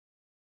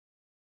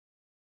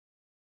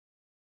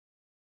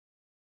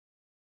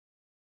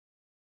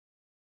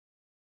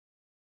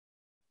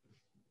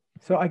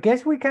So I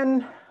guess we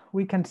can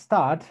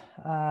start.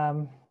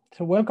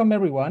 So welcome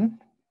everyone.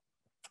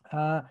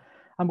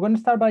 I'm going to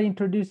start by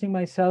introducing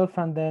myself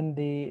and then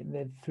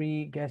the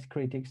three guest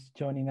critics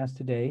joining us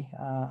today.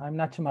 I'm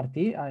Nacho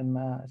Marti. I'm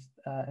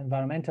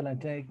Environmental and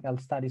Technical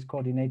Studies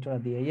Coordinator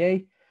at the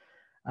AA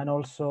and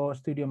also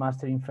Studio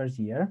Master in first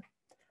year.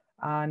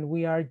 And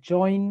we are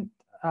joined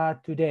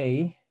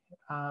today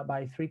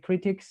by three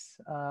critics.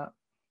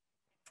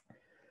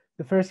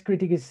 The first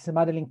critic is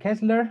Madeleine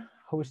Kessler,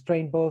 who is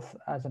trained both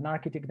as an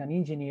architect and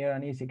engineer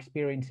and is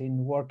experienced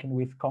in working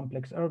with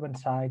complex urban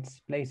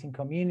sites, placing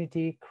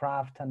community,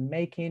 craft, and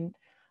making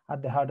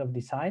at the heart of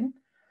design.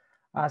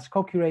 As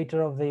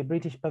co-curator of the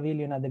British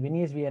Pavilion at the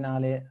Venice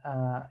Biennale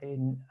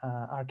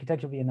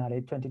Architecture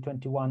Biennale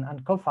 2021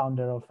 and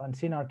co-founder of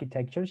Unseen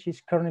Architecture,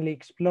 she's currently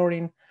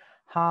exploring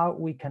how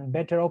we can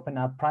better open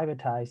up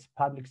privatized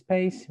public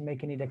space,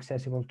 making it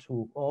accessible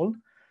to all.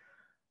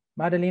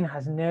 Madeleine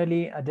has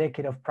nearly a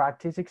decade of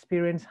practice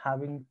experience,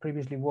 having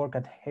previously worked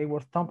at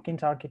Hayworth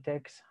Tompkins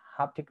Architects,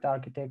 Haptic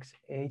Architects,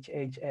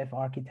 HHF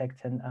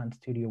Architects, and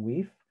Studio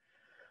Weave.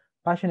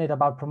 Passionate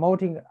about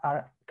promoting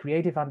our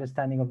creative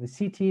understanding of the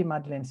city,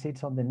 Madeleine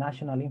sits on the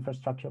National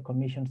Infrastructure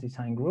Commission's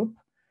design group,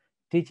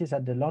 teaches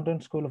at the London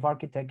School of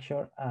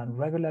Architecture, and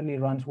regularly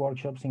runs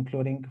workshops,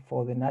 including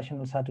for the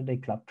National Saturday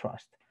Club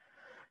Trust.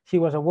 She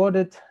was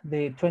awarded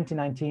the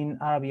 2019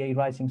 RBA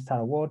Rising Star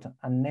Award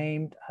and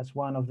named as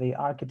one of the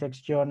Architects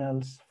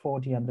Journal's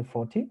 40 under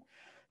 40.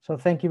 So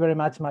thank you very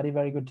much, Mari.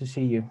 Very good to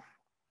see you.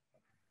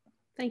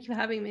 Thank you for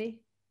having me.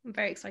 I'm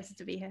very excited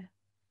to be here.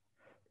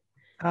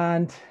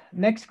 And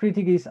next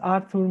critic is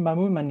Arthur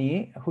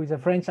Mamoumani, who is a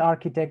French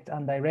architect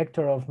and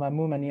director of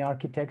Mamoumani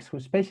Architects, who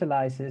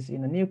specializes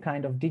in a new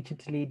kind of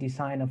digitally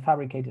designed and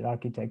fabricated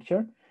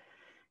architecture.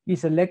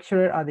 He's a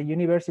lecturer at the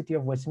University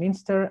of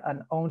Westminster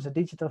and owns a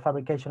digital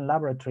fabrication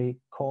laboratory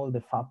called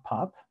the Fab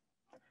Pub.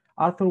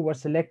 Arthur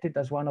was selected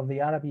as one of the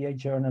RBA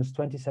Journal's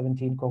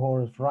 2017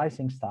 cohort of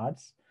Rising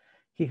Stars.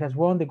 He has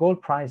won the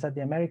Gold Prize at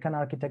the American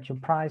Architecture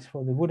Prize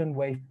for the Wooden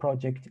Wave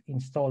project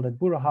installed at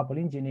Buro Happold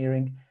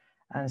Engineering.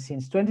 And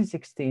since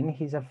 2016,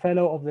 he's a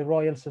fellow of the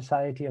Royal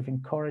Society of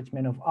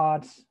Encouragement of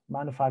Arts,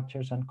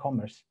 Manufactures and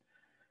Commerce.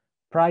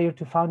 Prior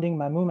to founding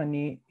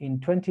Mamoumani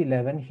in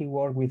 2011, he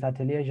worked with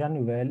Atelier Jean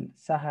Nouvel,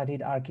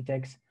 Saharid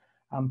Architects,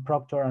 and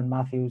Proctor and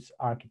Matthews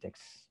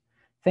Architects.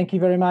 Thank you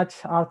very much,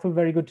 Arthur.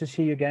 Very good to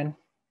see you again.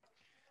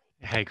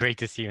 Hi, great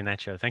to see you,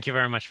 Nacho. Thank you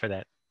very much for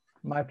that.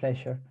 My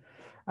pleasure.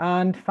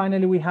 And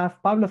finally, we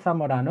have Pablo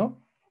Zamorano,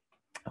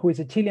 who is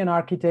a Chilean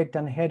architect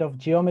and head of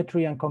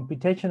geometry and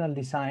computational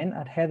design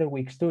at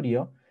Heatherwick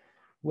Studio,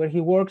 where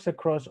he works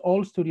across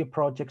all studio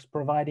projects,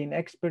 providing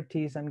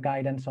expertise and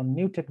guidance on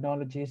new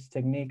technologies,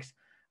 techniques,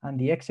 and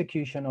the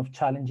execution of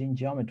challenging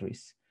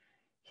geometries.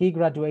 He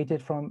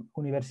graduated from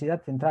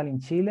Universidad Central in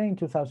Chile in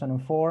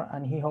 2004,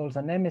 and he holds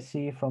an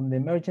MSc from the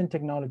Emergent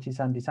Technologies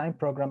and Design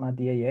program at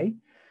the AA.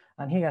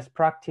 And he has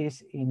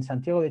practiced in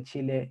Santiago de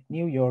Chile,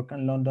 New York,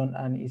 and London,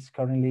 and is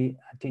currently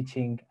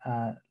teaching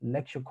a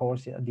lecture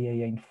course at the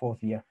AA in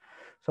fourth year.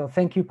 So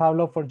thank you,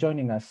 Pablo, for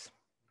joining us.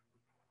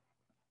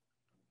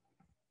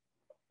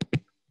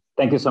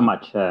 Thank you so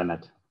much,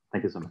 Nat.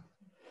 Thank you so much.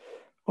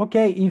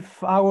 Okay,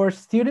 if our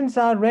students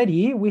are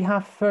ready, we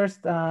have first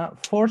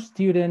 4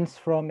 students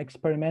from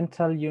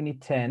Experimental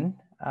Unit 10.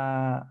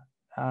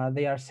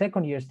 They are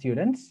second year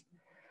students.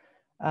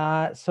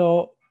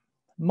 So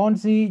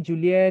Monzi,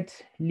 Juliet,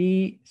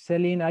 Lee,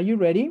 Celine, are you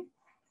ready?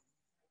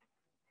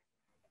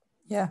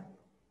 Yeah.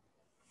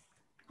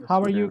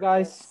 How are you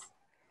guys?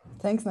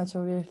 Thanks,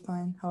 Nacho. We're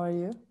fine. How are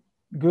you?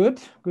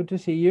 Good. Good to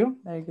see you.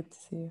 Very good to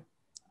see you.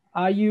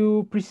 Are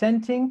you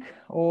presenting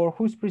or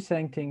who's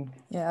presenting?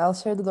 Yeah, I'll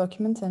share the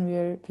document and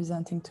we're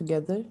presenting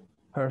together.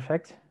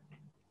 Perfect.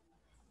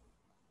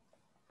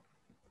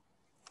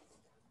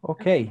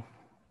 Okay,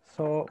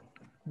 so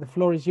the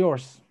floor is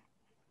yours.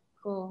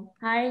 Cool.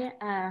 Hi,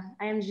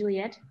 I am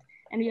Juliet,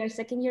 and we are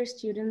second year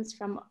students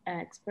from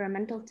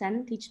Experimental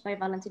 10, taught by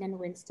Valentin and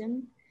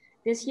Winston.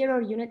 This year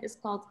our unit is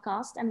called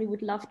Cost, and we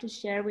would love to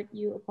share with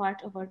you a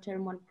part of our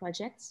Term 1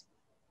 projects.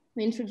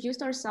 We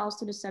introduced ourselves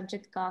to the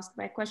subject cost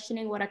by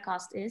questioning what a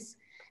cost is,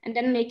 and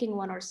then making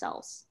one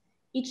ourselves.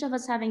 Each of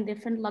us having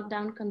different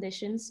lockdown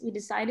conditions, we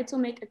decided to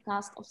make a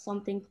cost of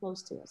something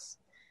close to us.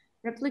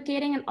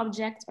 Replicating an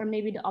object, or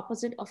maybe the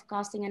opposite of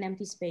costing an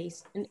empty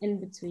space, an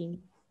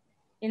in-between.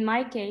 In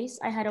my case,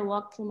 I had a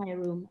walk through my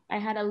room. I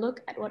had a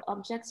look at what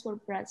objects were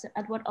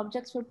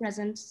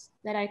present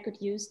that I could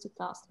use to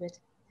cost with.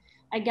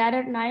 I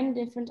gathered 9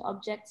 different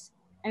objects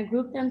and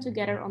grouped them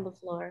together on the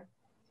floor.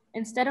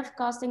 Instead of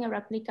casting a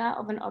replica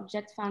of an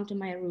object found in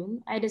my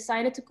room, I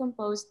decided to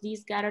compose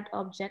these gathered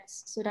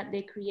objects so that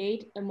they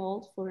create a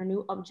mold for a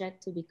new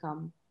object to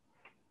become.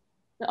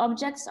 The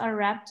objects are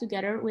wrapped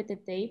together with a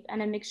tape,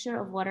 and a mixture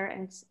of water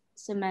and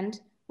cement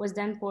was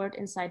then poured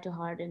inside to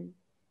harden.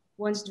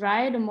 Once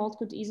dry, the mold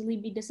could easily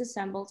be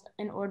disassembled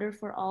in order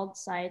for all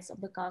sides of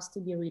the cast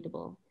to be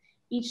readable.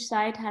 Each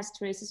side has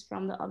traces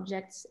from the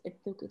objects it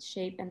took its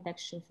shape and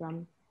texture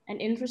from. And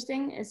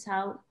interesting is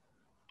how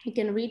He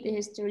can read the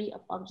history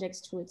of objects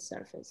through its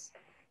surface.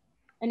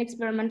 An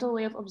experimental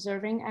way of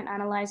observing and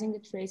analyzing the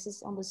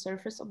traces on the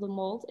surface of the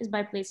mold is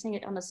by placing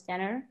it on a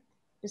scanner.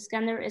 The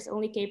scanner is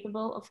only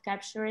capable of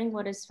capturing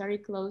what is very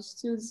close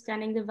to the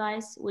scanning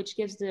device, which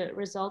gives the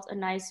result a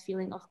nice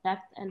feeling of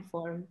depth and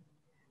form.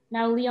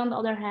 Now, Lee, on the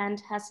other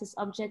hand, has his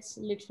objects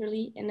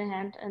literally in the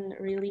hand and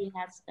really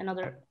has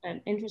another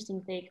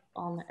interesting take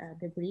on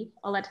the brief.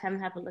 I'll let him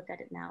have a look at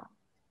it now.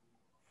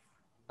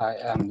 I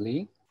am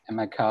Lee, and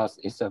my cast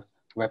is a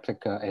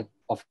replica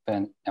of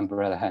an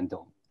umbrella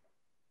handle.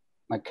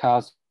 My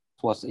cast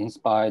was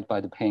inspired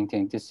by the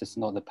painting "This Is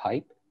Not a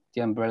Pipe."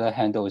 The umbrella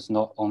handle is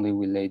not only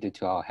related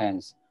to our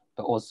hands,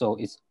 but also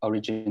it's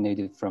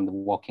originated from the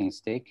walking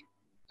stick,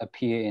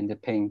 appear in the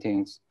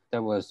paintings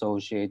that were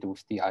associated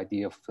with the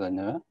idea of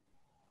flaneur.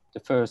 The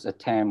first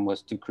attempt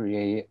was to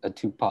create a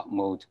two-part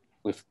mold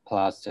with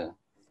plaster.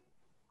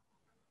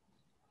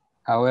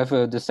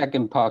 However, the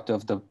second part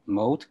of the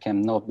mold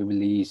cannot be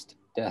released.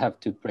 They have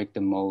to break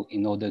the mold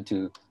in order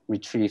to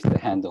retrieve the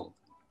handle.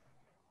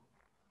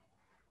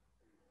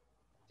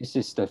 This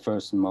is the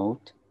first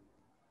mold.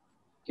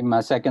 In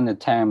my second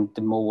attempt,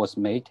 the mold was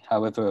made.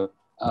 However,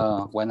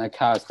 when I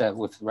cast that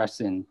with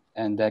resin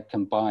and that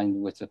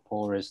combined with the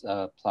porous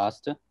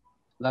plaster,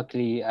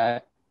 luckily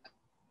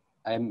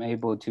I'm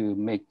able to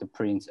make the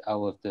prints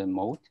out of the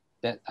mold.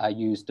 That I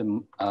used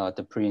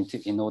the print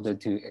in order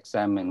to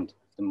examine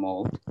the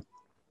mold.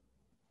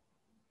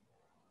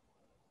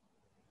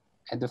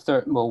 And the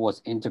third mold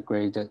was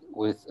integrated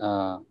with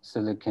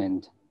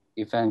silicone.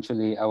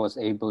 Eventually, I was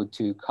able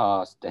to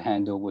cast the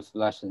handle with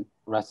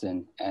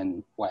resin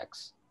and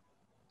wax.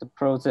 The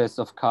process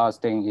of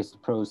casting is the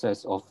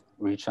process of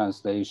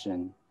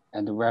retranslation,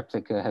 and the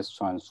replica has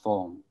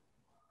transformed.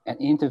 An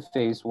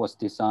interface was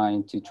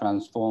designed to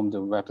transform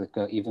the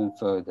replica even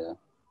further.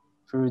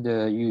 Through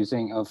the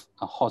using of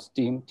a hot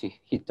steam to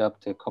heat up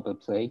the copper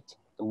plate,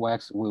 the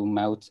wax will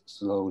melt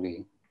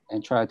slowly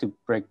and try to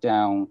break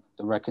down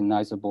the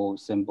recognizable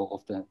symbol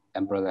of the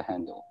umbrella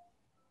handle.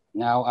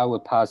 Now I will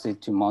pass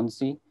it to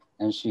Monsi,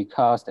 and she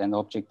cast an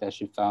object that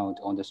she found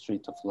on the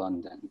street of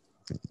London.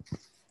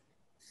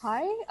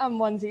 Hi, I'm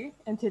Monsi,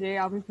 and today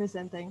I'll be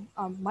presenting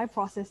my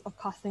process of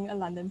casting a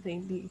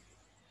London-themed leaf.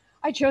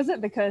 I chose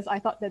it because I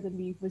thought that the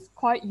leaf was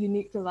quite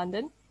unique to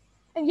London,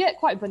 and yet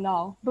quite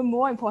banal, but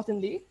more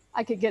importantly,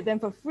 I could get them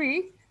for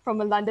free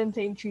from a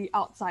London-themed tree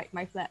outside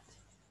my flat.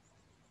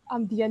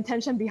 The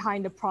intention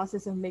behind the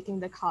process of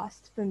making the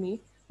cast for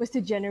me was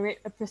to generate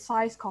a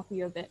precise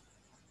copy of it.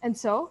 And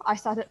so I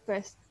started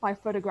first by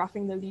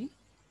photographing the leaf,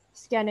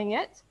 scanning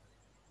it,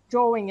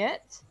 drawing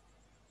it,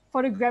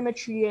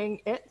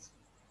 photogrammetrying it,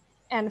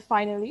 and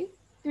finally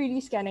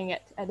 3D scanning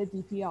it at a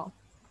DPL.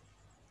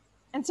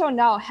 And so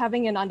now,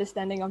 having an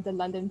understanding of the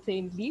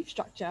London-themed leaf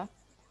structure,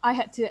 I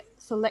had to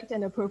select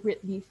an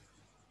appropriate leaf.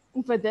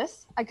 And for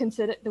this, I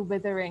considered the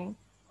withering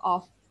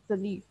of the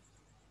leaf.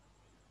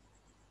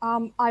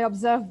 I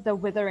observed the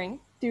withering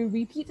through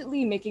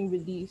repeatedly making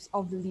reliefs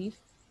of the leaf,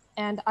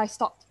 and I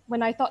stopped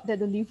when I thought that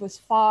the leaf was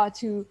far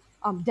too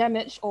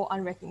damaged or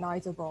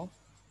unrecognizable.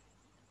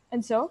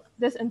 And so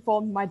this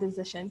informed my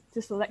decision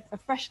to select a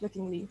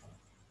fresh-looking leaf.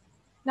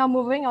 Now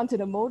moving on to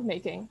the mold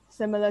making,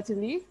 similar to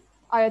leaf,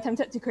 I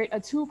attempted to create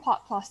a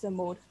two-part plaster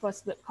mold for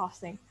slip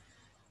casting,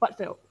 but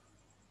failed.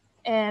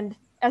 And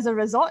as a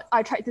result,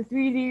 I tried to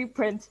 3D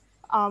print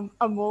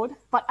a mold,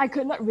 but I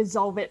could not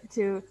resolve it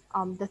to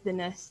the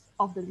thinness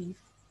of the leaf.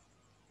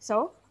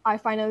 So I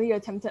finally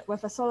attempted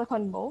with a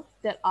silicone mold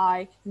that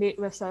I made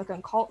with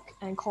silicone caulk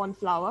and corn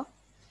flour.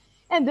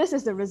 And this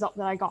is the result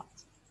that I got.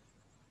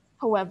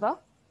 However,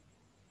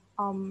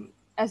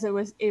 as I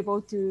was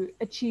able to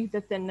achieve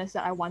the thinness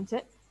that I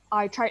wanted,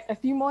 I tried a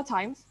few more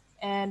times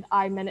and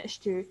I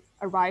managed to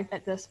arrive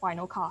at this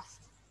final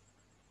cast.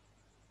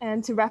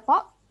 And to wrap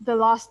up, the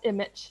last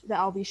image that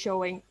I'll be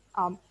showing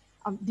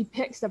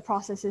depicts the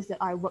processes that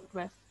I worked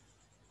with.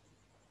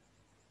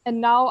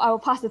 And now I will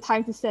pass the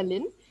time to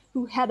Celine,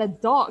 who had a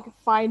dog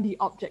find the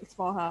objects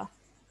for her.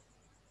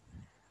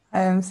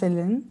 I am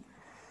Celine.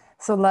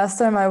 So last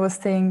time I was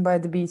staying by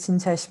the beach in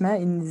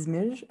Çeşme in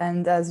Izmir,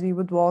 and as we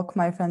would walk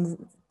my friend's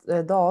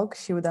dog,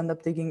 she would end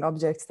up digging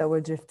objects that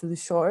were drifted to the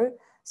shore.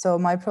 So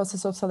my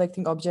process of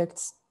selecting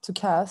objects to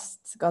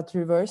cast got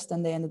reversed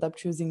and they ended up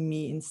choosing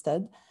me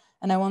instead.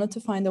 And I wanted to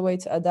find a way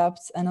to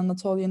adapt an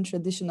Anatolian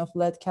tradition of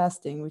lead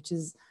casting, which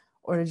is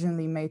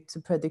originally made to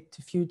predict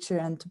the future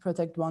and to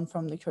protect one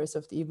from the curse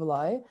of the evil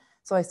eye.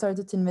 So I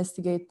started to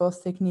investigate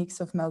both techniques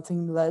of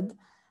melting lead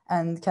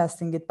and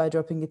casting it by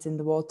dropping it in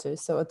the water.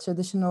 So a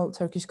traditional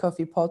Turkish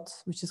coffee pot,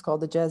 which is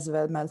called a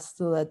jezvel, melts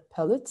the lead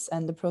pellets,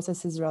 and the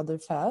process is rather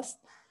fast.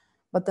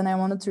 But then I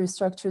wanted to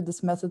restructure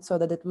this method so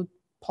that it would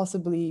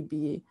possibly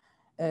be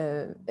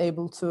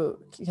able to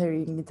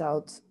carrying it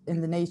out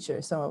in the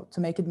nature. So to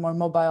make it more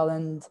mobile,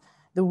 and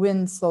the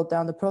wind slowed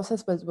down the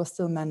process, but it was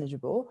still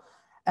manageable.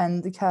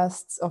 And the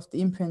casts of the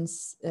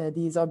imprints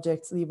these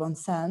objects leave on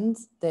sand,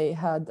 they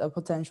had a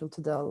potential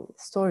to tell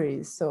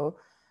stories. So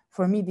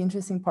for me, the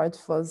interesting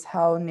part was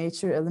how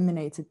nature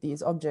eliminated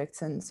these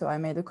objects. And so I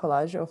made a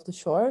collage of the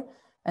shore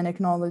and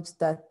acknowledged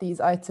that these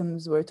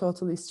items were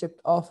totally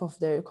stripped off of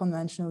their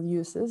conventional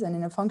uses, and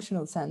in a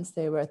functional sense,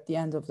 they were at the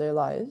end of their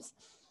lives.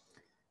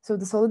 So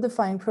the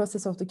solidifying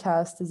process of the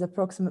cast is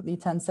approximately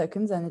 10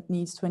 seconds, and it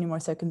needs 20 more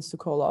seconds to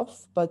cool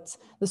off. But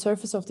the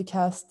surface of the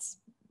casts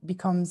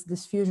becomes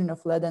this fusion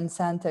of lead and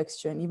sand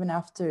texture, and even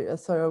after a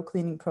thorough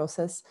cleaning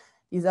process,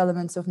 these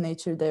elements of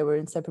nature, they were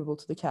inseparable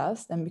to the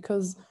cast. And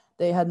because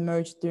they had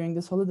merged during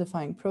the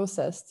solidifying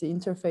process, the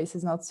interface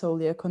is not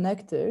solely a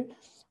connector,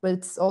 but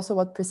it's also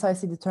what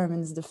precisely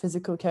determines the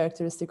physical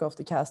characteristic of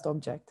the cast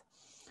object.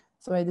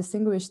 So I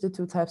distinguished the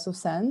two types of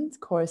sand,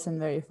 coarse and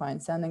very fine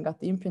sand, and got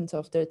the imprint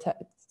of their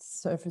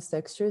surface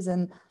textures.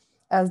 And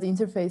as the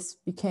interface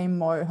became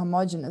more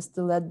homogeneous,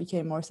 the lead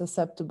became more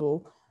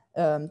susceptible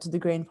to the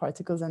grain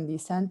particles, and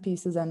these sand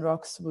pieces and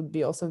rocks would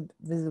be also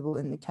visible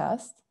in the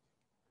cast.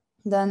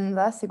 Then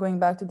lastly, going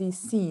back to these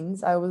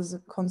scenes, I was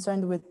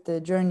concerned with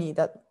the journey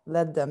that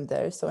led them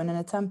there. So in an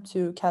attempt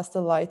to cast a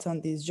light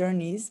on these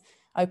journeys,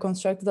 I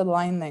constructed a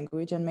line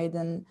language and made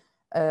an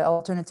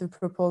alternative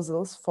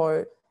proposals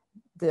for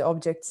the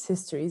object's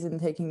histories, and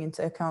taking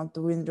into account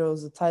the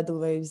windrows, the tidal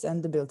waves,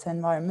 and the built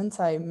environment.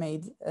 I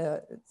made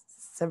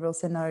several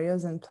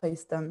scenarios and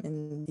placed them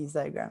in these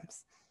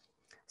diagrams.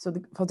 So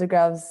the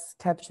photographs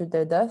captured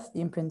their death,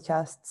 the imprint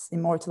casts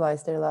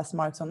immortalized their last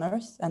marks on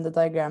Earth, and the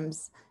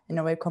diagrams in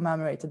a way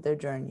commemorated their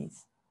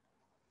journeys.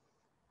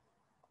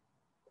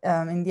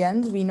 In the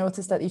end, we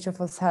noticed that each of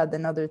us had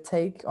another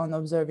take on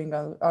observing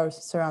our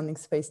surrounding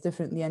space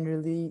differently, and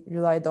really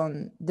relied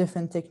on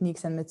different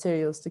techniques and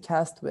materials to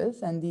cast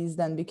with. And these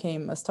then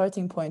became a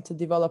starting point to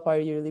develop our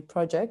yearly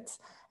projects.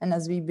 And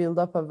as we build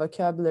up a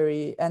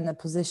vocabulary and a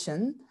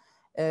position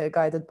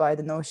guided by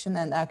the notion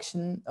and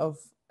action of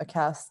a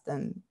cast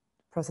and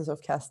process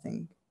of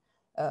casting.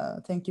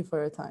 Thank you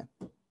for your time.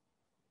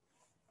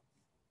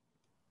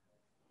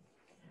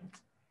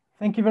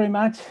 Thank you very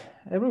much,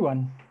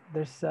 everyone.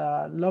 There's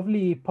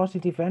lovely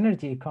positive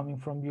energy coming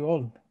from you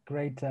all.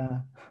 Great,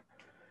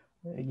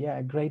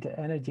 yeah, great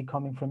energy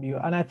coming from you.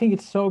 And I think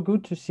it's so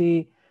good to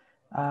see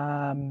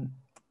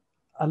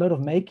a lot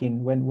of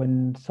making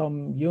when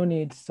some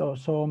units or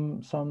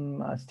some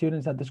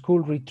students at the school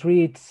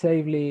retreat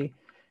safely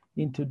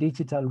into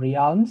digital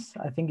realms.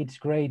 I think it's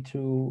great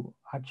to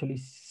actually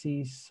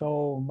see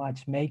so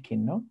much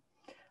making, no?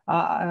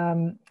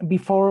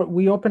 Before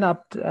we open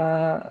up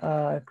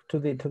to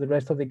the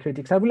rest of the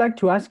critics, I would like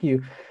to ask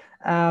you,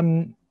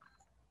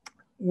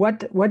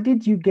 what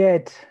did you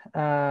get,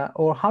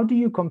 or how do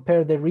you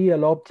compare the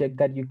real object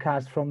that you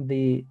cast from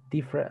the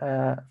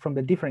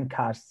different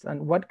casts,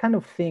 and what kind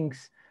of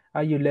things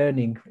are you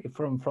learning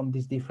from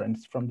this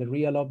difference, from the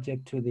real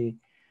object to the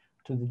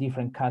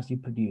different casts you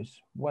produce?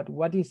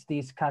 What is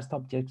these cast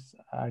objects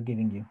are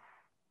giving you?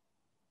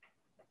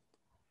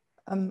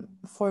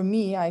 For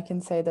me, I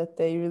can say that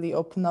they really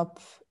open up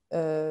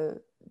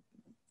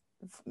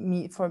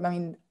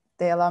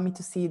they allow me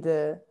to see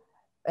the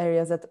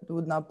areas that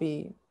would not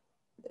be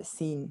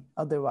seen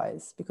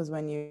otherwise, because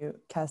when you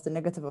cast a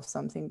negative of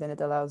something, then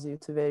it allows you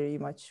to very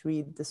much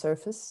read the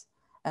surface.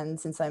 And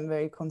since I'm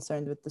very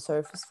concerned with the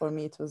surface, for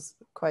me, it was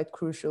quite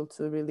crucial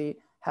to really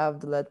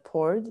have the lead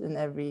poured in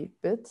every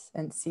bit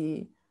and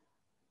see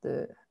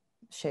the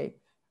shape,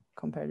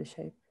 compare the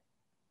shape.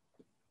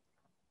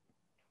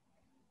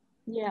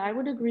 Yeah, I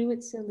would agree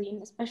with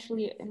Celine,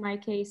 especially in my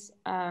case.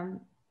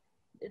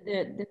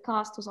 The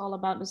cast was all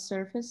about the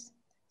surface.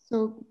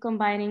 So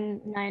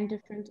combining 9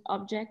 different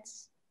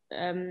objects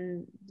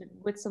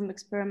with some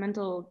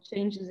experimental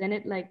changes in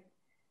it, like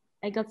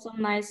I got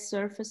some nice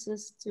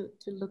surfaces to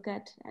look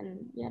at,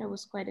 and yeah, that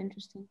was quite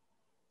interesting.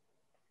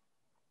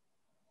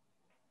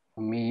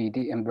 For me,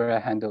 the umbrella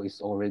handle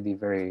is already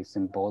very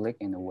symbolic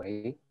in a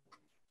way,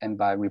 and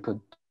by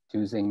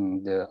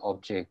reproducing the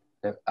object,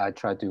 I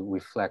try to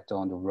reflect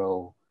on the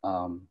role.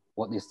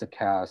 What is the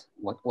cast?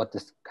 What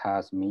does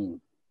cast mean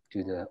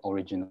to the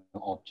original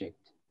object?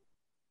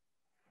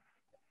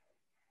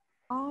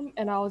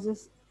 And I'll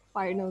just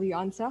finally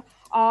answer.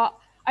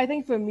 I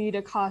think for me,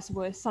 the cast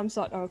was some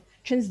sort of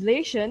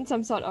translation,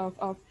 some sort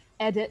of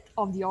edit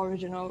of the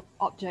original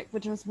object,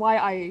 which was why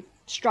I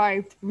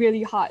strived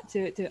really hard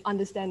to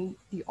understand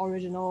the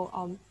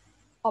original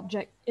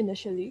object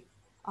initially,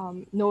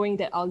 knowing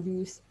that I'll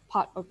lose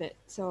part of it.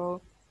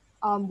 So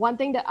one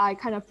thing that I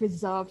kind of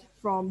preserved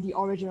from the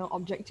original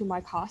object to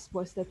my cast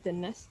was the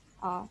thinness.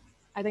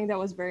 I think that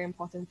was very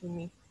important for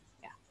me.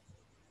 Yeah.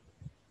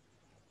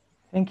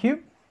 Thank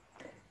you.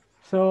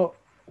 So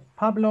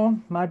Pablo,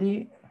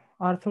 Marti,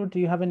 Arthur, do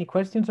you have any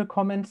questions or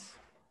comments?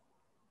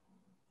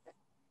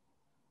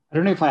 I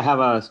don't know if I have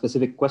a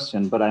specific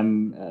question, but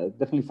I'm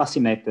definitely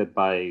fascinated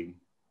by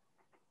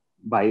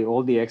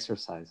all the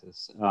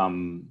exercises.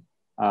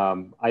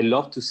 I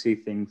love to see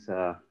things,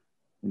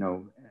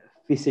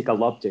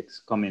 physical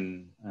objects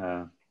coming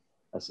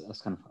as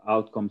kind of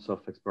outcomes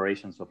of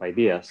explorations of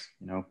ideas.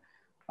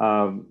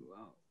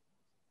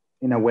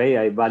 In a way,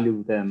 I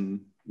value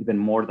them even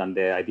more than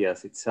the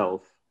ideas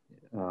itself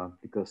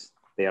because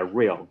they are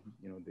real.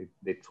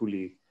 They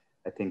truly,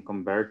 I think,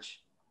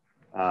 converge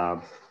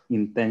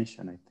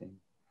intention, I think.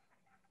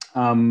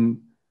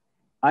 I'm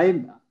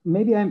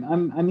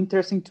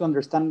interested to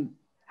understand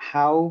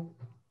how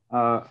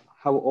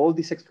all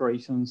these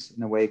explorations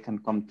in a way can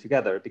come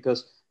together,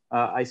 because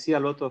I see a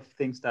lot of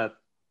things that,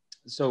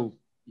 so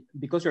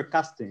because you're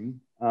casting,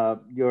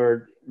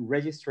 you're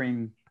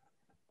registering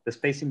the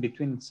space in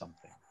between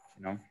something,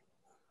 you know,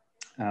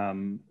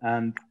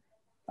 and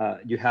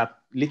you have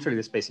literally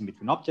the space in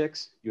between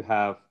objects. You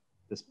have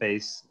the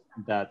space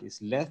that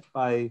is left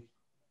by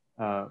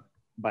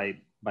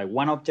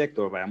one object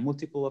or by a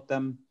multiple of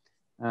them,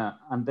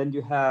 and then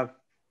you have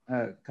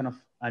kind of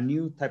a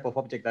new type of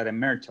object that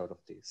emerge out of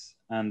this.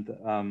 And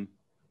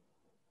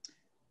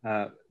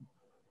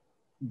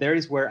there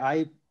is where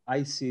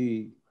I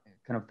see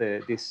kind of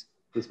this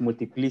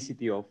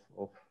multiplicity of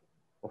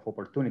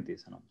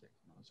opportunities and objects.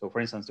 So for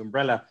instance, the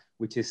umbrella,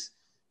 which is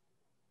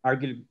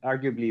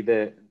arguably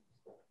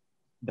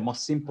the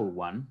most simple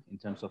one in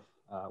terms of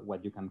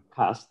what you can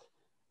cast,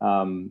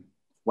 one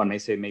may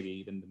say maybe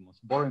even the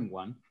most boring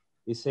one,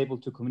 is able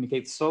to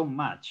communicate so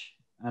much.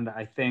 And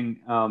I think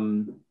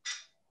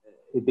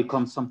it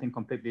becomes something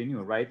completely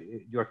new, right?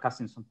 You're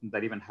casting something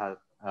that even has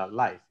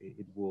life.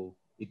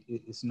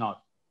 It's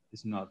not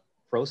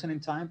frozen in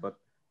time, but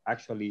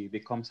actually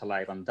becomes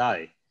alive and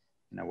die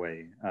in a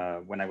way.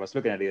 When I was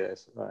looking at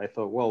it, I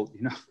thought, well,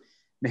 you know,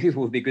 maybe it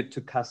would be good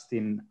to cast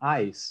in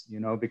ice, you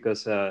know,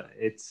 because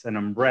it's an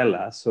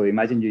umbrella. So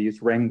imagine you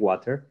use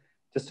rainwater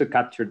just to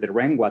capture the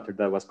rainwater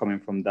that was coming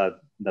from that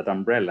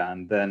umbrella,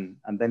 and then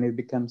it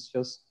becomes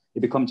just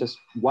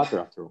water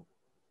after all.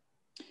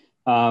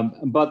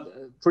 But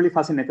truly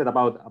fascinated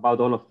about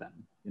all of them.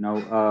 You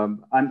know,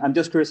 I'm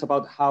just curious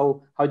about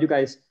how you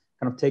guys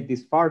kind of take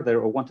this farther,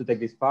 or want to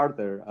take this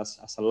farther as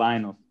a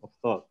line of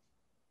thought.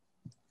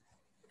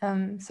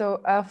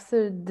 So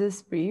after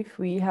this brief,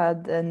 we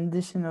had an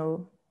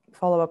additional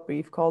follow-up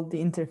brief called the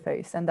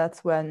interface, and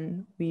that's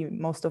when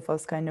most of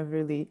us kind of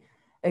really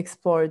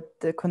explored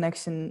the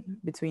connection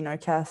between our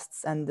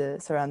casts and the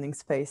surrounding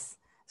space.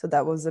 So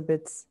that was a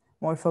bit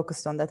more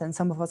focused on that, and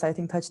some of us, I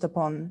think, touched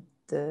upon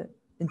the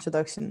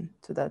introduction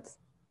to that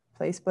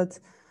place. But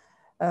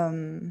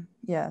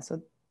yeah,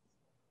 so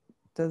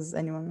does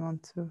anyone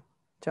want to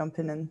jump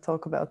in and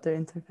talk about their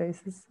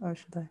interfaces, or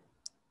should I?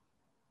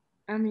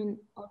 I mean,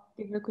 I'll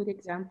give a quick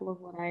example of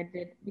what I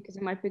did, because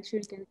in my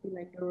pictures can see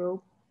like the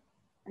rope.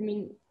 I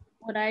mean,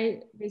 what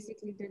I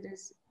basically did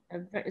is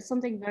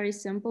something very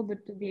simple,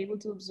 but to be able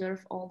to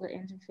observe all the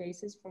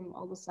interfaces from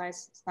all the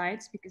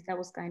sides, because that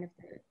was kind of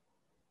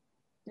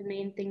the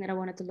main thing that I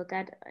wanted to look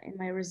at in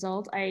my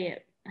result. I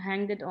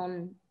hanged it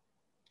on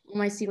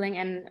my ceiling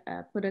and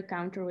put a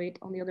counterweight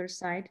on the other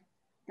side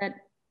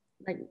that,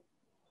 like,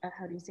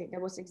 how do you say it?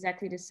 That was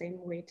exactly the same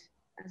weight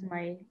as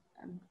my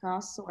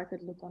cast, so I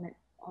could look on it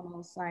on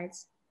all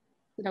sides.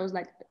 So that was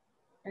like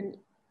a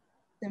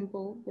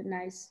simple but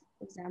nice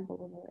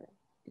example of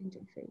an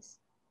interface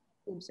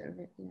to observe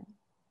it.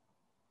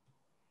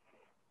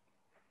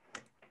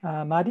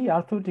 Yeah. Marti,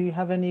 Arthur, do you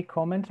have any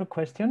comments or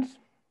questions?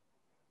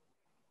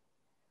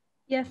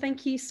 Yeah,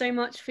 thank you so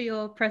much for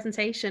your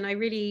presentation. I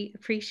really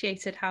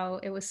appreciated how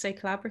it was so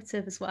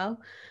collaborative as well.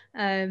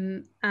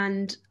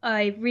 And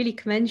I really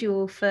commend you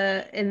all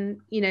for,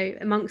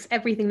 amongst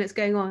everything that's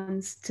going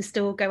on, to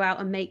still go out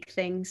and make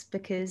things,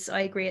 because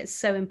I agree it's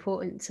so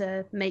important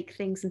to make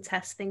things and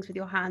test things with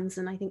your hands.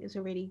 And I think it's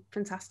a really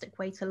fantastic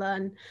way to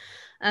learn.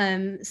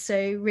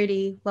 So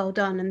really well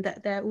done, and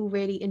that they're all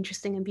really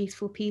interesting and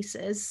beautiful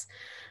pieces.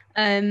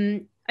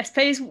 I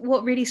suppose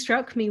what really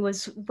struck me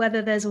was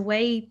whether there's a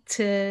way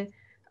to,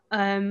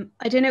 I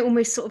don't know,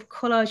 almost sort of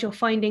collage your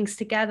findings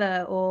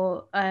together,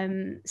 or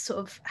sort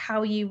of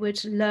how you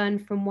would learn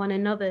from one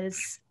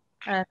another's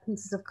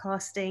pieces of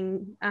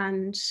casting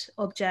and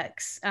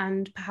objects,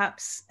 and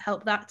perhaps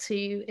help that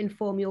to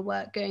inform your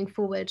work going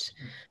forward.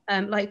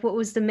 Like,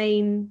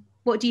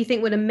 what do you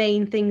think were the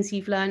main things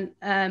you've learned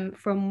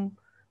from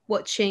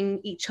watching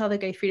each other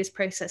go through this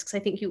process? Because I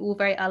think you're all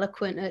very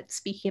eloquent at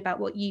speaking about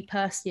what you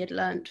personally had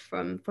learned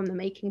from the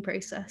making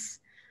process.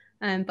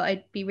 But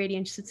I'd be really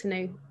interested to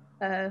know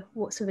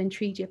what sort of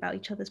intrigued you about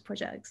each other's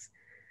projects.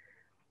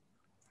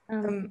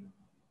 Go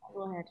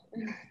ahead.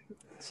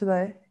 Should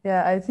I?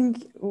 Yeah, I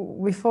think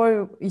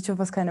before each of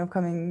us kind of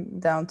coming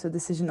down to a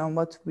decision on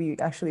what we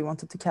actually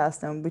wanted to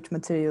cast and which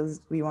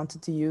materials we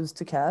wanted to use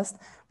to cast,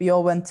 we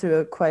all went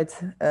through quite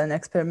an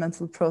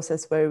experimental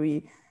process where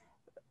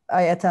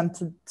I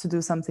attempted to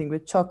do something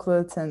with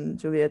chocolate, and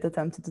Juliet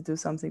attempted to do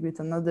something with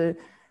another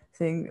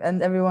thing,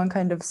 and everyone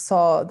kind of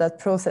saw that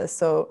process.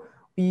 So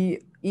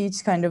we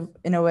each kind of,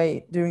 in a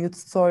way, during the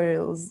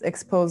tutorials,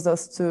 exposed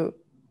us to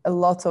a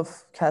lot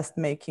of cast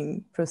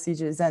making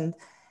procedures, and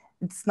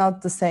it's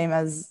not the same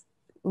as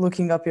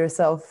looking up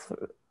yourself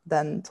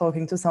than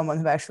talking to someone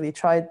who actually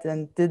tried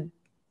and did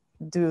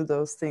do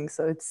those things.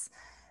 So it's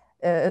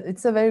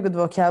a very good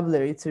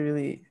vocabulary to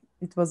really.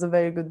 It was a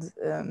very good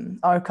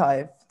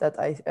archive that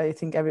I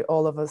think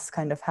all of us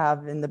kind of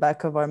have in the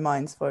back of our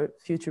minds for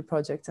future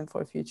projects and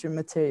for future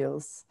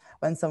materials.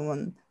 When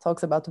someone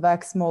talks about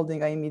wax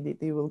molding, I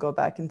immediately will go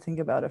back and think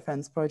about a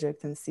friend's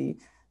project and see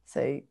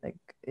say like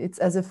it's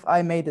as if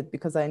I made it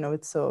because I know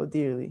it so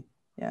dearly.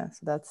 Yeah,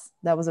 so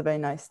that was a very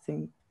nice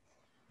thing.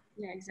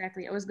 Yeah,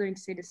 exactly. I was going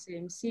to say the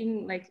same.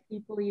 Seeing like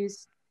people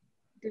use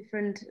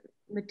different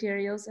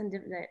materials and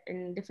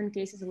in different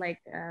cases, like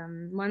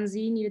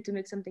Manzi needed to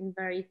make something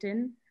very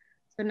thin.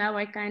 So now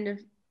I kind of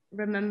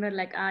remember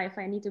like, if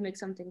I need to make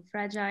something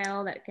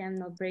fragile that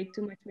cannot break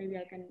too much, maybe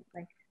I can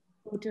like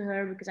go to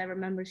her because I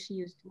remember she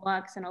used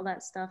wax and all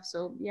that stuff.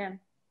 So yeah,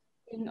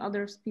 seeing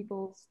others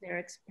people's their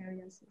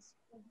experiences.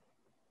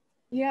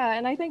 Yeah,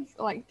 and I think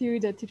like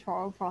through the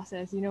tutorial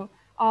process, you know,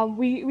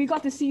 we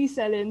got to see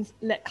Celin's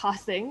lead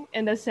casting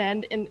in the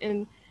sand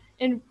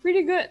in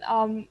pretty good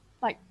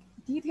like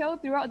detail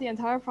throughout the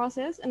entire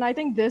process. And I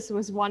think this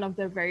was one of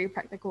the very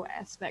practical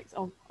aspects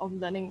of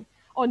learning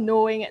or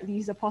knowing at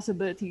least the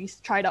possibilities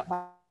tried out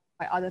by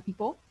other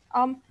people.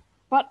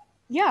 But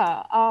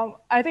yeah,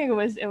 I think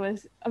it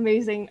was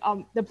amazing.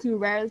 The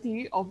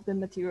plurality of the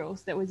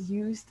materials that was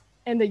used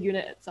in the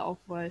unit itself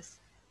was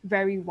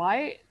very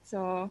wide.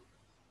 So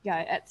yeah,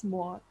 it adds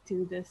more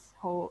to this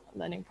whole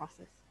learning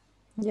process.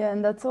 Yeah,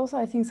 and that's also,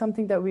 I think,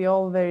 something that we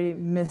all very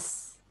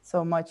miss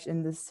so much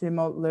in this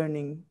remote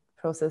learning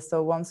process.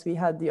 So once we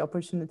had the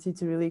opportunity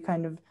to really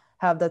kind of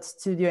have that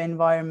studio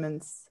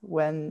environments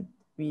when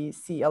we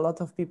see a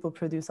lot of people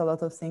produce a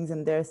lot of things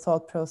and their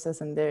thought process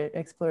and their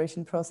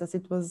exploration process,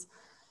 it was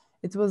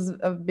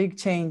a big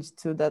change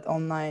to that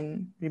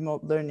online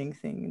remote learning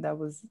thing. That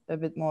was a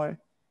bit more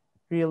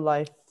real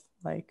life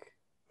like.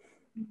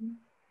 Mm-hmm.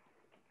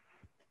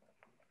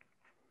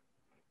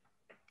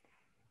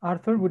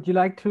 Arthur, would you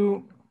like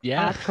to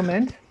add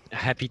comment?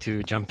 Happy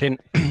to jump in.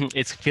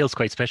 It feels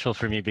quite special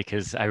for me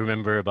because I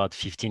remember about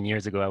 15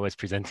 years ago, I was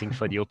presenting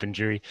for the open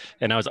jury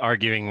and I was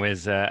arguing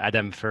with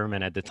Adam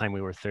Furman. At the time we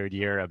were third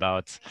year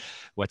about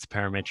what's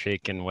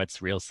parametric and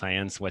what's real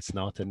science, what's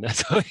not. And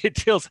so it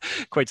feels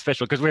quite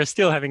special because we're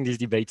still having these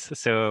debates.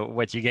 So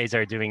what you guys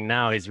are doing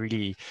now is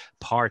really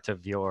part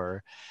of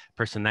your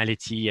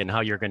personality and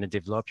how you're going to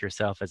develop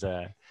yourself as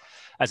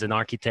an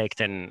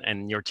architect,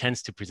 and your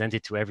chance to present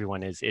it to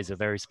everyone is a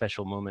very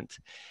special moment.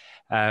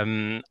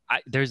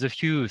 There's a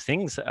few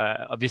things.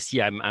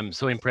 Obviously, I'm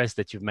so impressed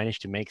that you've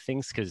managed to make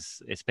things,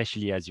 because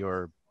especially as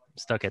you're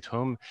stuck at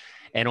home.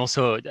 And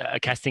also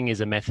casting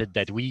is a method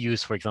that we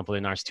use, for example,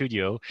 in our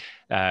studio,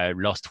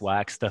 lost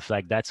wax, stuff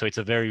like that. So it's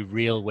a very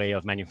real way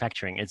of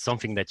manufacturing. It's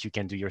something that you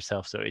can do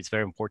yourself. So it's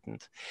very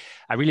important.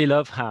 I really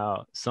love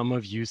how some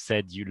of you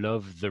said you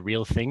love the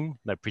real thing,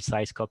 the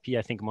precise copy.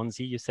 I think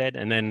Monzi, you said,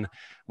 and then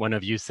one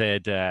of you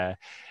said,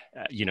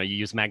 you know, you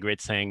use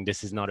Margaret saying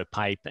this is not a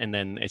pipe, and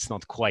then it's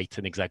not quite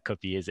an exact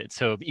copy, is it?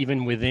 So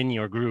even within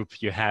your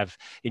group, you have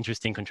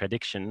interesting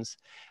contradictions.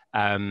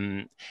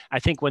 I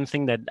think one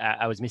thing that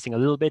I was missing a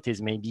little bit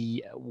is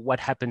maybe what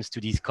happens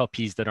to these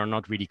copies that are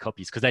not really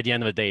copies, because at the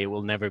end of the day, it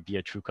will never be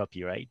a true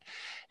copy, right?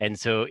 And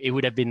so it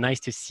would have been nice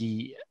to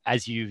see,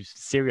 as you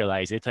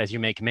serialize it, as you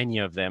make many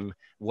of them,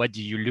 what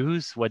do you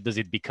lose? What does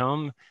it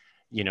become?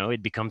 You know,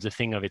 it becomes a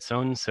thing of its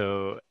own.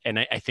 So, and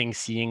I think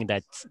seeing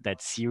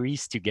that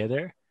series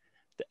together,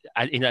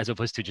 as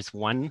opposed to just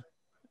one,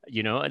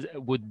 you know,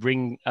 would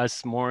bring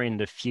us more in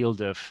the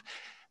field of,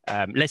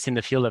 less in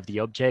the field of the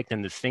object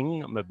and the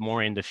thing, but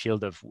more in the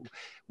field of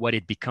what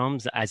it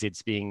becomes as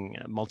it's being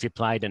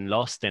multiplied and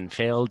lost and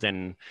failed.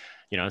 And,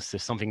 you know, so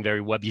something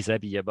very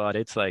wabi-sabi about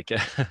it. Like, and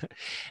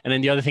then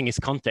the other thing is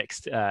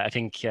context. I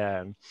think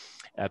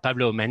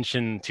Pablo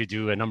mentioned to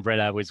do an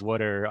umbrella with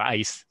water,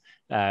 ice.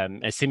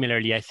 And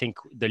similarly, I think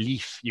the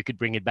leaf, you could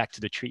bring it back to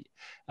the tree,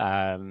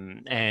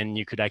 and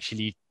you could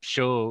actually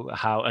show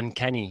how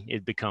uncanny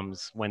it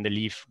becomes when the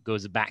leaf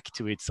goes back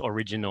to its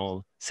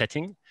original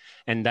setting.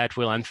 And that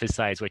will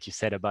emphasize what you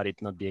said about it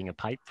not being a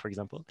pipe, for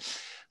example.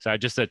 So I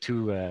just my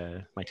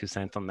 2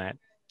 cents on that.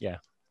 Yeah.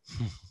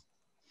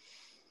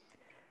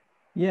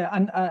 Yeah,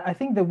 and I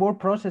think the word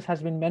process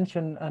has been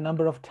mentioned a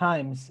number of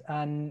times,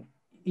 and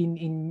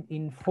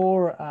in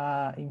four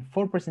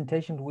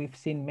presentations we've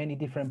seen many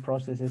different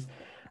processes,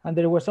 and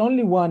there was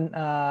only one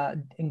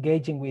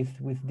engaging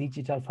with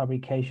digital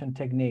fabrication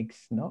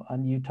techniques, no?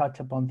 And you touch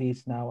upon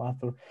this now,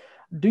 Arthur.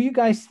 Do you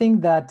guys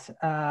think that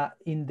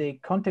in the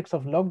context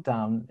of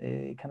lockdown,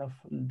 kind of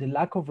the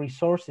lack of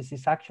resources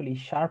is actually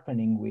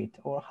sharpening wit,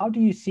 or how do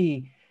you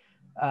see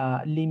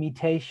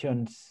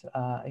limitations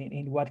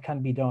in what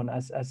can be done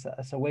as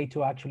a way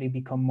to actually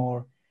become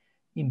more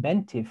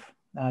inventive?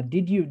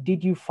 Did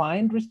you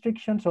find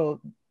restrictions, or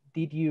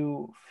did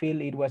you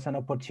feel it was an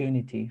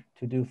opportunity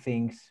to do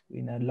things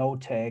in a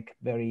low-tech,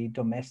 very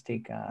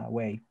domestic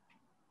way?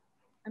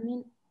 I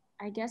mean,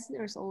 I guess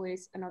there's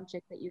always an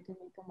object that you can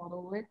make a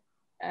model with,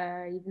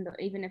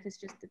 even if it's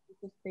just a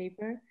piece of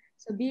paper.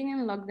 So being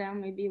in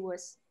lockdown maybe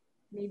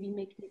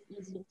making it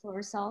easier for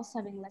ourselves,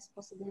 having less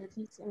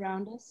possibilities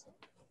around us,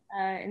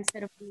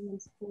 instead of being in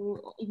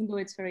school, even though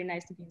it's very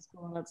nice to be in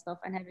school and all that stuff,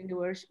 and having the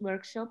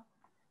workshop,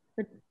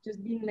 but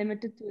just being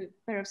limited to a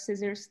pair of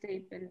scissors,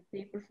 tape, and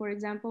paper, for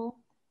example,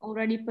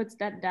 already puts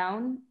that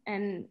down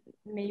and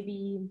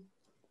maybe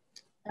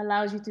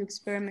allows you to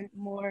experiment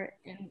more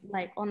in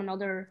like on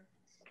another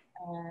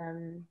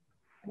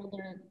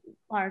another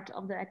part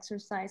of the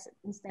exercise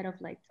instead of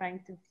like trying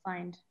to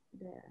find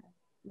the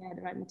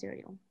right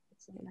material.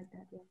 Something like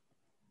that.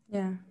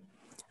 Yeah.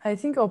 I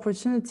think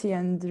opportunity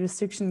and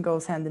restriction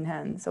goes hand in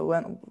hand. So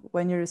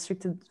when you're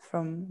restricted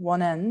from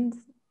one end,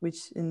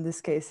 which in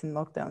this case, in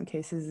lockdown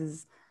cases,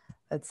 is,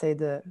 let's say,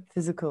 the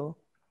physical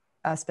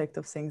aspect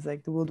of things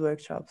like the wood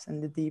workshops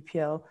and the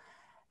DPL,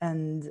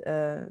 and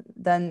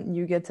then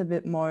you get a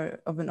bit more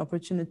of an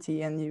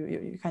opportunity, and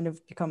you kind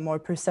of become more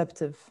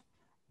perceptive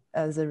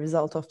as a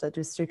result of that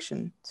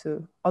restriction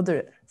to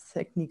other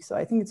techniques. So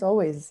I think it's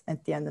always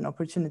at the end an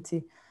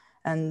opportunity,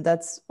 and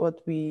that's what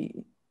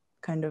we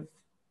kind of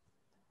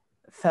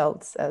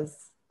felt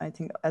as, I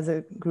think, as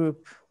a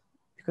group,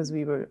 because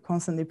we were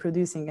constantly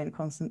producing and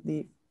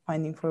constantly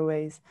finding for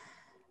ways.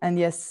 And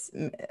yes,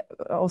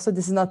 also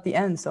this is not the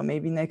end. So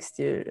maybe next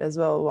year as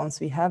well, once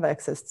we have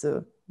access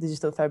to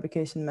digital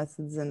fabrication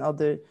methods and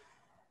other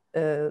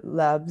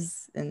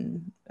labs,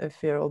 and if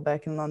we're all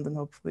back in London,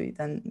 hopefully,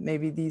 then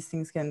maybe these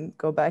things can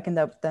go back, and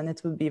that then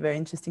it will be very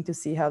interesting to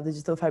see how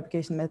digital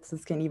fabrication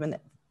methods can even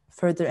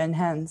further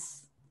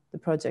enhance the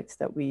projects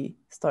that we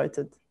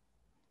started.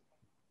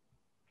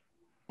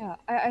 Yeah,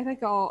 I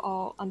think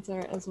I'll answer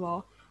it as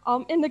well.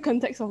 In the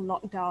context of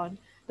lockdown,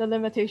 the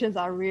limitations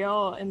are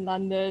real in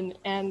London,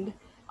 and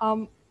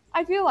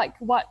I feel like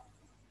what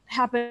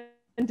happened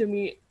to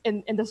me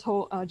in this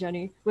whole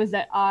journey was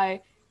that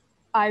I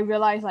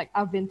realized like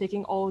I've been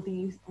taking all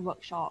these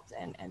workshops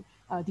and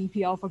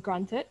DPL for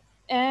granted,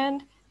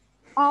 and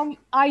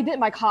I did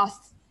my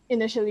casts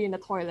initially in the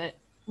toilet,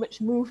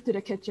 which moved to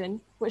the kitchen,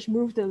 which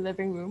moved to the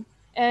living room,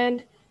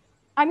 and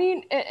I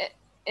mean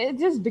it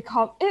just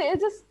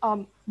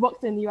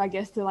worked in you, I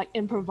guess, to like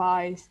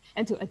improvise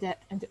and to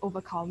adapt and to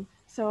overcome.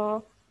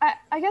 So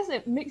I guess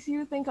it makes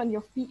you think on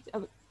your feet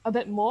a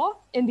bit more.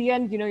 In the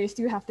end, you know, you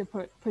still have to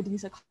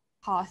produce a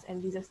cast,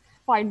 and you just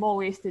find more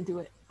ways to do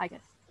it, I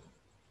guess.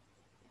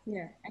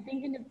 Yeah, I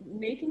think in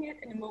making it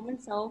in the moment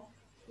itself,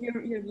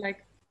 you're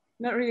like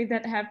not really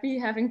that happy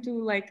having to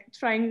like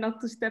trying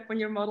not to step on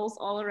your models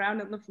all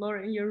around on the floor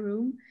in your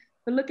room.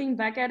 But looking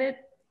back at it,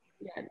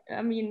 yeah,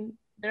 I mean,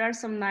 there are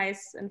some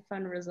nice and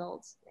fun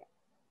results.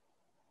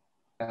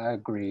 I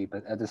agree,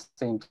 but at the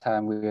same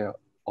time, we are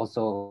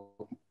also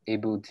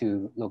able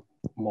to look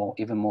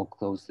even more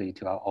closely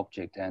to our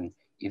object, and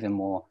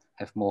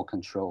have more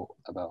control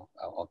about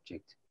our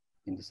object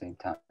in the same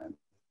time.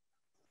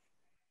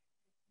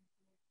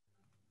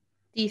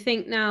 Do you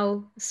think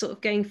now, sort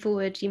of going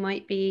forward, you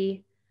might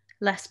be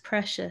less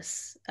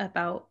precious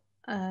about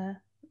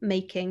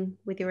making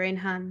with your own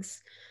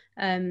hands?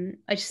 I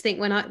just think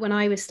when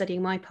I was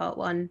studying my part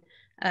one,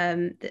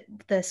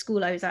 the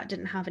school I was at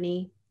didn't have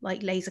any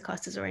like laser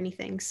cutters or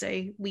anything,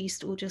 so we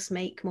used to all just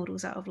make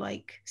models out of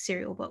like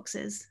cereal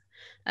boxes.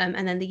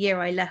 And then the year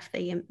I left,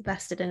 they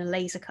invested in a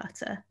laser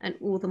cutter, and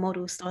all the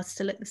models started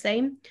to look the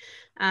same,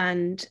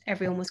 and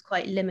everyone was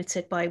quite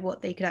limited by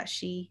what they could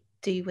actually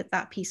do with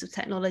that piece of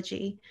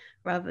technology,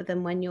 rather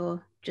than when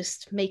you're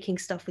just making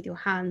stuff with your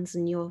hands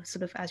and you're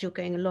sort of, as you're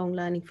going along,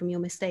 learning from your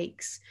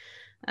mistakes.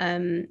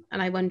 And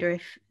I wonder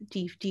if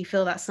do you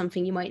feel that's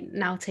something you might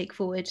now take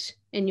forward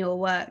in your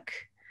work,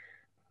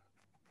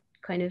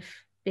 kind of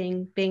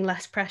being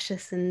less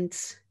precious and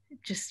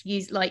just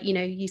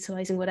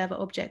utilizing whatever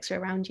objects are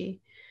around you?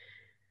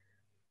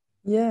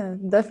 Yeah,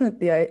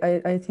 definitely.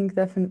 I think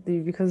definitely,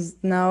 because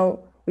now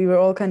we were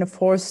all kind of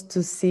forced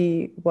to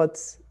see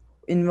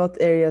in what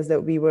areas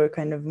that we were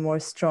kind of more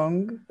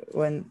strong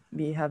when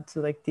we have to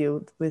like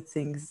deal with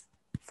things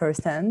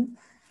firsthand.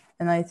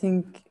 And I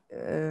think,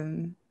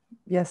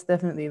 yes,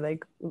 definitely,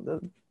 like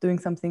doing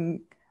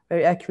something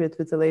very accurate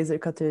with a laser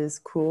cutter is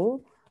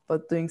cool,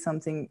 but doing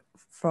something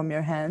from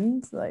your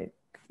hand, like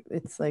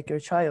it's like your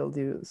child,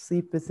 you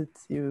sleep with it,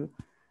 you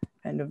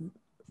kind of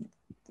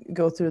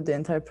go through the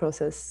entire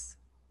process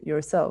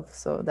yourself.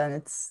 So then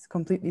it's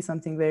completely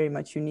something very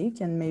much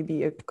unique, and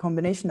maybe a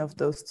combination of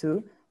those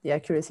two, the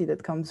accuracy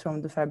that comes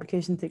from the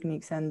fabrication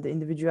techniques and the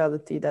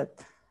individuality that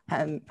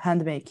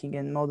hand making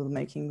and model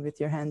making with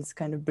your hands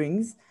kind of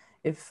brings.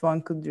 If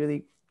one could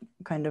really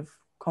kind of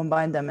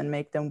combine them and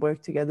make them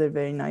work together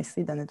very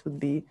nicely, then it would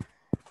be,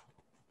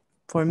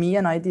 for me,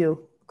 an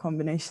ideal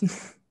combination.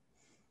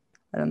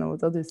 I don't know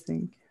what others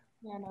think.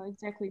 Yeah, no,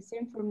 exactly.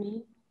 Same for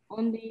me.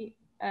 Only,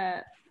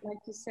 like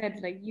you said,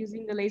 like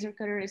using the laser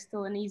cutter is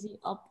still an easy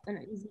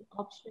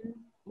option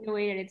in a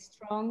way that it's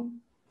strong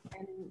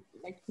and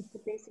like keep the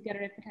things together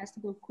if it has to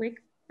go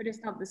quick, but it's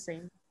not the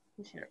same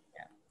for sure.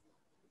 Yeah.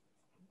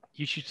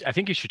 I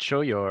think you should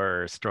show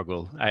your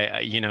struggle.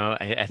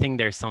 I think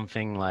there's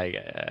something like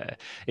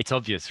it's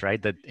obvious,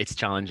 right, that it's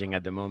challenging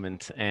at the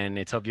moment, and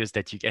it's obvious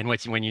that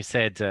when you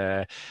said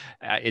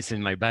it's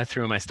in my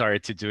bathroom, I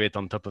started to do it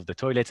on top of the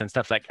toilets and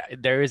stuff, like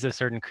there is a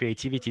certain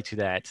creativity to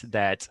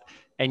that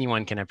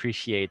anyone can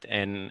appreciate,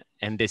 and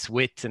this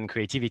wit and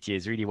creativity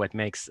is really what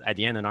makes at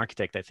the end an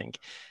architect, I think.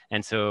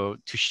 And so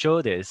to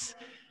show this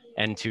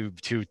and to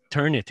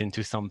turn it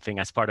into something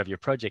as part of your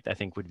project, I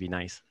think would be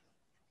nice.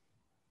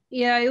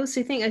 Yeah, I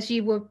also think as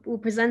you were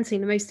presenting,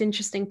 the most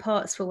interesting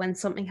parts were when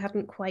something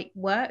hadn't quite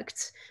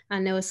worked,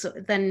 and there was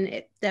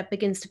there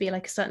begins to be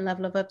like a certain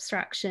level of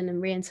abstraction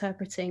and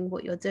reinterpreting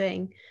what you're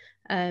doing.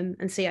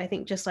 And so I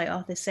think just like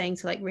Arthur's saying,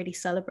 to like really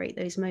celebrate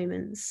those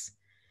moments.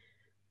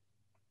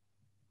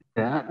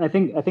 Yeah, I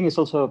think it's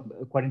also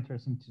quite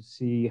interesting to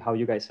see how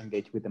you guys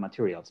engage with the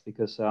materials,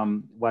 because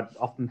what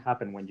often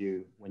happens when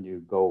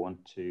you go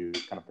onto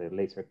kind of the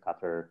laser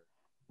cutter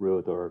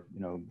route, or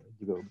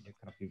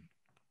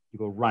you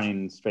go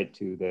running straight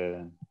to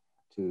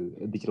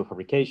digital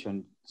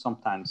fabrication,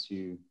 sometimes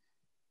you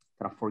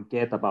kind of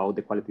forget about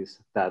the qualities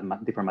that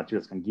different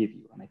materials can give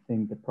you. And I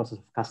think the process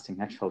of casting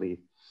actually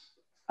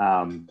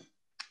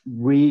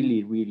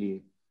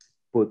really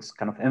puts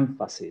kind of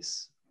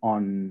emphasis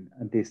on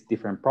these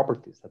different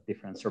properties that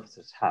different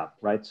surfaces have,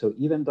 right? So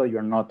even though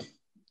you're not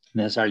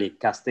necessarily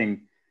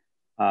casting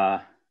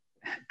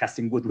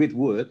wood with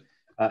wood,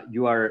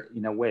 you are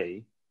in a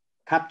way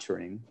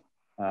capturing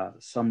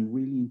some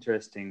really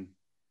interesting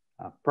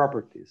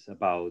properties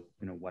about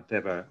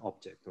whatever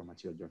object or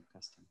material you're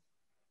casting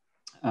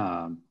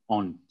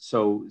on.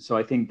 So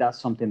I think that's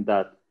something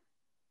that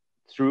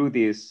through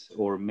this,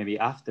 or maybe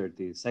after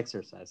this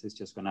exercise, is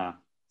just gonna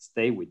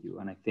stay with you.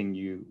 And I think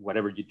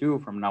whatever you do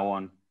from now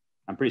on,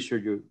 I'm pretty sure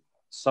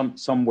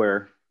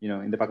somewhere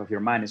in the back of your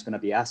mind is gonna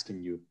be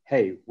asking you,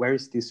 hey, where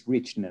is this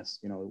richness?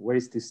 Where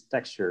is this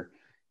texture?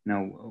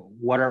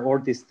 What are all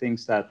these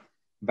things that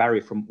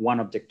vary from one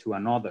object to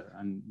another?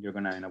 And you're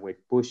gonna in a way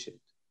push it,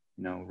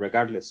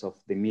 regardless of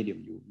the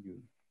medium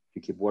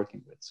you keep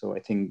working with. So I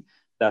think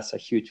that's a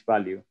huge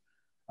value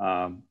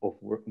of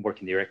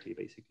working directly,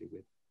 basically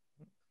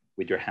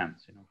with your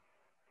hands.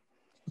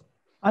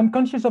 I'm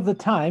conscious of the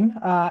time.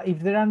 If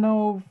there are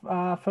no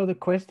further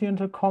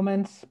questions or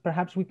comments,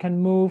 perhaps we can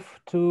move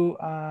to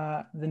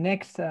the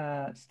next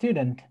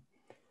student,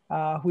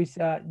 who is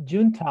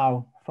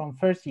Juntao from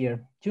first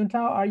year.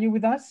 Juntao, are you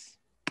with us?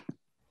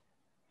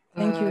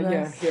 Thank you, guys.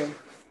 Yeah, I'm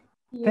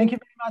here. Thank you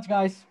very much,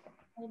 guys.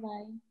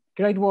 Bye-bye.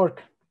 Great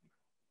work.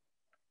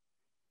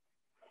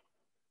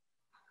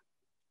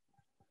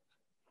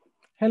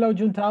 Hello,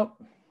 Juntao.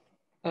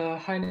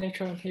 Hi,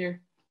 Nacho, I'm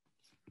here.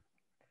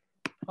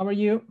 How are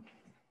you?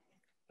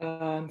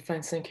 I'm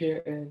fine, thank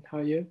you. And how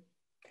are you?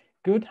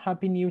 Good.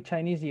 Happy New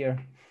Chinese Year.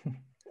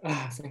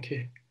 Thank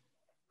you.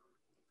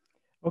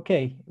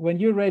 Okay, when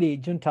you're ready,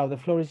 Juntao, the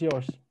floor is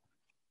yours.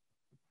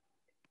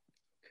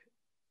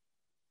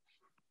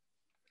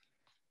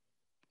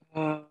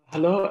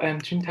 Hello, I'm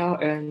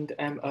Juntao, and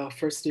I'm a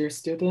first-year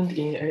student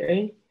in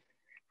AA.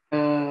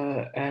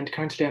 And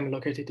currently I'm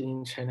located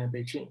in China,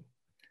 Beijing.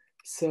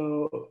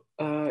 So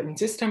in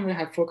this time, we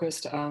have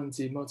focused on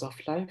the modes of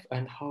life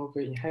and how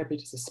we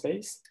inhabit the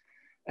space.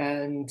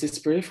 And this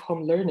brief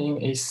home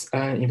learning is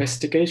an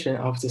investigation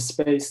of the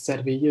space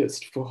that we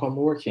used for home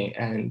working,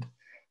 and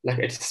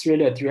it's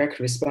really a direct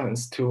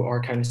response to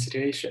our current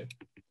situation.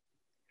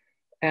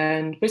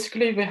 And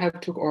basically we have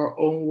took our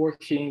own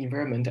working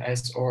environment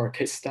as our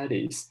case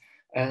studies,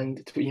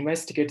 and to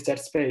investigate that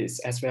space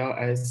as well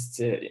as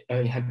the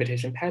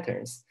inhabitation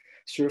patterns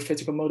through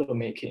physical model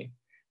making.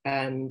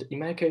 And in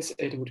my case,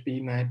 it would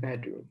be my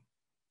bedroom.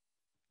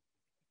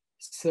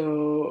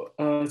 So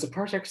the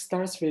project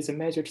starts with a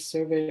measured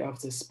survey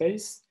of the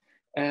space,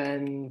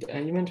 and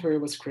an inventory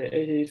was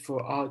created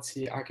for all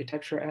the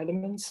architectural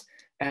elements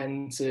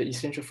and the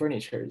essential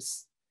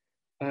furnitures.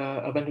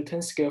 A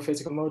 1:10 scale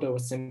physical model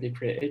was then be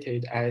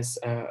created as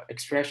an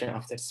expression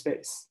of that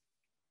space.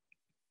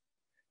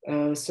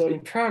 So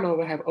in parallel,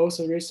 we have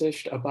also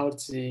researched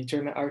about the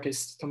German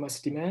artist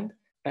Thomas Demand,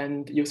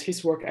 and use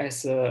his work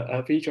as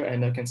a visual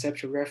and a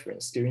conceptual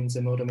reference during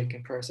the model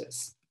making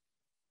process.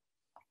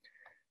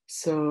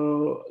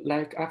 So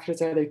after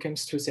that, it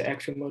comes to the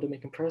actual model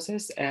making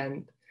process,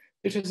 and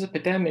due to the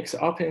pandemic, the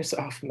options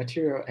of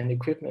material and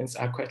equipment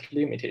are quite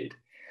limited.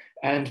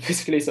 And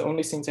basically the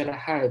only things that I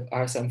have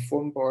are some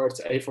foam boards,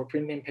 A4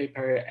 printing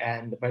paper,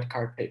 and white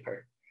card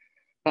paper.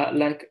 But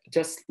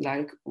just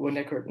like what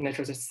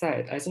Nacho just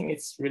said, I think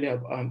it's really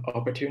an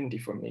opportunity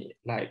for me.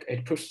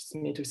 It pushes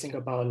me to think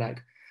about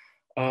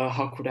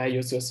how could I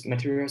use those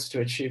materials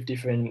to achieve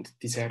different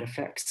desired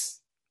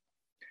effects.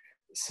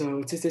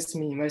 So this is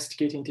me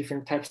investigating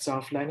different types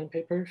of lining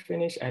paper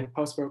finish and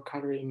possible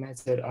coloring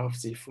method of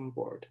the foam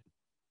board.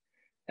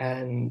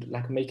 And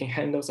making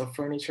handles of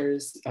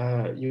furnitures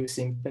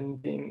using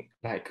bending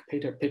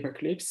paper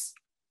clips,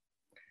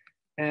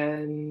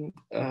 and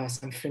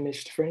some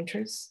finished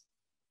furnitures.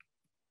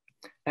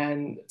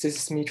 And this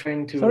is me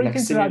trying to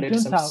simulate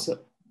some.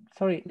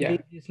 Sorry, yeah.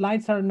 the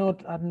slides are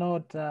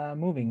not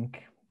moving.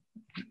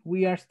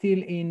 We are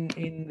still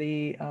in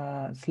the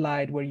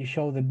slide where you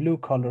show the blue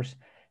colors.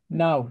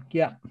 Now,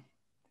 yeah,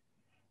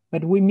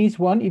 but we missed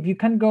one. If you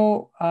can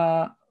go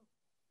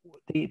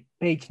the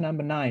page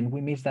number 9,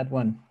 we missed that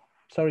one.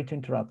 Sorry to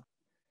interrupt.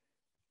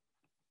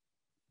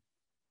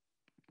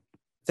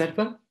 That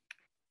one?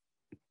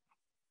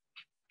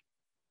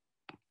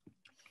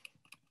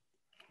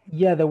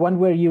 Yeah, the one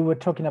where you were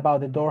talking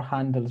about the door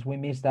handles. We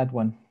missed that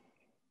one.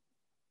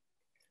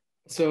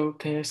 So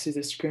can you see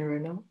the screen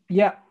right now?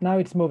 Yeah, now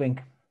it's moving.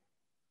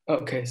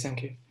 Okay,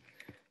 thank you.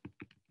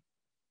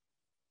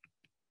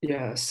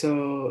 Yeah,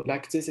 so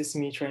like this is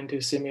me trying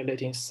to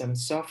simulating some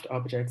soft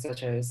objects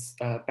such as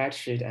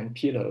bedsheet and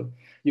pillow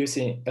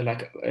using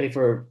like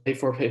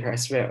A4 paper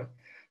as well.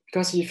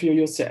 Because if you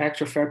use the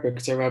actual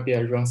fabric, there will be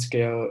a wrong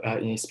scale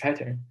in its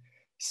pattern.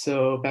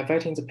 So by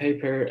wetting the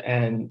paper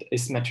and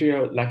its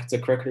material, like the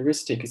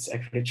characteristic is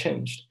actually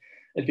changed.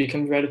 It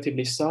becomes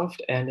relatively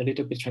soft and a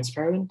little bit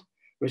transparent,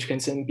 which can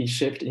then be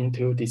shaped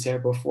into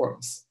desirable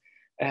forms.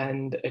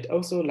 And it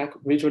also like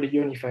visually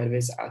unified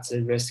with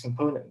other rest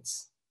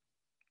components.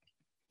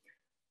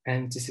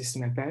 And this is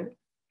my bed.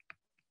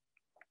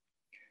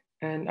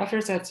 And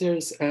after that, there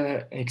is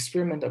an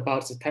experiment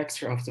about the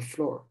texture of the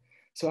floor.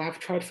 So I have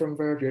tried from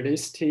very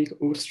realistic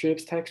wood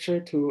strips texture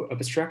to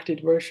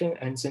abstracted version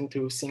and then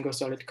to single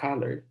solid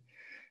color.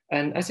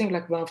 And I think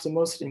like one of the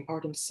most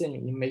important thing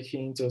in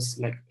making those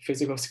like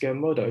physical scale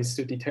model is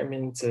to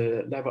determine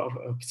the level of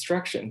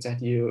abstraction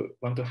that you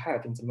want to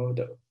have in the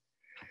model.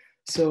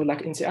 So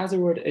like in the other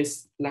word,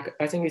 is like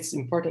I think it's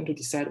important to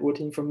decide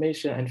what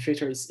information and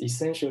feature is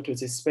essential to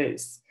this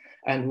space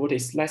and what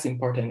is less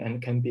important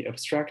and can be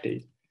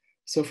abstracted.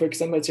 So for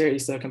example, there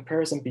is a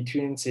comparison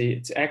between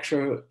the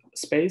actual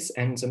space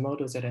and the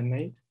model that I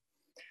made.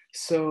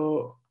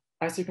 So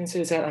as you can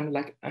see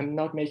that I'm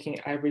not making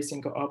every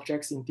single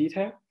objects in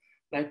detail.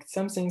 Like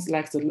some things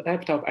like the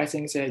laptop, I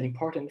think they're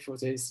important for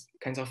this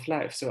kind of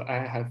life. So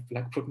I have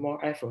like put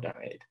more effort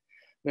on it.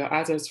 While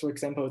others, for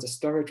example, the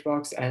storage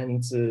box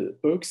and the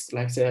books,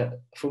 like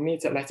for me,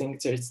 I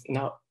think it's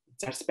not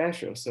that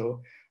special.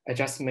 So I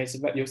just made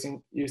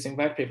using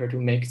white paper to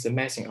make the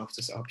matching of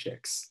those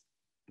objects.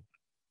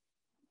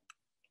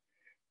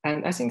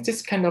 And I think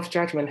this kind of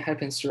judgment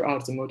happens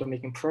throughout the model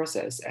making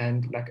process.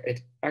 And like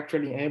it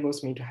actually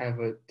enables me to have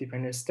a deep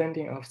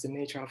understanding of the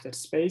nature of that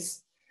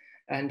space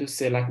and to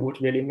say like what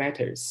really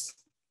matters.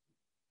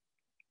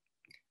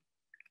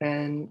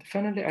 And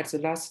finally, at the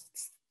last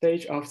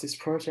stage of this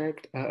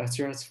project, a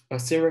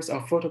series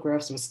of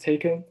photographs was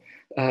taken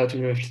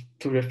to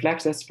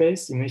reflect that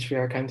space in which we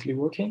are currently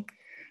working.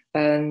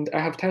 And I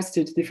have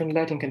tested different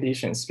lighting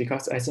conditions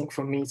because I think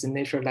for me, the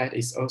natural light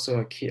is also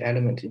a key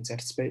element in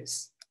that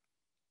space.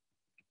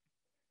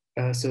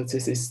 So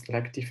this is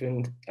like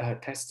different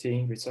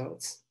testing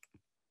results.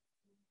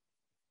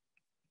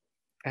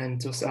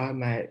 And those are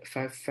my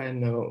 5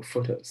 final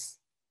photos.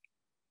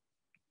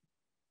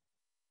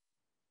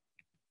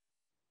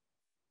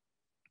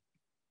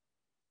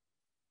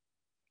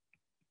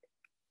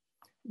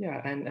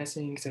 Yeah, and I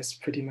think that's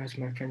pretty much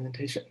my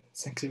presentation.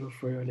 Thank you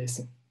for your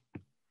listen.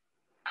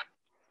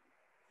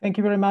 Thank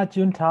you very much,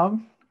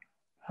 Juntao.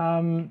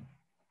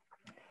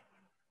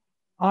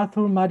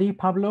 Arthur, Marti,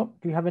 Pablo,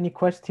 do you have any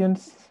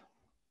questions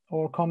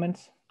or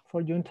comments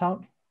for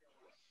Juntao?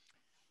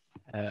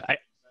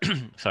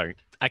 Sorry,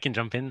 I can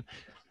jump in.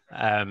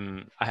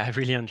 I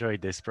really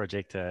enjoyed this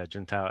project,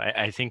 Juntao.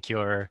 I think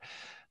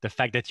the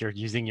fact that you're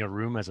using your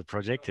room as a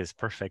project is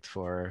perfect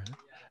for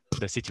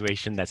the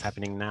situation that's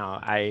happening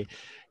now.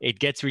 It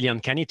gets really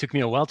uncanny. It took me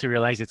a while to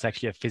realize it's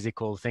actually a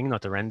physical thing,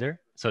 not a render.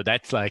 So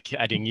that's like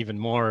adding even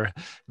more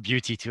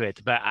beauty to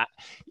it. But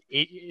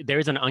there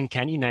is an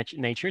uncanny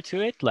nature to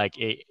it. Like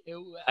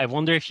I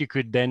wonder if you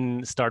could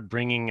then start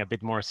bringing a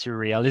bit more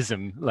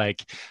surrealism.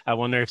 Like I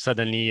wonder if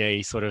suddenly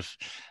a sort of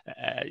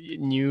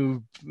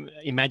new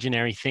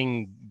imaginary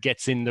thing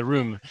gets in the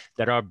room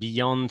that are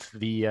beyond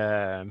the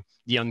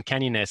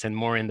uncanniness and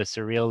more in the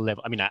surreal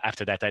level. I mean,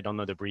 after that, I don't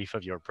know the brief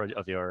of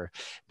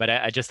but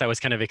I was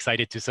kind of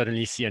excited to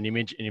suddenly see an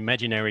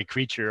imaginary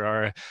creature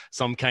or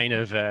some kind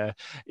of a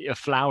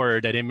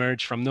flower that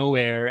emerged from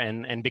nowhere.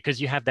 And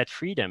because you have that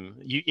freedom,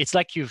 it's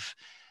like you're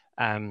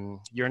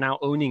now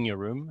owning your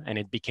room and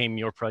it became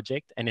your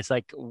project. And it's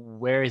like,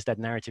 where is that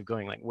narrative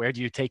going? Like, where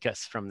do you take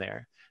us from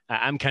there?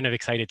 I'm kind of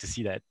excited to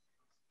see that.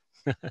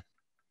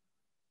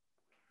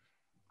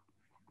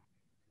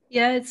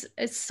 Yeah,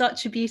 it's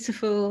such a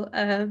beautiful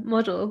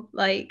model.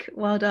 Like,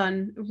 well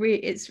done.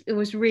 It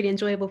was a really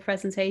enjoyable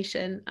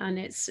presentation, and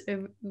it's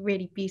a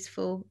really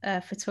beautiful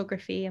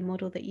photography and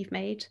model that you've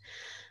made.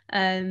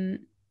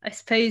 I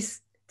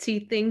suppose 2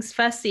 things.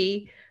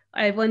 Firstly,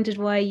 I wondered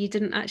why you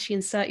didn't actually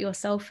insert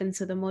yourself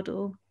into the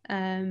model,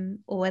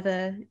 or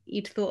whether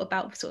you'd thought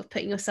about sort of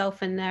putting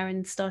yourself in there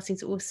and starting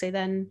to also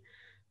then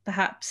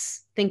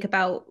perhaps think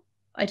about,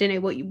 I don't know,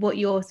 what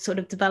you're sort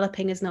of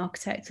developing as an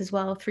architect as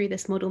well through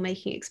this model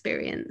making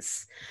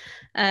experience.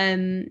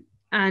 And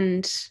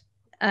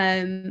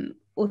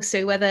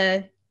also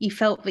whether you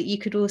felt that you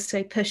could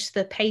also push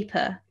the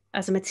paper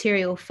as a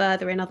material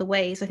further in other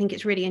ways. I think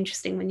it's really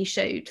interesting when you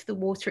showed the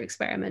water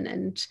experiment,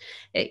 and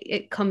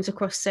it comes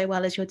across so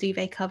well as your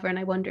duvet cover. And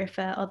I wonder if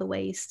there are other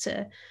ways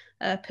to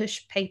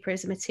push paper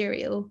as a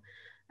material.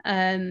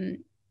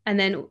 And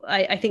then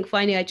I think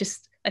finally, I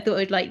thought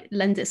it would like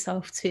lend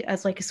itself to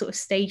as like a sort of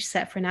stage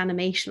set for an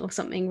animation or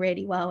something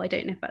really well. I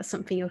don't know if that's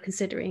something you're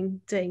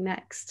considering doing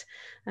next.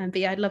 But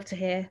yeah, I'd love to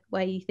hear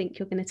where you think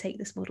you're going to take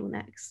this model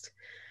next.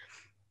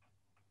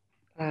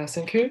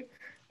 Thank you.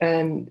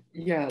 And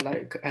yeah,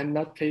 like I'm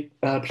not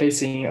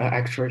placing an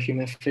actual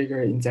human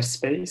figure in that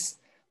space,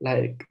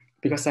 like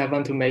because I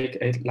want to make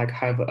it like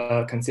have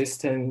a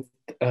consistent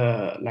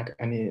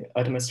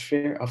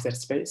atmosphere of that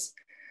space.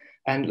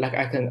 And like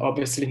I can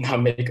obviously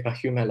not make a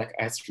human like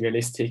as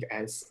realistic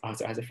as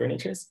other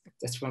furnitures.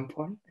 That's one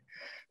point.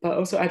 But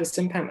also at the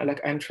same time,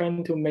 like I'm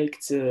trying to make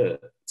the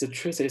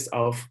traces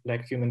of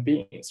like human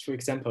beings. For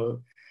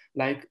example,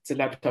 like the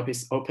laptop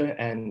is open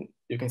and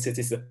you can see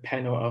this is a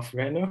panel of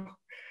Reno.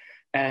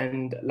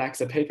 And like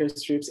the paper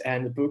strips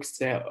and the books,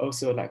 they're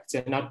also like,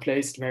 they're not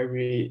placed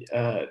very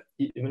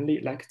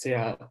evenly, like they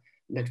are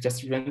like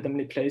just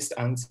randomly placed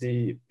on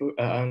the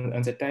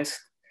on the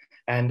desk,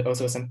 and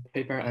also some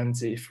paper on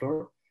the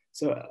floor.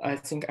 So I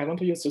think I want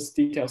to use those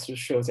details to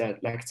show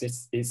that like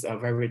this is a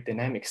very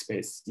dynamic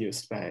space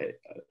used by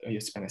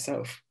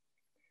myself.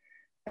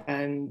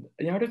 And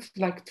in order to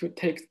like to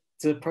take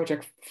the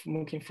project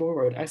moving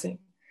forward, I think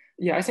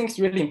it's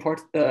really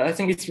important. I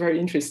think it's very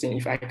interesting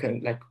if I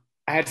can like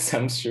add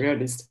some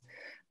surrealist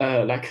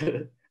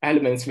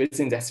elements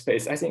within that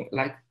space. I think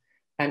like,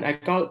 and I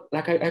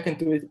can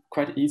do it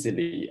quite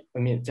easily. I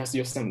mean, just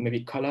use some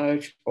maybe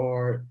collage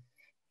or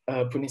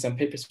putting some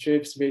paper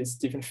strips with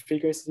different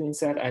figures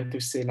inside, and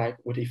to see like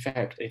what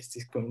effect is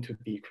this going to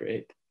be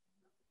created.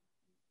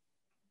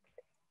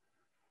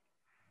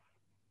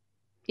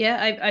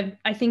 Yeah,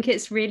 I think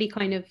it's really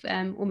kind of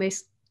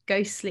almost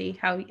ghostly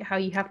how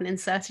you haven't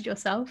inserted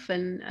yourself,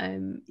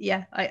 and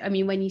yeah, I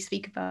mean when you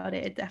speak about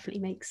it, it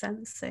definitely makes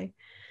sense. So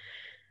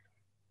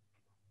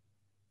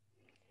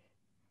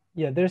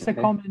yeah, there's a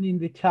comment in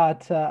the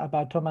chat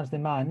about Thomas de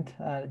Mant,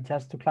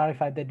 just to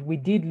clarify that we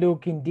did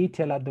look in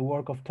detail at the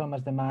work of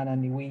Thomas de Mant,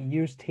 and we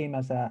used him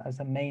as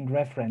a main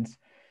reference.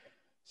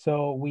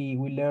 So we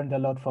learned a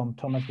lot from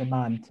Thomas de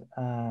Mant.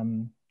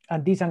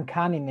 And this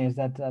uncanniness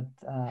that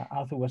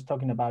Arthur was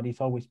talking about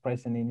is always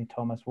present in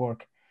Thomas'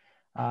 work.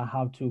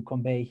 How to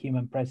convey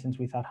human presence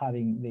without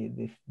having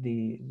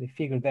the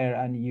figure there.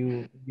 And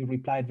you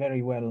replied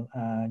very well,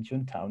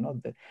 Juntao. No,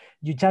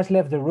 you just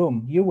left the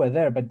room. You were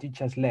there, but you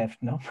just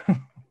left. No.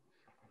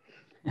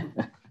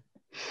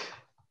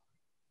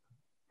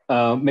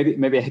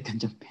 Maybe I can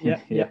jump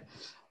in. Yeah.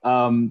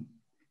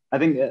 I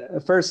think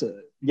first,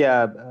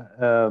 I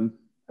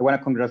want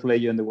to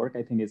congratulate you on the work.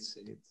 I think it's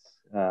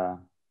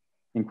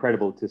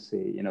incredible to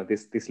see, you know,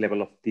 this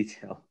level of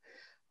detail.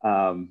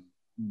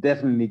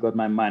 Definitely got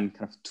my mind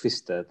kind of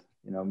twisted,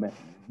 you know,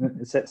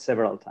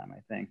 several times,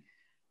 I think.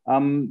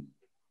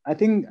 I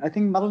think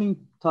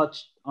Madeline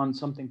touched on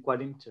something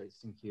quite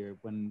interesting here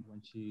when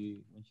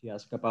she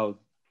asked about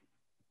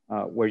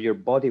where your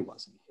body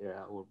was in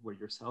here, or where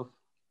yourself,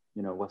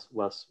 you know,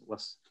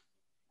 was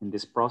in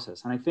this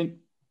process. And I think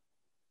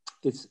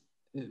it's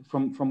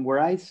from where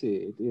I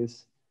see it,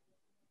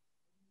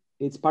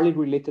 it's partly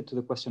related to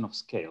the question of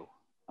scale.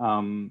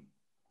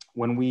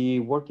 When we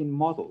work in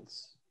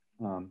models,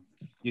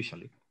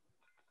 usually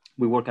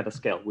we work at a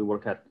scale. We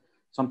work at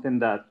something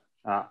that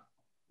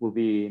will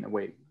be in a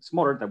way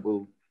smaller, that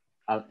will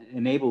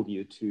enable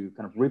you to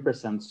kind of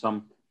represent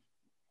some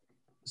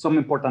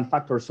important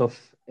factors of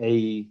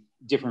a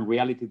different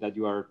reality that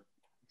you are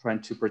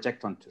trying to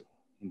project onto,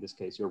 in this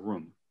case, your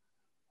room.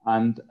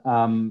 And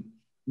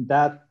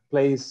that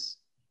plays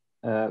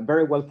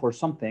very well for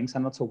some things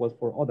and not so well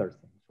for other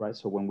things, right?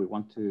 So when we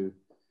want to,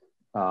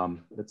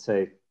 let's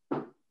say,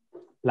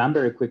 plan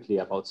very quickly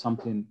about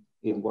something,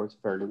 it works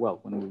fairly well.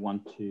 When we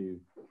want to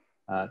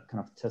kind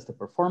of test the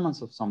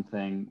performance of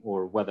something,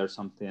 or whether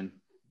something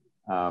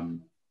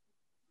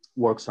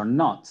works or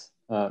not,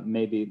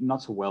 maybe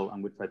not so well,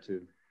 and we try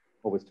to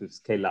always to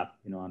scale up,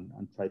 you know,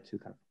 and try to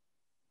kind of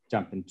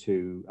jump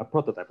into a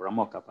prototype or a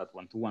mock-up at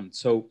one-to-one.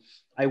 So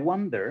I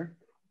wonder,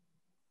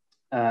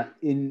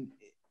 in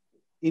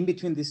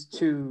between these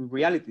two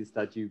realities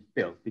that you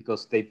built,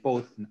 because they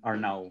both are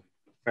now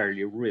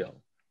fairly real,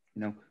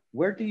 you know,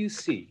 where do you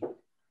see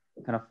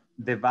kind of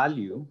the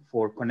value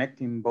for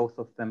connecting both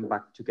of them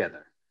back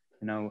together?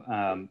 You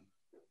know,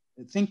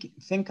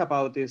 think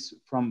about this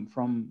from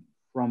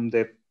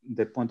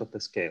the point of the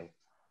scale.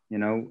 You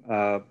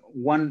know,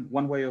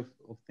 one way of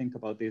think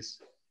about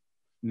this,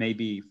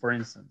 maybe, for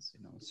instance,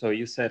 you know, so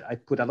you said I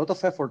put a lot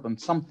of effort on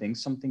some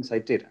things I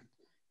didn't.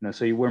 You know,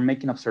 so you were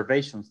making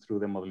observations through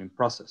the modeling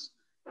process.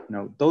 You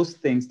know, those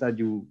things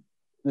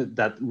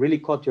that really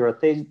caught your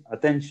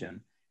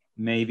attention,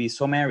 maybe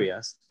some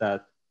areas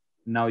that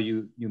now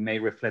you may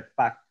reflect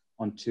back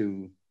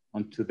onto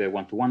the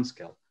one-to-one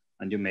scale,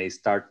 and you may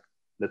start,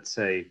 let's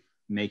say,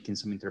 making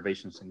some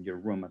interventions in your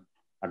room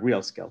at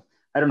real scale.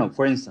 I don't know,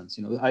 for instance,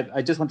 you know,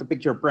 I just want to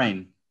pick your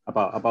brain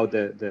about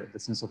the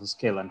sense of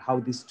scale and how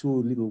these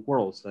two little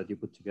worlds that you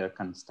put together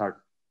can start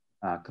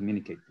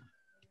communicating.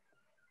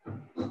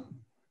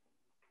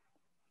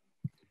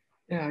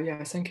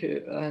 Yeah, thank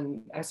you.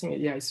 And I think,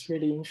 yeah, it's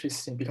really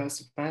interesting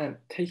because when I'm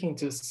taking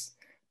these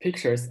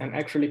pictures, I'm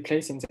actually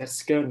placing that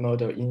scale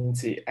model in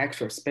the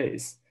actual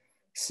space.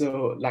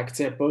 So like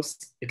they're both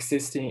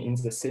existing in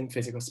the same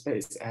physical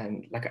space,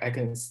 and like I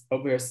can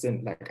observe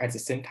them like at the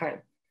same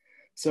time.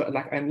 So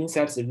like I'm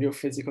inside the real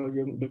physical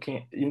room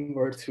looking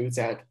inward to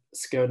that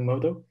scaled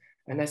model.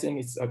 And I think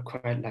it's a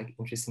quite like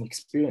interesting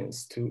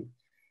experience to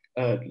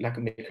like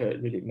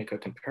really make a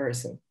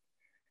comparison.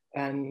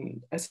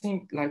 And I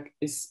think like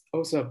it's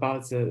also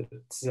about the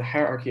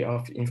hierarchy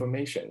of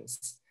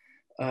informations.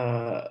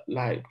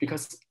 Like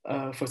because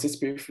for this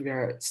brief we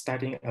are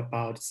studying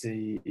about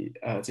the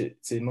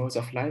modes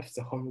of life,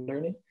 the home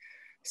learning.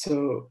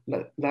 So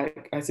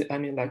like I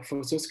mean like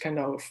for those kind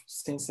of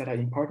things that are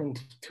important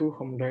to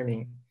home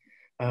learning,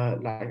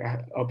 like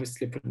I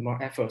obviously put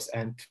more efforts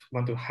and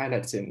want to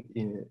highlight them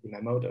in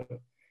my model.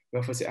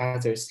 But for the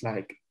others,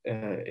 like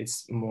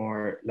it's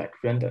more like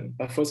random.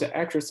 But for the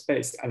actual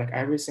space, like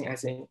everything, I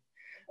think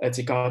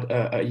they got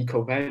a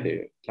equal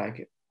value,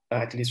 like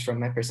at least from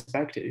my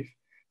perspective.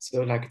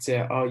 So like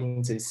they're all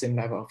in the same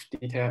level of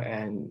detail,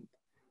 and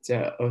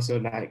they're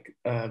also like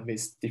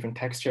with different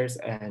textures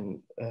and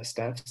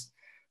steps.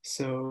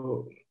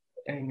 So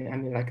I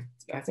mean, like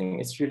I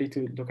think it's really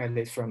to look at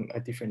it from a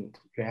different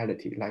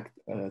reality, like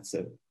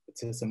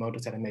the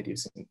models that I made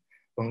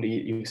only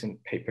using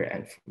paper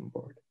and foam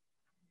board.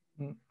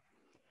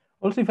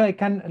 Also, if I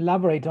can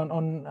elaborate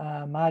on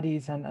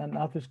Marti's and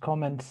others'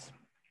 comments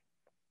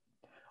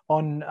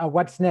on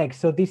what's next.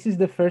 So this is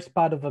the first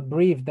part of a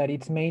brief that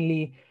it's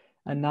mainly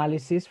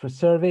analysis for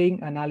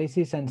surveying,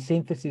 analysis, and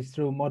synthesis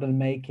through model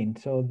making.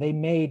 So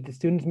the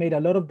students made a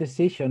lot of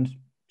decisions,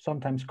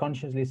 sometimes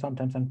consciously,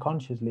 sometimes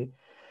unconsciously.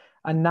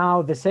 And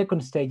now the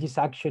second stage is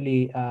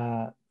actually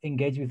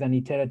engage with an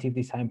iterative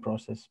design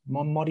process,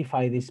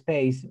 modify the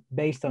space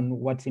based on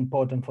what's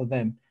important for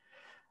them.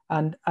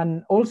 And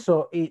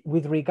also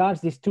with regards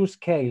these two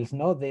scales,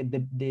 no,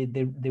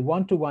 the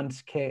one-to-one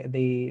scale,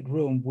 the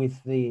room with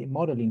the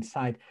model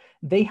inside,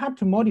 they had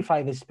to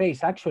modify the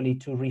space actually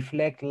to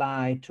reflect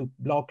light, to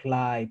block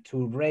light,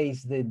 to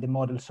raise the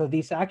model. So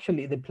this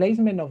actually, the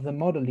placement of the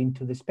model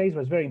into the space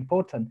was very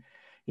important.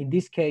 In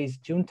this case,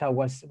 Junta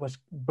was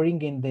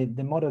bringing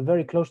the model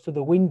very close to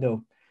the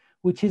window,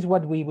 which is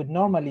what we would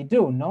normally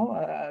do,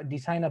 no?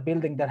 Design a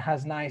building that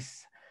has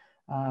nice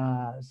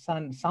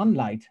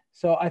sunlight.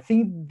 So I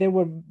think there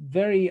were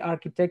very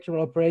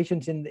architectural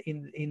operations in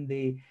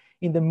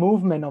the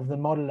movement of the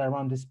model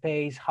around the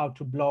space, how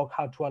to block,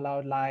 how to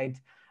allow light,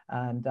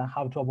 and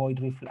how to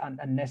avoid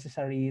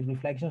unnecessary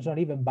reflections or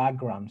even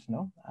backgrounds.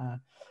 No,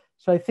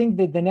 so I think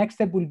that the next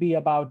step will be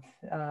about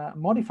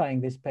modifying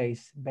the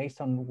space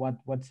based on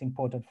what's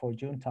important for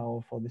Junta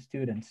or for the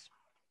students.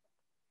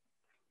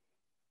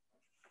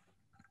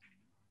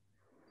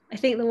 I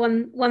think the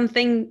one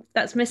thing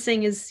that's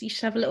missing is you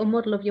should have a little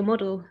model of your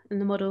model in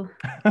the model.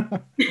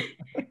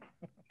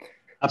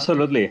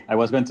 Absolutely. I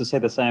was going to say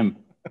the same.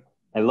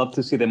 I love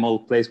to see the model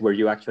place where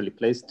you actually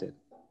placed it.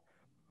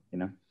 You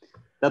know,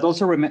 that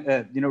also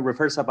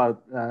refers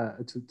about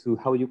to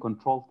how you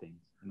control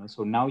things. You know,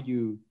 so now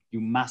you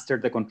master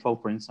the control,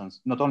 for instance,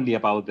 not only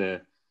about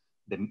the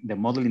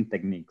modeling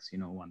techniques, you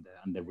know,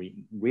 and the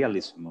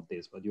realism of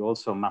this, but you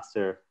also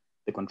master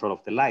the control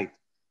of the light.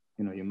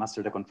 You know, you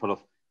master the control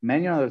of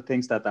many other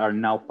things that are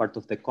now part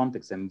of the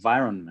context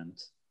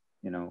environment,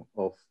 you know,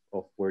 of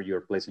where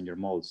you're placing your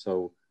mold.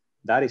 So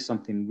that is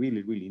something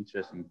really, really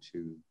interesting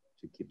to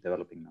keep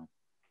developing now.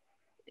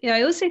 Yeah,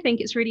 I also think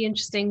it's really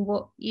interesting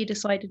what you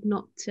decided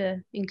not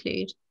to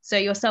include. So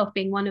yourself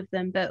being one of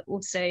them, but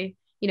also,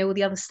 you know, all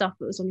the other stuff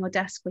that was on your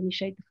desk when you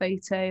showed the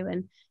photo,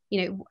 and,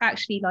 you know,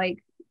 actually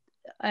like,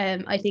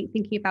 I think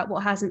thinking about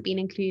what hasn't been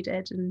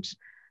included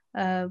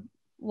and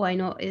why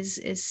not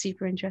is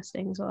super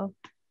interesting as well.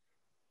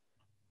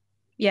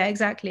 Yeah,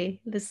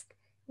 exactly. There's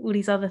all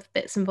these other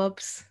bits and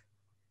bobs.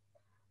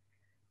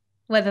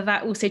 Whether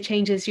that also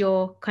changes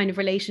your kind of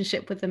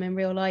relationship with them in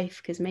real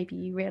life, because maybe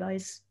you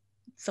realize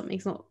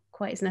something's not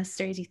quite as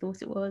necessary as you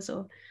thought it was,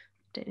 or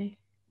I don't know.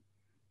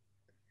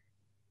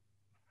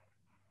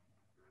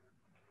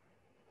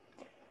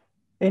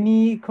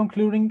 Any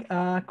concluding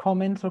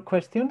comments or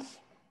questions?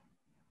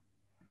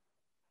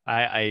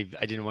 I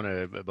didn't want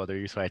to bother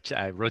you, so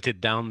I wrote it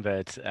down,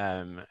 but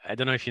I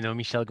don't know if you know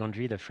Michel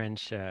Gondry, the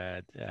French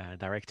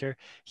director.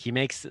 He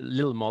makes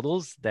little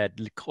models that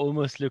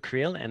almost look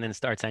real and then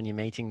starts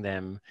animating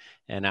them.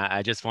 And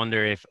I just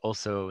wonder if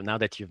also, now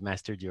that you've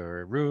mastered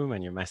your room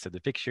and you mastered the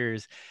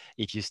pictures,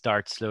 if you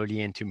start slowly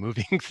into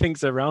moving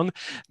things around,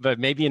 but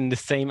maybe in the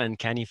same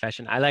uncanny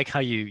fashion. I like how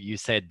you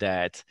said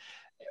that.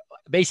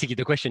 Basically,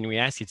 the question we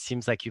asked, it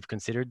seems like you've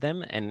considered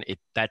them, and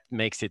that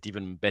makes it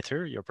even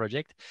better, your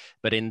project.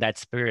 But in that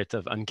spirit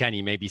of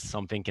uncanny, maybe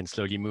something can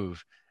slowly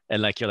move,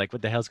 and like you're like,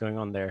 what the hell's going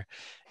on there?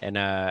 And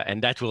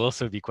that will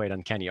also be quite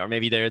uncanny. Or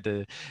maybe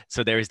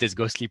so there is this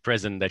ghostly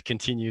presence that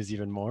continues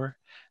even more.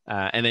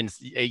 And then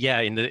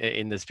yeah,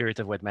 in the spirit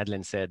of what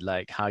Madeleine said,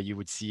 like how you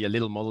would see a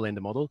little model in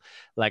the model.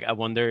 Like I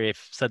wonder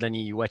if suddenly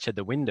you watch at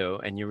the window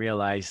and you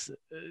realize,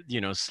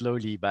 you know,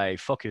 slowly by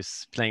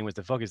playing with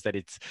the focus, that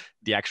it's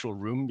the actual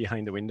room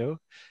behind the window.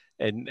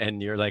 And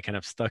you're like kind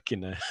of stuck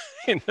in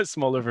a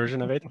smaller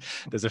version of it.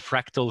 There's a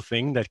fractal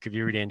thing that could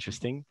be really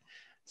interesting.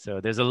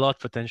 So there's a lot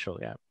of potential,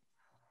 yeah.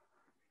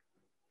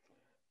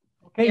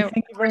 Okay, Yeah,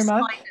 thank you very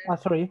much.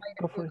 Sorry,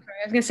 go for it.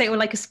 I was going to say, or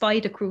like a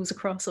spider crawls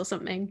across or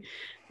something.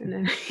 And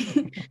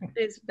then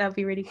that'd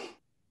be really cool.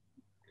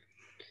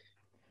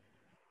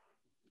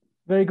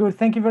 Very good.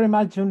 Thank you very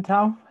much,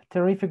 Juntao.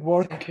 Terrific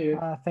work. Thank you.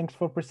 Thanks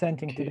for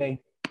presenting today.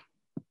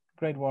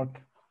 Great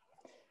work.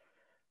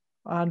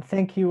 And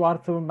thank you,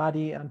 Arthur,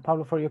 Maddie, and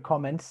Pablo, for your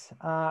comments.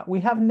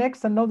 We have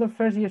next another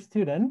first-year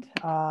student.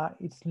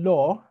 It's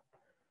Law,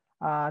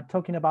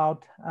 talking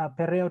about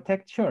perreo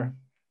texture.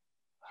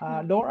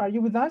 Law, are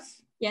you with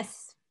us?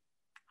 Yes.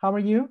 How are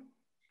you?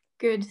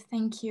 Good,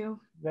 thank you.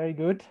 Very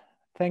good.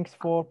 Thanks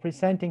for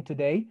presenting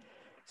today.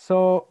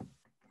 So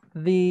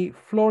the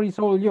floor is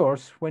all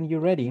yours when you're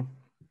ready.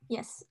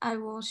 Yes, I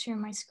will share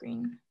my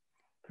screen.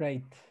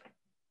 Great.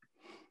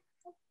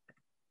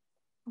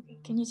 Okay,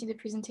 can you see the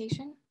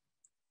presentation?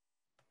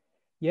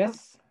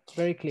 Yes,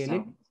 very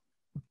clearly.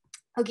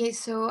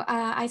 So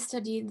I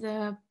studied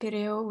the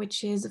perreo,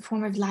 which is a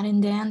form of Latin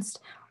dance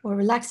or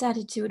relaxed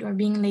attitude or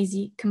being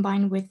lazy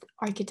combined with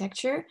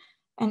architecture,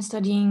 and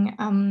studying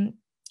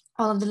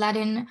all of the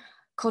Latin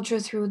culture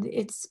through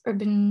its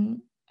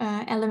urban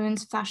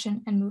elements,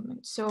 fashion, and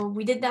movement. So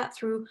we did that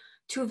through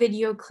 2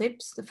 video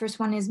clips. The first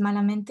one is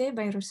Malamente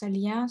by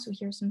Rosalía. So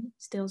here are some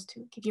stills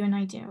to give you an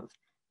idea of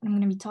what I'm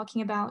going to be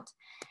talking about.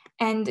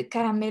 And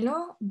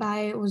Caramelo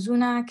by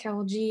Ozuna,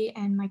 Karol G,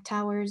 and Mike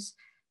Towers.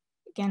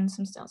 Again,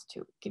 some stills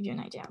to give you an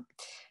idea.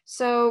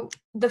 So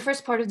the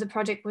first part of the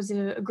project was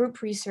a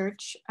group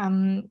research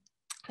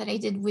that I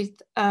did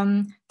with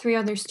 3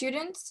 other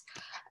students.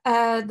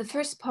 The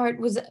first part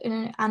was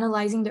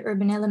analyzing the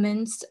urban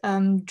elements,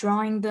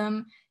 drawing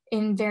them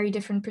in very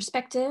different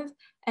perspective,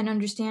 and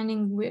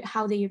understanding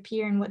how they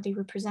appear and what they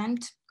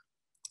represent.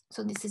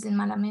 So this is in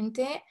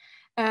Malamente,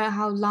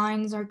 how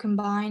lines are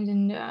combined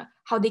and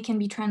how they can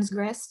be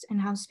transgressed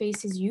and how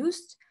space is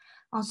used.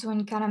 Also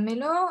in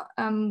Caramelo,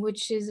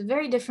 which is a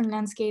very different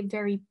landscape,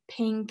 very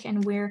pink,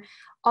 and where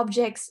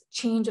objects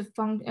change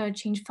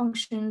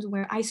functions,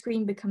 where ice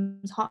cream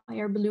becomes hot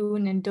air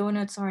balloon and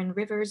donuts are in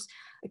rivers,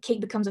 a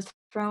cake becomes a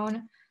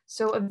throne.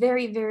 So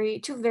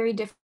two very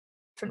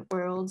different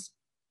worlds.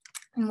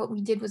 And what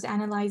we did was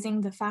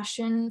analyzing the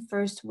fashion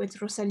first with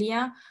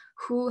Rosalía,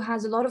 who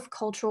has a lot of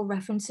cultural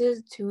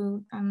references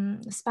to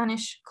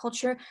Spanish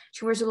culture.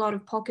 She wears a lot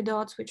of polka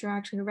dots, which are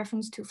actually a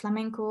reference to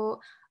flamenco,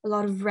 a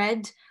lot of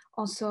red,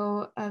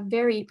 also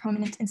very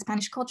prominent in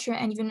Spanish culture,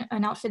 and even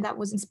an outfit that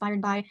was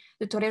inspired by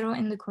the torero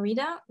in the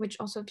corrida, which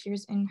also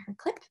appears in her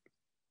clip.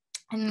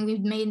 And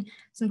we've made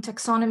some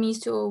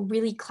taxonomies to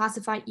really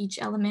classify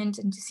each element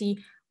and to see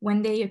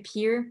when they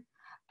appear.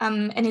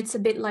 And it's a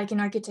bit like in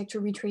architecture,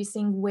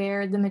 retracing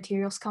where the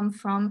materials come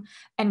from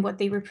and what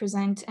they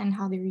represent and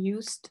how they're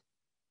used.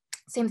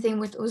 Same thing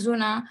with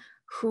Ozuna,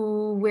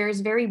 who wears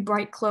very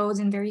bright clothes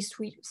and very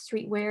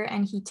streetwear,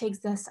 and he takes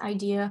this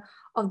idea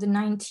of the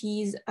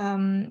 90s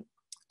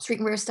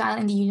streetwear style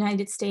in the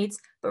United States,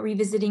 but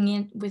revisiting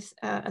it with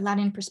a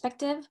Latin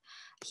perspective.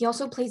 He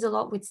also plays a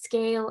lot with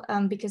scale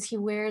because he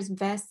wears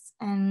vests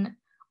and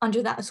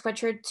under that a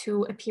sweatshirt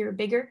to appear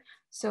bigger.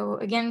 So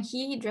again,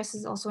 he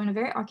dresses also in a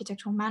very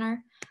architectural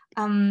manner.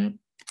 And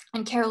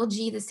Karol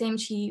G, the same,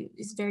 she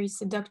is very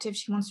seductive.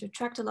 She wants to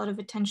attract a lot of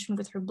attention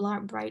with her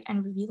bright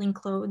and revealing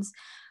clothes,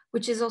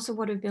 which is also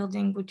what a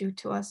building would do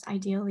to us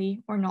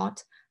ideally or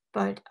not.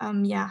 But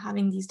yeah,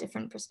 having these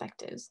different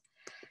perspectives.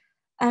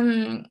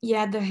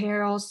 Yeah, the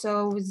hair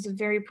also is a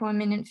very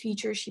prominent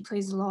feature. She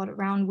plays a lot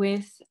around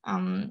with,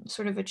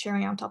 sort of a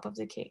cherry on top of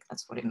the cake.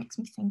 That's what it makes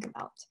me think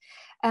about.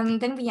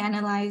 Then we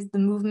analyzed the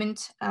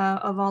movement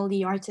of all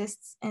the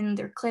artists in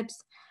their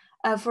clips.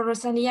 For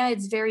Rosalía,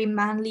 it's very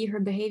manly. Her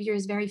behavior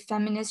is very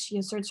feminist. She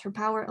asserts her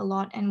power a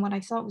lot. And what I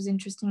thought was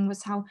interesting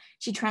was how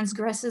she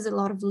transgresses a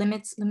lot of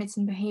limits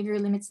in behavior,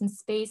 limits in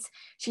space.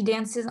 She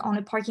dances on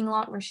a parking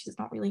lot where she's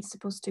not really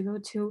supposed to go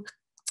to,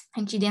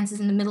 and she dances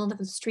in the middle of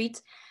the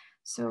street.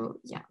 So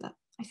yeah, that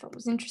I thought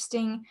was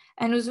interesting.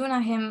 And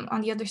Ozuna, him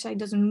on the other side,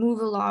 doesn't move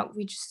a lot.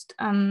 We just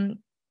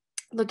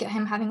look at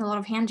him having a lot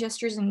of hand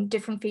gestures and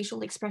different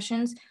facial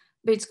expressions,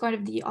 but it's quite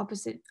of the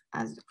opposite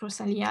as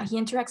Rosalía. He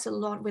interacts a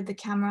lot with the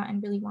camera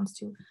and really wants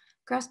to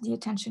grasp the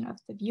attention of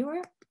the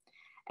viewer.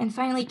 And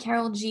finally,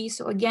 Karol G.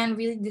 So again,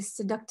 really this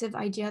seductive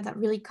idea that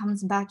really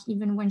comes back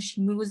even when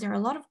she moves. There are a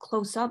lot of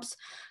close-ups.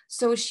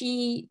 So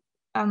she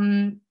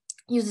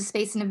uses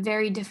space in a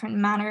very different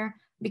manner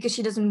because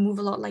she doesn't move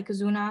a lot like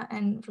Ozuna,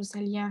 and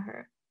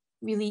Rosalía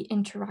really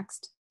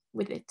interacts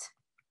with it.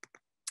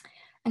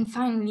 And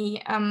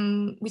finally,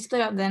 we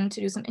split up then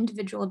to do some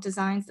individual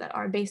designs that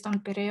are based on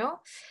perreo.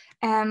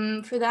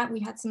 For that, we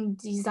had some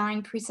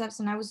design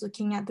precepts, and I was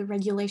looking at the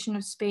regulation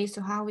of space.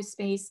 So how is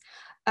space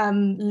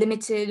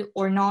limited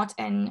or not,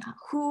 and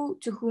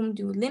to whom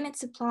do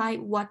limits apply,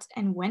 what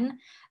and when,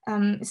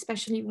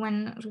 especially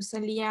when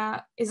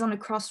Rosalía is on a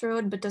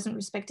crossroad but doesn't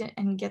respect it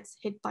and gets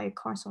hit by a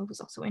car. So I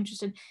was also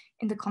interested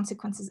in the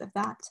consequences of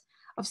that.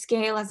 Of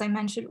scale, as I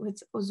mentioned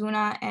with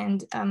Ozuna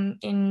and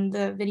in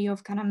the video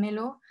of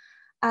Caramelo,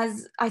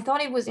 as I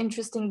thought it was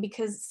interesting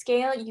because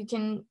scale, you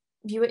can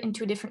view it in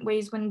two different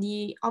ways. When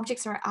the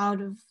objects are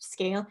out of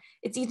scale,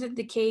 it's either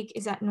the cake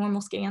is at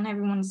normal scale and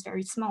everyone is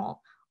very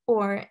small,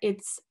 or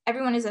it's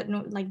everyone is at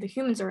like the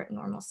humans are at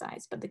normal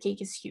size, but the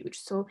cake is huge.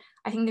 So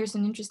I think there's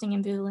an interesting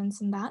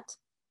ambivalence in that.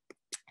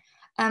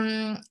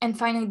 And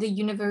finally, the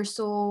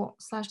universal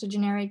 / the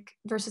generic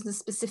versus the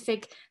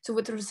specific. So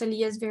with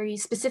Rosalia's very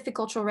specific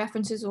cultural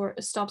references or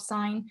a stop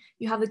sign,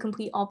 you have the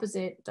complete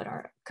opposite that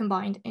are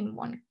combined in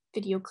one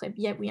video clip.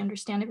 Yet we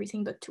understand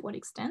everything, but to what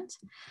extent?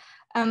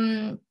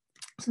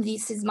 So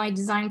this is my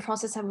design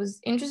process. I was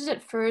interested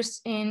at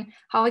first in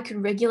how I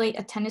could regulate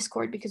a tennis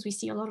court, because we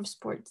see a lot of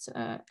sports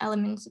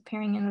elements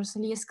appearing in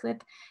Rosalia's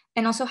clip,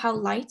 and also how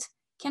light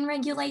can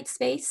regulate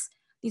space.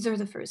 These are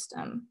the first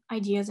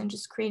ideas, and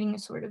just creating a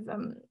sort of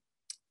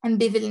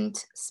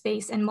ambivalent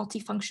space and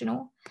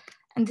multifunctional.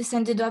 And this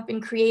ended up in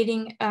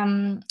creating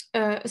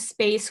a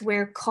space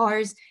where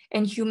cars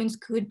and humans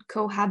could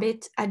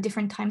cohabit at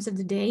different times of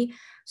the day.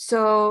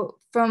 So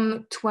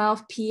from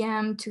 12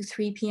 p.m. to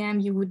 3 p.m.,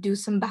 you would do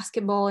some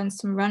basketball and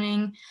some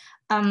running.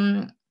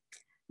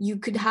 You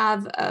could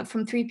have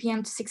from 3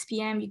 p.m. to 6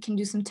 p.m., you can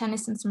do some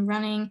tennis and some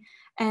running.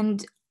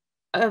 And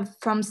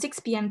from 6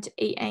 p.m. to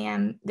 8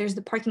 a.m., there's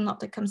the parking lot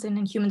that comes in,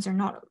 and humans are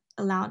not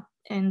allowed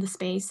in the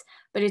space,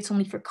 but it's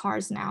only for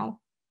cars now.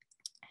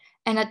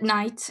 And at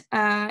night,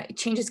 it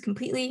changes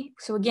completely.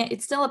 So again,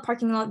 it's still a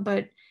parking lot,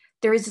 but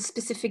there is a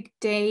specific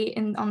day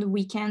on the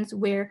weekends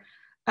where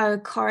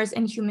cars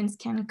and humans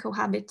can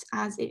cohabit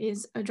as it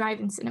is a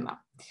drive-in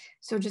cinema.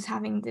 So just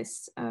having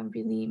this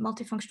really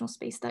multifunctional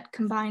space that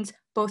combines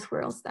both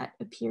worlds that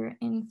appear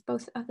in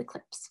both of the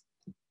clips.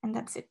 And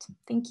that's it.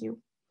 Thank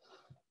you.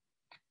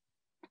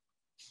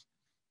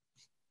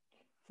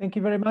 Thank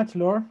you very much,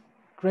 Laure.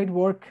 Great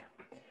work.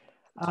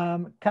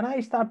 Can I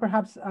start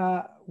perhaps,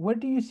 where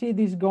do you see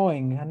this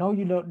going? I know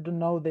you don't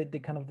know the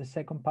kind of the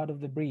second part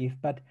of the brief,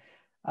 but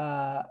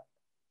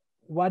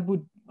what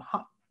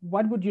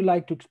would you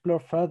like to explore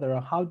further,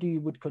 or how do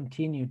you would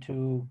continue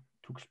to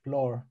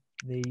explore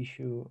the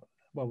issue,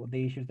 well,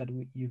 the issues that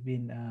you've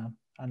been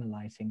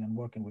analyzing and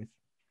working with?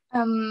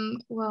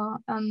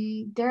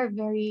 There are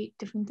very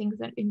different things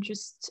that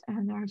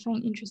that I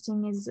find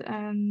interesting is,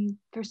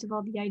 first of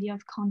all, the idea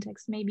of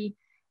context, maybe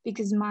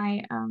because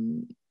my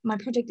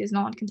project is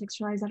not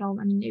contextualized at all.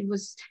 I mean, it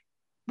was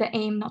the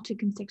aim not to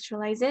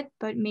contextualize it,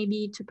 but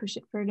maybe to push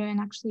it further and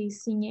actually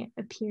seeing it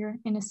appear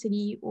in a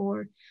city,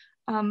 or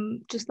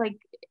just like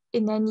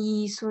in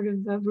any sort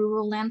of a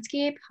rural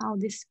landscape, how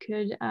this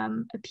could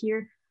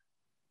appear.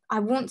 I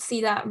won't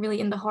see that really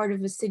in the heart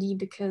of a city,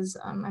 because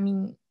I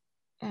mean,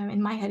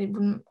 in my head, it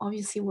wouldn't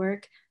obviously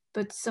work,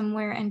 but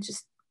somewhere, and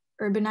just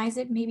urbanize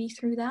it maybe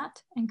through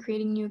that and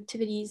creating new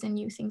activities and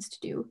new things to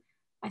do.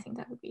 I think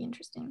that would be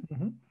interesting.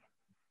 Mm-hmm.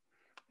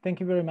 Thank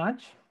you very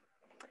much.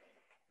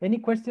 Any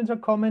questions or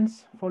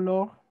comments for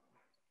Laure?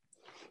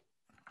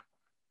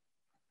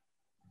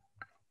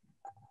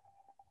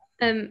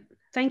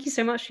 Thank you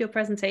so much for your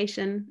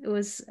presentation. It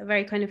was a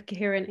very kind of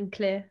coherent and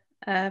clear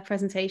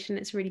presentation.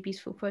 It's a really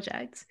beautiful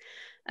project.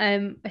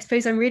 I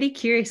suppose I'm really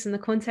curious in the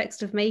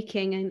context of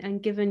making,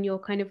 and given your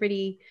kind of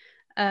really,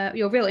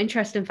 your real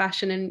interest in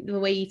fashion and the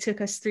way you took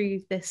us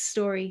through this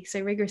story so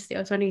rigorously, I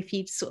was wondering if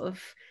you'd sort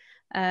of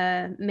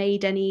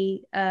made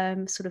any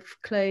sort of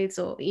clothes,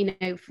 or, you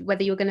know,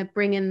 whether you're going to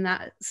bring in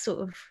that sort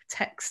of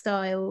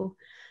textile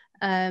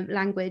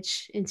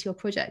language into your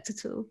project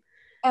at all.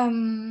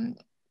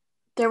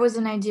 There was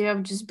an idea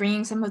of just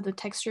bringing some of the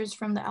textures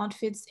from the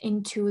outfits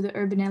into the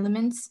urban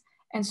elements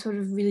and sort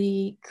of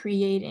really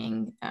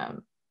creating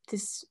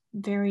this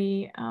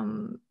very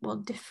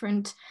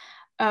different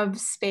of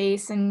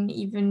space, and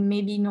even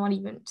maybe not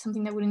even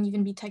something that wouldn't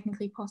even be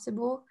technically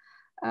possible,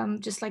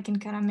 just like in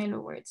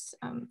Caramelo, where it's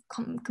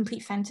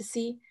complete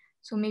fantasy.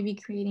 So maybe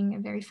creating a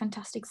very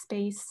fantastic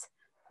space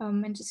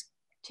and just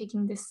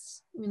taking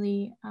this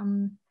really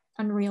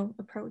unreal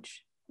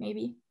approach.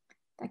 Maybe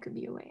that could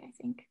be a way, I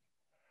think.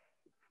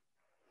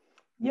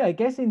 Yeah, I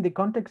guess in the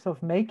context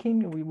of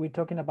making, we're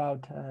talking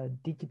about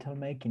digital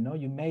making. No,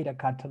 you made a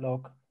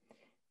catalog,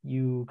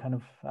 you kind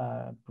of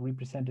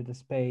represented the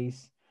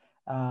space.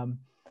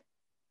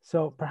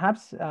 So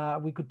perhaps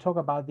we could talk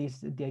about the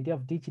idea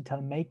of digital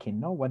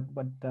making. No, what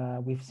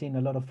we've seen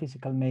a lot of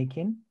physical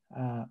making.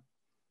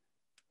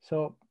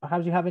 So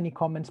perhaps you have any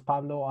comments,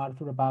 Pablo or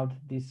Arthur, about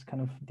this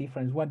kind of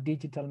difference? What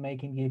digital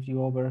making gives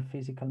you over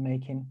physical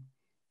making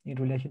in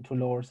relation to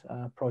Laure's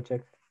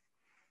project?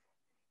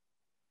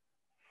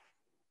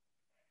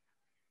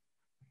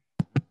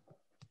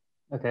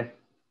 Okay,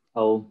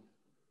 I'll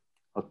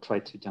try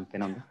to jump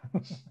in on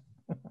that.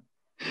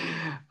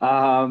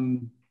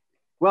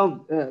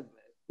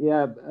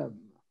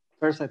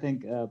 First, I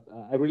think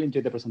I really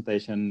enjoyed the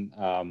presentation.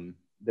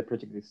 The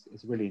project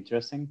is really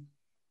interesting.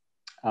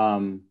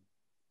 I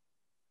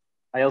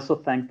also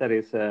think that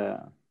it's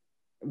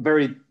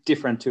very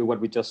different to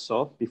what we just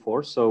saw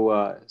before.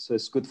 So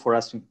it's good for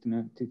us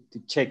to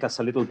check us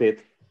a little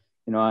bit,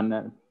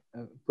 and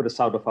put us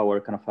out of our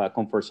kind of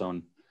comfort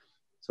zone.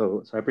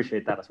 So I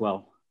appreciate that as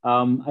well.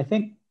 I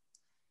think,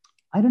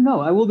 I don't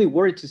know, I will be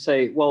worried to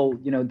say, well,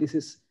 this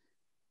is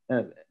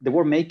the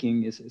word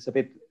making is a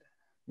bit,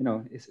 you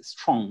know, it's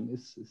strong,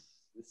 it's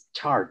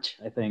charged,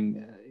 I think.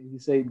 You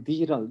say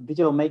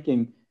digital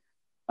making,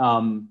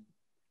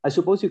 I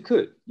suppose you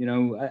could, you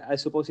know, I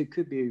suppose it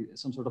could be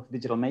some sort of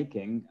digital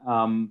making.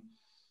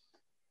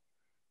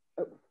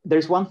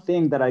 There's one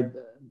thing that I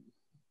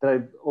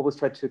always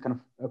try to kind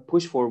of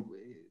push for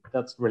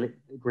that's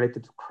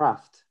related to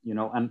craft, you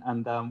know,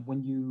 and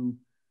when you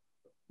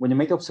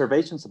make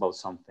observations about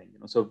something, you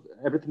know, so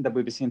everything that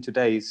we've been seeing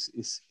today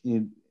is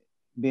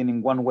being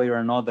in one way or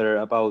another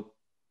about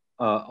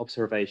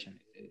observation.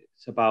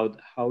 It's about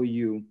how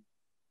you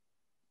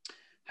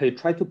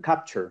try to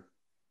capture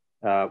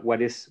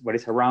what is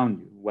around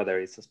you, whether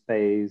it's a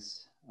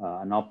space,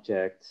 an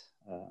object,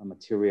 a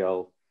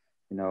material,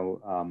 you know,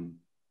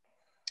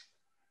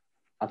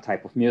 a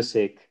type of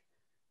music,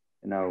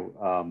 you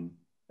know,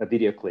 a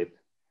video clip.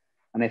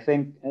 And I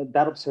think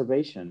that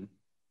observation,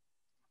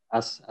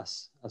 as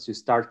you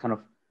start kind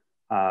of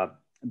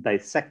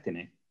dissecting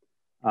it,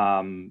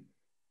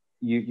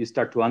 you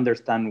start to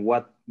understand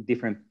what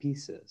different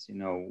pieces, you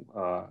know,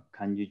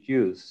 can you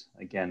use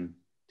again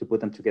to put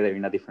them together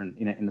in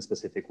a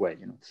specific way,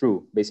 you know,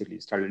 through basically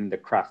starting the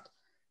craft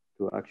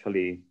to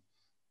actually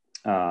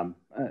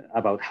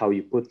about how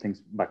you put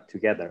things back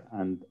together.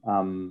 And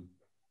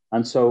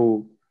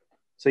so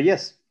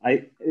yes,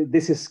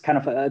 this is kind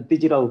of a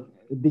digital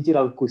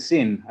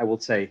cuisine, I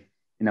would say,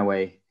 in a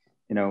way,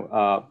 you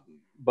know,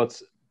 but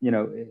you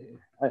know,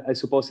 I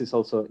suppose it's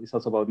also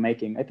about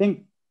making. I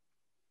think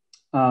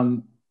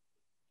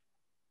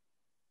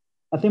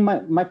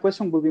my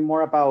question will be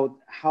more about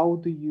how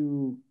do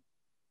you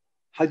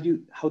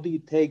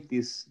take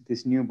this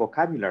new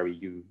vocabulary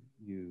you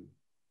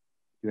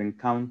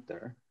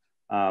encounter,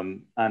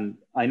 and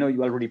I know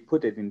you already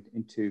put it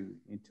into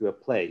a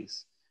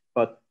place,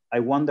 but I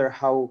wonder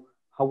how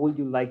would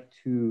you like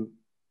to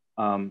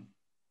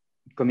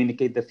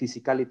communicate the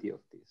physicality of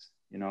this?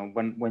 You know,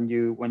 when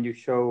you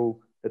show,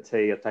 let's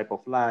say, a type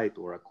of light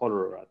or a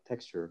color or a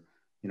texture,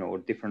 you know, or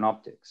different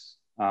objects,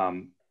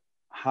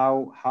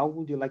 how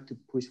would you like to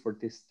push for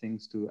these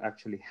things to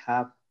actually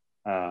have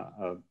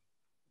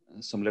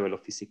some level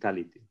of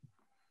physicality?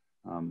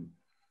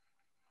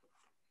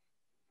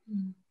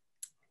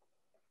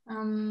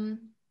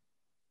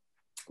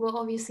 Well,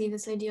 obviously,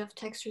 this idea of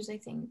textures, I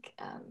think,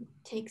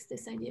 takes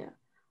this idea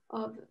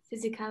of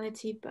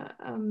physicality, but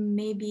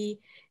maybe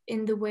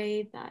in the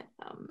way that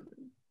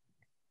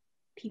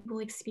people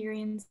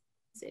experience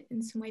it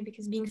in some way,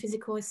 because being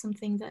physical is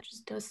something that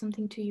just does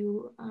something to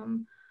you,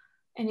 and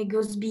it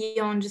goes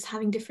beyond just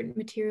having different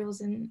materials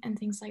and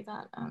things like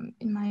that.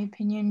 In my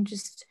opinion,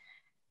 just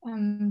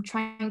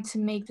trying to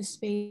make the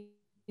space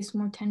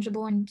more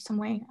tangible in some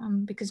way,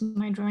 because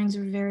my drawings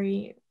are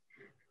very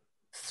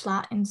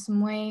flat in some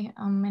way,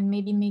 and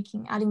maybe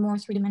adding more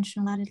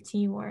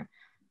three-dimensionality, or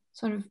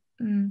sort of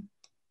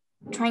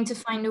trying to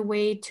find a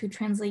way to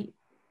translate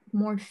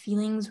more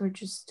feelings, or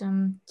just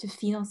to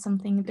feel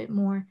something a bit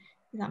more,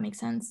 if that makes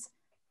sense,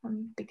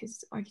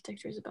 because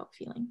architecture is about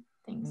feeling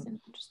things and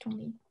just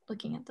only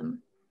looking at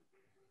them.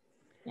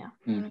 Yeah,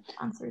 I don't know if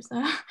that answers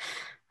the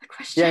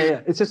question.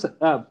 Yeah, it's just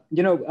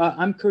you know,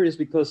 I'm curious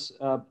because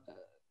I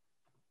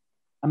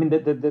mean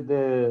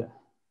the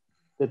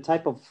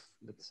type of,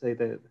 let's say,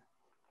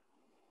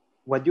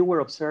 what you were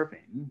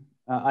observing,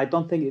 I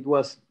don't think it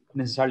was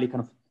necessarily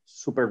kind of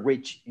super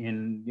rich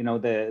in, you know,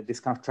 this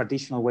kind of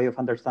traditional way of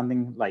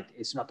understanding, like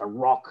it's not a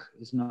rock,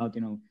 it's not,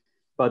 you know,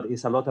 but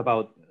it's a lot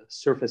about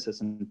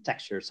surfaces and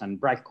textures and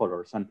bright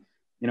colors and,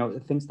 you know,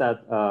 things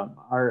that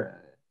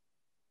are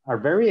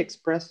very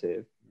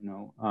expressive, you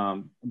know,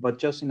 but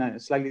just in a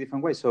slightly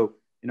different way. So,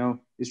 you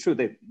know, it's true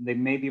that they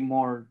may be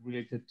more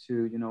related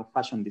to, you know,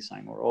 fashion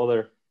design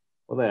or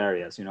other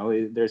areas. You know,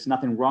 there's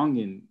nothing wrong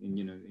in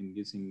you know, in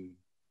using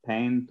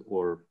paint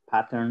or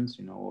patterns,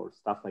 you know, or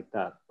stuff like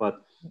that.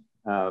 But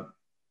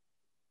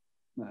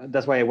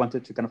that's why I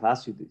wanted to kind of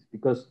ask you this,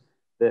 because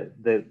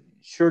the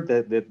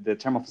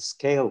term of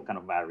scale kind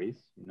of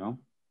varies, you know,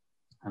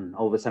 and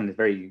all of a sudden it's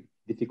very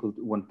difficult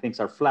when things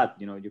are flat.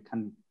 You know, you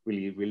can't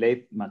really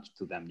relate much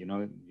to them. You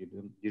know,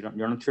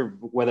 you're not sure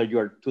whether you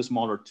are too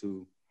small or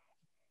too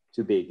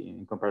big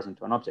in comparison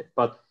to an object.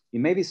 But it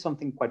may be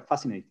something quite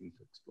fascinating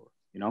to explore.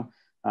 You know,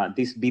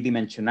 this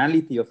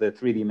bidimensionality of the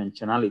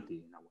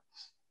three-dimensionality, in a way.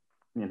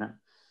 You know,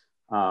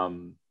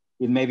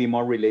 it may be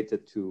more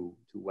related to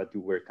what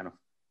you were kind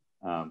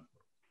of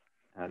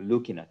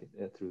looking at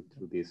it through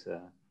these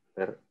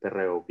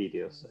Perreo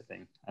videos, I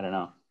think. I don't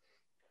know.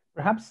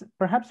 Perhaps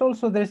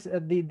also there's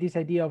this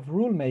idea of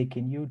rule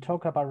making. You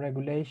talk about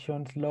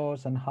regulations,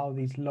 laws, and how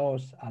these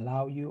laws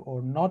allow you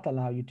or not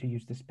allow you to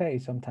use the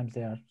space. Sometimes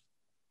there are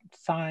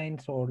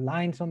signs or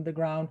lines on the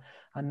ground,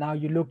 and now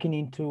you're looking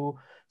into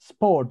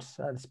sports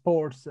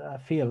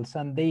fields,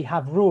 and they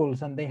have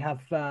rules and they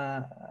have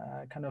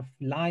kind of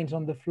lines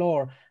on the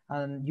floor,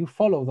 and you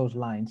follow those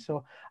lines.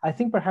 So I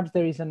think perhaps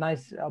there is a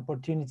nice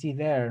opportunity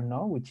there,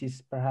 no, which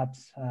is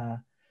perhaps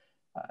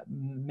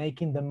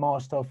making the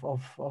most of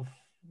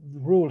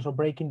rules, or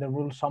breaking the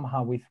rules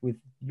somehow with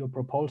your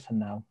proposal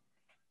now.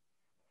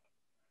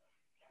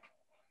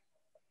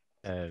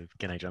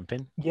 Can I jump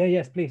in? Yeah,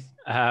 yes, please.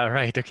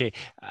 Right. Okay.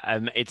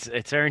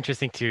 It's very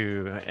interesting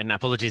to, and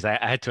apologies, I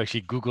had to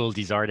actually Google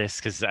these artists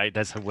because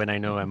that's when I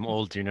know I'm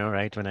old, you know,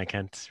 right? When I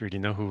can't really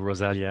know who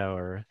Rosalia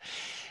or,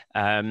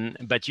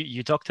 but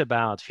you talked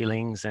about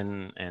feelings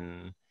and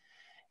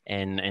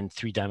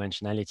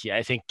three-dimensionality.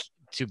 I think,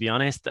 to be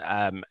honest,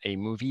 a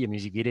movie, a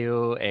music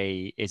video,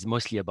 is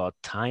mostly about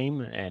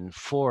time and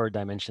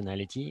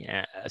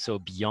four-dimensionality. So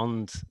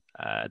beyond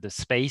the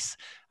space,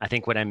 I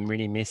think what I'm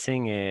really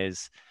missing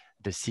is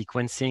the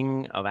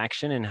sequencing of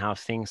action and how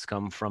things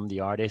come from the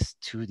artist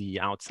to the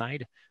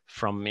outside,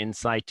 from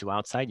inside to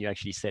outside. You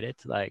actually said it.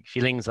 Like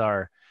feelings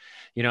are,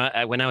 you know,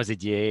 when I was at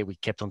DA, we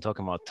kept on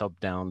talking about top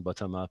down,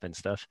 bottom up and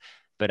stuff.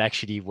 But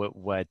actually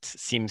what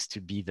seems to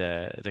be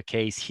the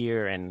case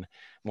here and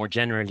more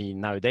generally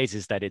nowadays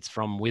is that it's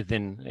from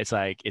within. It's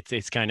like,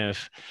 it's kind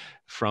of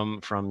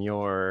from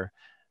your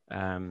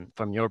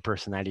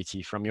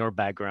personality, from your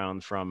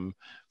background, from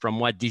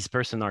what these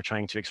person are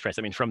trying to express.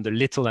 I mean, from the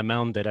little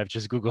amount that I've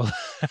just Googled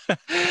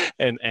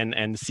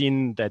and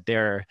seen that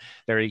they're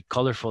very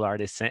colorful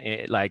artists,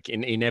 like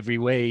in every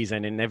ways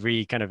and in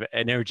every kind of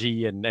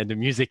energy, and the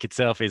music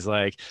itself is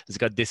like, it's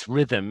got this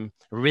rhythm.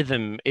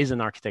 Rhythm is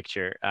an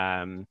architecture.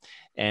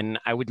 And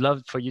I would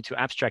love for you to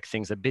abstract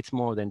things a bit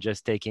more than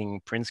just taking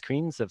print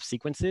screens of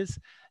sequences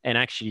and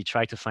actually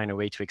try to find a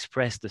way to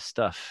express the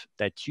stuff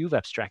that you've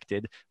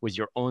abstracted with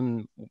your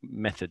own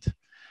method.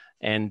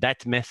 And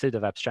that method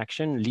of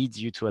abstraction leads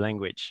you to a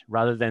language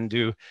rather than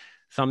do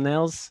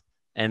thumbnails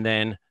and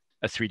then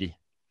a 3D.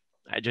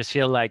 I just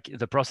feel like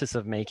the process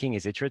of making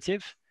is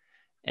iterative.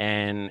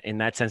 And in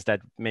that sense, that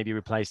maybe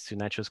replies to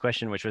Nacho's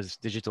question, which was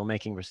digital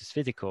making versus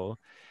physical.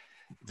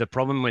 The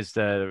problem with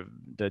the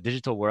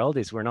digital world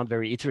is we're not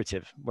very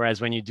iterative.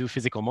 Whereas when you do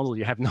physical model,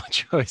 you have no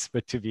choice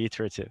but to be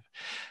iterative.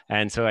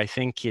 And so I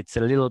think it's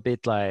a little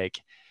bit like,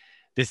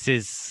 this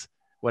is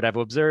what I've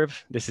observed.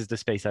 This is the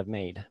space I've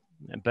made.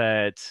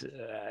 But,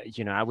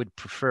 you know, I would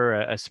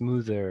prefer a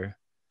smoother,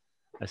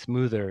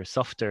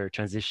 softer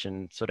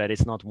transition so that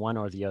it's not one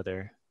or the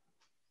other.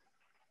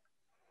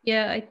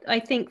 Yeah, I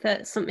think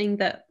that something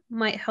that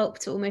might help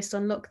to almost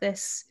unlock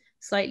this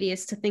slightly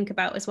is to think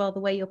about as well the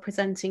way you're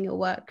presenting your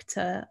work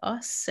to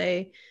us.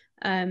 So,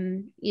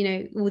 you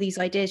know, all these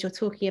ideas you're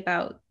talking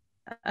about,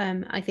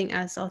 I think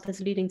as Arthur's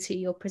alluding to,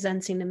 you're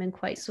presenting them in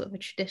quite sort of a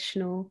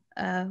traditional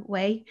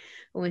way,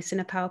 almost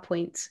in a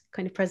PowerPoint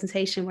kind of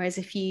presentation. Whereas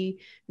if you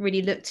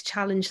really look to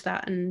challenge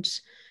that and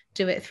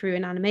do it through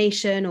an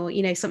animation or,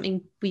 you know,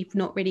 something we've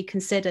not really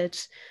considered,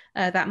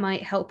 that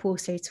might help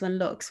also to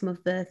unlock some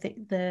of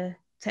the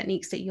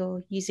techniques that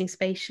you're using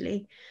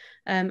spatially.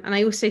 And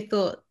I also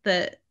thought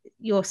that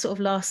your sort of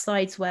last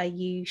slides where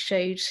you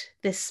showed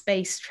this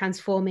space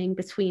transforming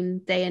between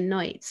day and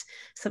night,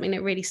 something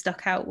that really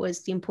stuck out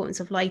was the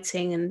importance of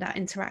lighting and that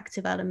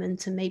interactive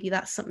element. And maybe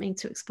that's something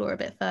to explore a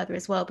bit further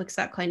as well, because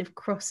that kind of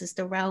crosses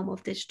the realm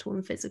of digital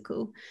and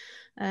physical,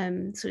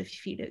 sort of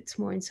if you looked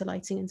more into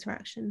lighting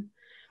interaction.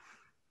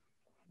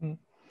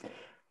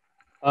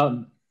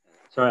 Sorry,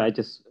 I'd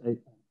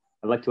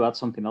like to add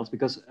something else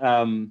because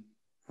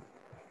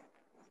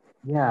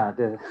yeah,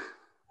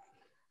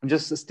 I'm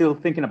just still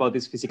thinking about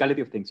this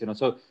physicality of things, you know.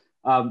 So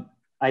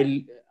I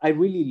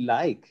really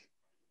like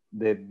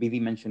the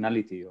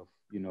bidimensionality of,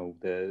 you know,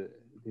 the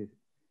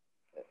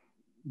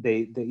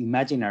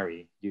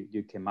imaginary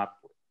you came up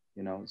with,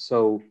 you know.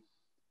 So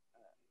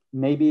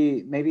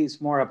maybe it's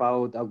more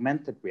about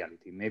augmented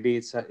reality. Maybe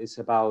it's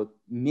about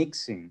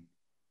mixing,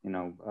 you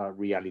know,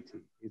 reality.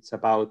 It's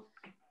about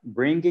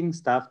bringing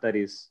stuff that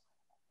is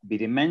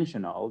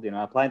bidimensional, you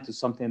know, applying to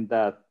something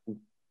that,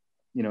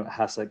 you know,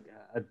 has a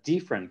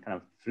different kind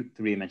of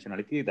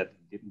three-dimensionality that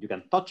you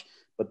can touch,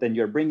 but then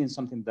you're bringing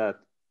something that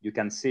you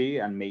can see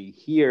and may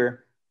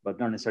hear, but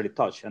not necessarily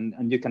touch.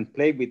 And you can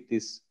play with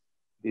this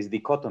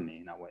dichotomy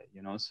in a way,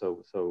 you know,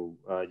 so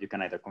you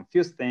can either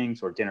confuse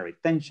things or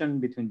generate tension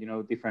between, you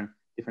know, different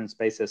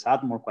spaces,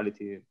 add more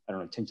quality, I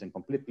don't know, change them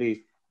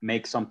completely,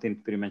 make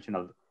something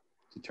three-dimensional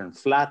to turn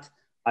flat.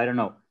 I don't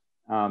know.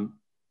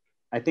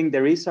 I think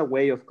there is a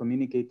way of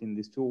communicating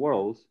these two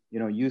worlds, you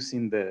know,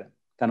 using the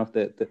kind of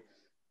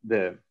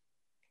the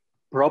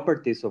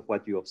properties of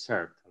what you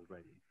observed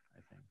already, I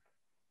think,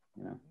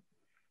 you know.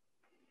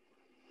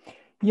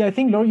 Yeah, I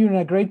think, Laura, you're in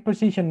a great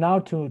position now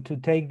to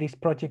take this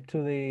project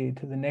to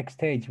the next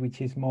stage,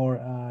 which is more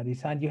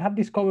design. You have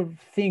discovered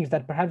things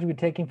that perhaps we're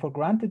taking for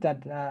granted,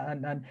 that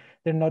and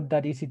they're not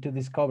that easy to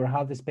discover,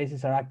 how the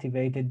spaces are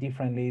activated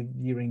differently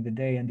during the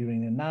day and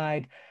during the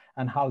night,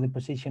 and how the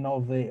position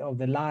of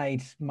the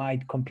lights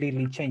might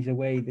completely change the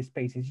way the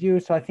space is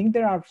used. So I think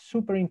there are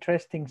super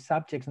interesting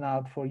subjects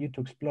now for you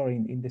to explore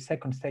in the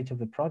second stage of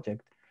the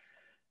project.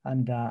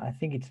 And I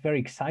think it's very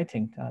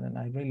exciting, and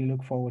I really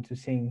look forward to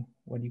seeing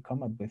what you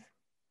come up with.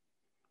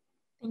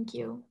 Thank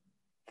you.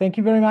 Thank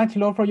you very much,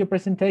 Laura, for your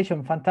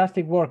presentation.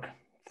 Fantastic work.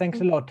 Thanks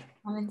a lot.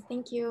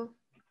 Thank you.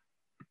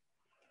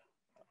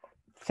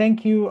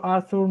 Thank you,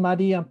 Arthur,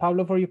 Marti, and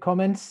Pablo, for your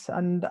comments.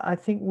 And I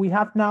think we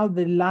have now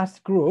the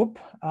last group.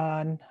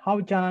 And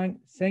Haojang,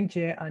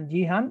 Zhengje, and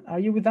Jihan, are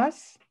you with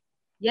us?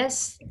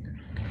 Yes.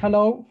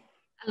 Hello.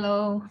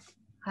 Hello.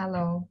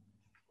 Hello.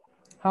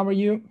 How are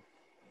you?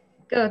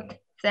 Good.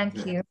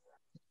 Thank you.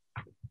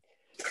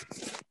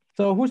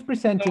 So who's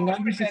presenting? Are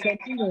you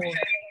presenting or?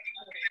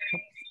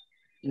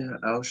 Yeah,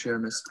 I'll share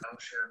my screen.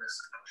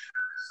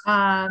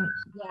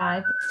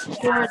 Yeah,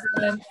 for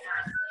the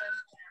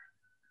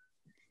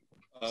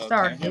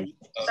start.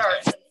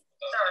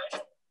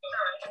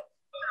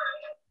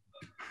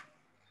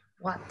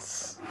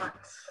 What?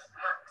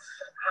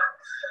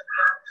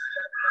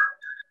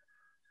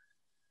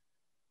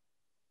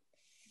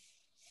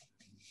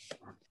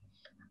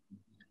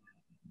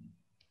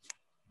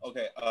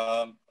 Okay.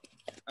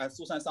 As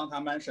Susan Santa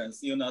mentions,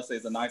 illness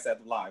is a nice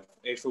at life.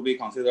 It should be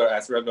considered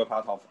as a regular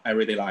part of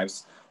everyday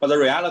lives. But the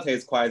reality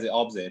is quite the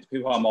opposite.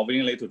 People are more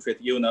willing to treat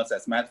illness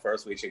as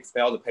metaphors which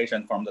expel the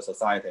patient from the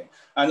society.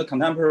 And the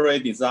contemporary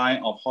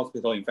design of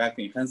hospital, in fact,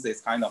 enhances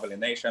this kind of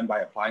alienation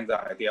by applying the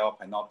idea of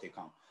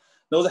panopticon.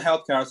 Though the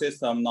healthcare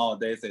system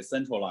nowadays is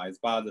centralized,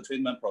 but the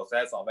treatment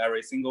process of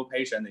every single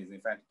patient is in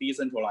fact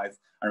decentralized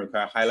and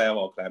require high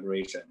level of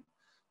collaboration.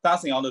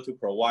 Thus, in order to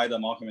provide a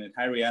more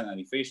humanitarian and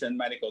efficient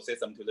medical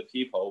system to the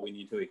people, we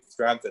need to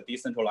extract the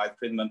decentralized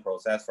treatment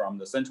process from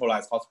the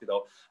centralized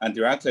hospital and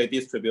directly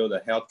distribute the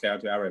healthcare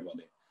to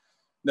everybody.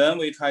 Then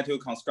we try to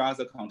construct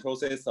the control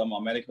system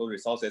of medical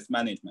resources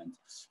management.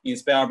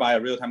 Inspired by a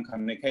real-time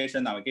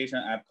communication navigation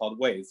app called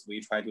Waze,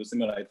 we try to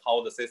simulate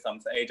how the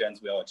system's agents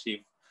will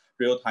achieve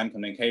real-time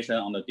communication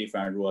on the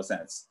different rule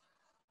sets.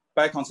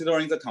 By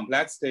considering the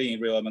complexity in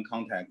real urban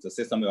context, the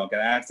system will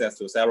get access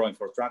to several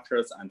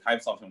infrastructures and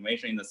types of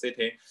information in the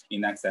city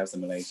in next-step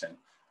simulation.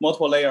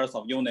 Multiple layers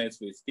of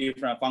units with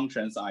different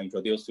functions are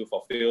introduced to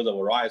fulfill the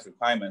various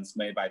requirements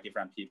made by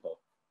different people.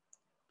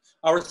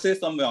 Our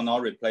system will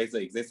not replace the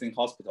existing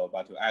hospital,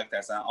 but to act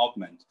as an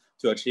augment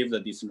to achieve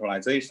the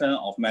decentralization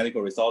of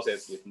medical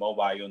resources with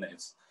mobile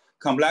units.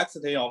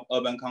 Complexity of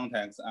urban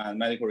context and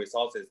medical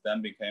resources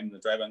then became the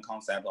driving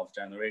concept of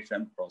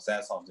generation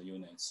process of the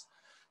units.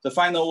 The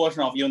final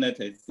version of unit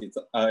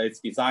is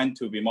designed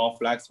to be more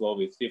flexible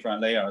with different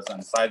layers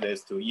and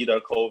sizes to either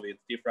cope with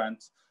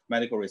different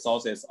medical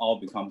resources or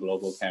become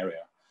global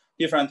carrier.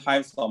 Different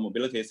types of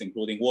mobilities,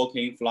 including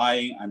walking,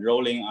 flying, and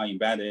rolling, are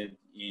embedded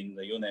in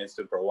the units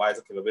to provide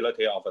the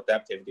capability of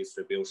adaptive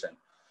distribution.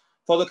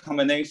 For the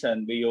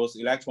combination, we use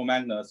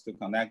electromagnets to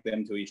connect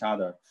them to each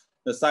other.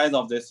 The size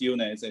of these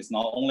units is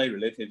not only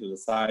related to the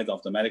size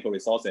of the medical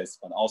resources,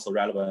 but also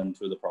relevant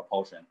to the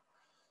proportion.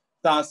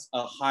 Thus,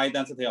 a high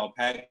density of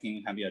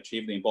packing can be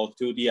achieved in both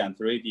 2D and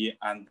 3D,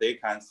 and they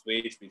can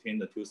switch between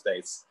the two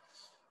states.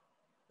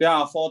 There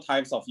are 4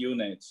 types of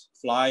units.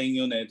 Flying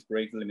units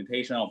break the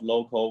limitation of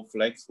local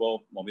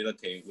flexible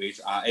mobility, which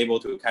are able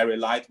to carry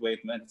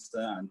lightweight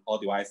medicine and all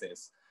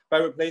devices. By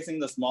replacing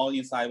the small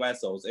inside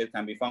vessels, it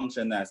can be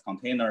functioned as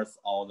containers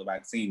or the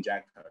vaccine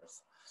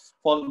injectors.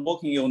 For the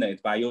walking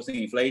unit, by using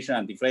inflation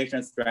and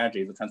deflation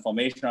strategies, the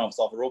transformation of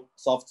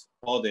soft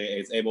body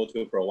is able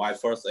to provide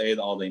first aid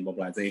or the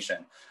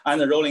immobilization. And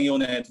the rolling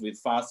unit with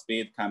fast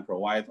speed can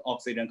provide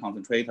oxygen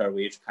concentrator,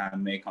 which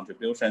can make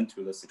contribution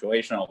to the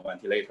situation of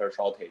ventilator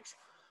shortage.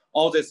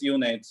 All these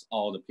units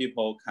or the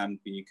people can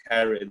be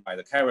carried by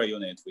the carrier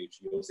unit, which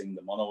using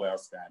the monowheel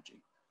strategy.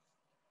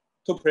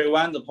 To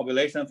prevent the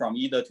population from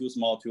either too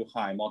small or too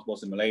high, multiple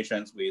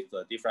simulations with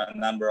a different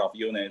number of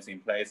units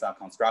in place are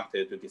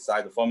constructed to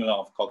decide the formula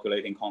of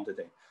calculating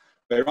quantity.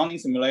 By running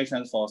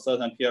simulations for a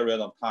certain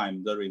period of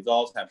time, the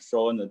results have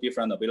shown the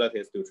different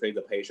abilities to treat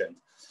the patient.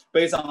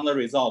 Based on the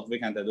results, we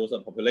can deduce a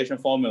population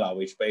formula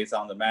which based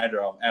on the measure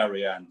of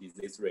area and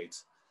disease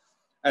rate.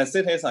 As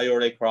cities are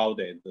usually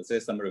crowded, the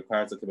system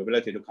requires the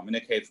capability to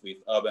communicate with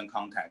urban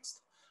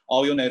context.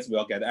 All units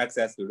will get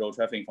access to road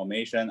traffic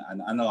information and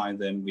analyze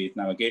them with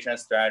navigation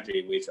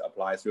strategy, which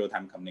applies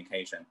real-time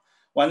communication.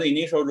 When the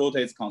initial route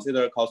is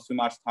considered costs too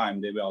much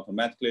time, they will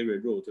automatically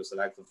reroute to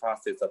select the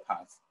fastest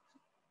path.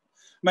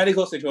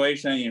 Medical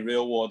situation in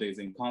real world is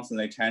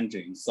constantly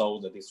changing, so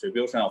the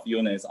distribution of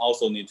units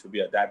also needs to be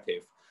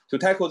adaptive. To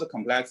tackle the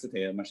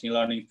complexity, a machine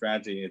learning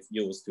strategy is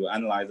used to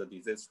analyze the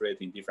disease rate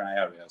in different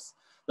areas.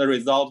 The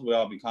result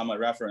will become a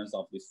reference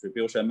of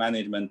distribution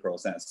management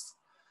process.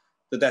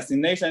 The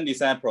destination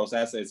design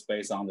process is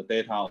based on the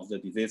data of the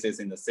diseases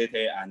in the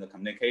city and the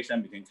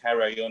communication between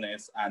carrier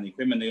units and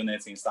equipment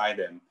units inside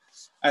them.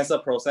 As the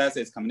process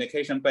is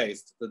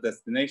communication-based, the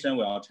destination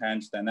will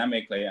change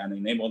dynamically and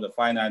enable the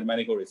finite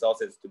medical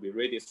resources to be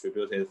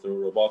redistributed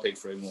through robotic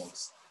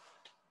frameworks.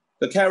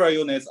 The carrier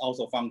units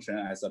also function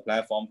as a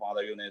platform for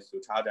other units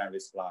to charge and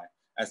resupply.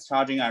 As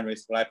charging and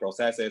resupply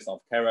processes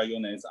of carrier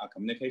units are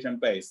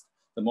communication-based,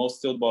 the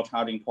most suitable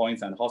charging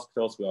points and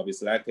hospitals will be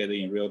selected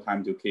in real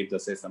time to keep the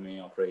system in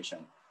operation.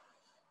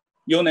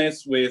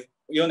 Units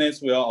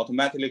will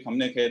automatically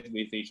communicate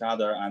with each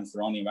other and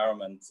surrounding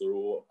environment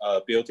through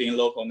a built-in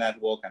local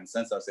network and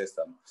sensor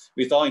system.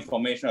 With all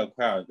information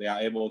acquired, they are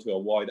able to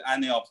avoid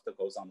any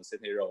obstacles on the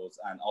city roads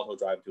and auto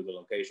drive to the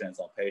locations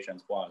of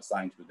patients who are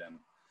assigned to them.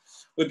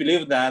 We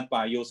believe that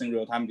by using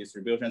real-time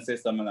distribution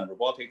system and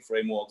robotic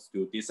frameworks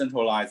to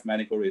decentralize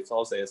medical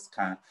resources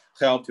can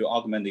help to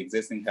augment the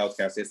existing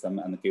healthcare system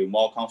and give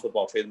more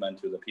comfortable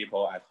treatment to the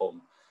people at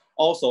home.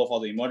 Also, for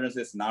the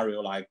emergency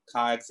scenario like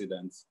car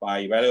accidents, by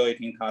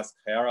evaluating task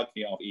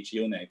hierarchy of each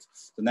unit,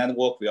 the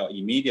network will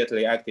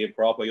immediately activate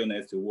proper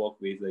units to work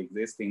with the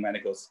existing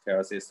medical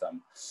care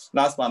system.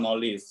 Last but not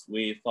least,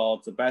 we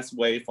thought the best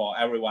way for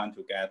everyone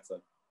to get the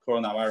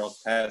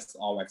coronavirus test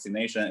or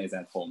vaccination is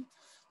at home.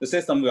 The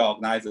system will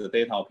organize the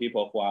data of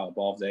people who are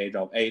above the age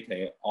of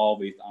 80 or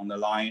with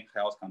underlying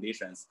health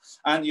conditions,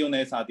 and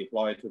units are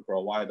deployed to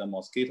provide a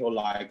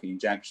mosquito-like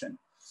injection.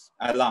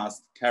 At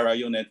last, carrier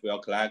unit will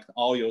collect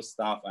all your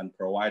stuff and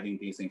providing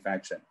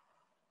disinfection.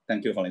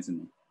 Thank you for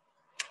listening.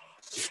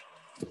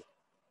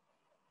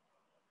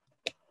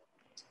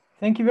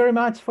 Thank you very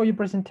much for your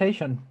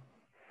presentation.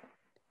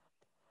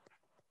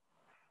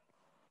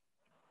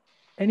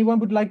 Anyone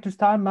would like to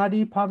start?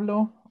 Marti,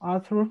 Pablo,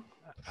 Arthur?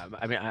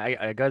 I mean,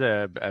 I got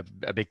a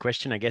big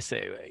question, I guess.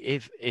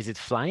 Is it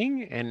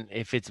flying? And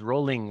if it's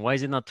rolling, why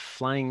is it not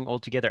flying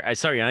altogether?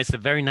 Sorry, it's a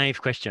very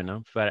naive question,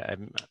 no? But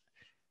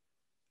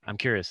I'm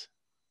curious.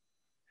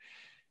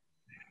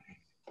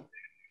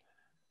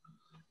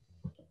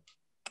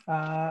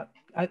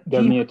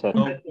 You're muted.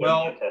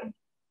 Well,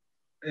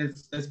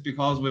 it's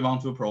because we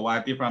want to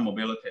provide different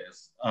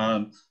mobilities.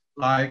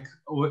 Like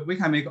we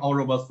can make all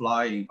robots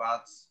flying,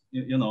 but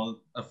you know,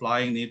 a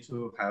flying need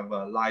to have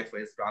a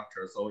lightweight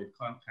structure, so it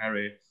can't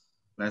carry,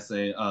 let's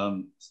say,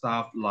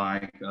 stuff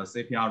like a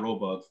CPR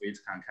robot, which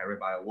can carry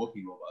by a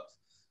walking robot,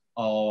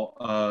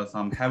 or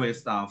some heavy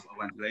stuff,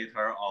 a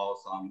ventilator, or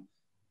some,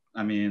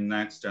 I mean,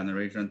 next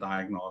generation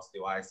diagnostic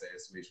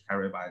devices which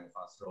carry by the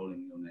fast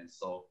rolling units.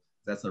 So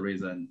that's the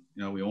reason,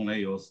 you know, we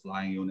only use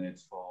flying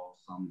units for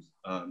some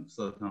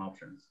certain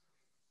options.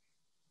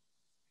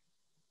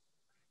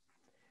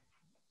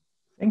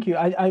 Thank you.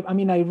 I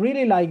mean, I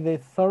really like the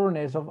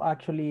thoroughness of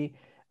actually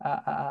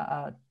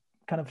kind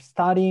of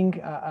studying,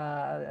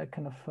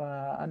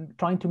 and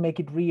trying to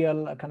make it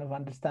real, kind of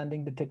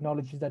understanding the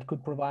technologies that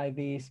could provide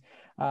these,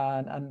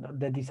 and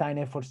the design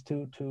efforts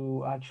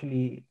to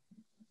actually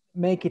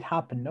make it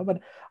happen. No,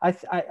 but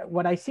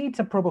what I see, it's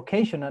a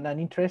provocation and an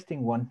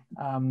interesting one.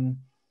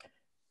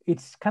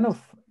 It's kind of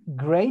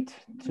great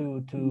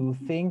to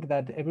think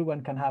that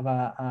everyone can have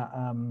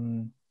a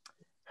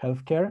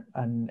healthcare,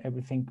 and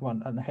everything,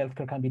 and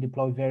healthcare can be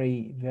deployed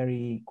very,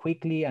 very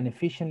quickly and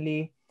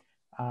efficiently,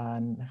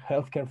 and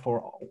healthcare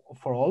for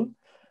all.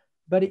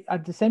 But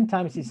at the same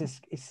time,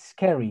 it's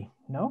scary,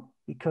 no?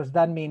 Because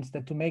that means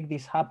that to make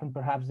this happen,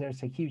 perhaps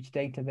there's a huge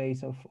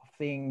database of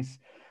things,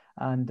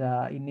 and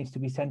it needs to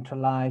be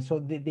centralized. So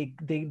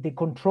the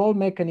control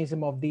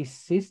mechanism of this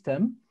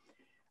system,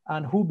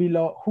 and who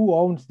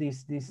owns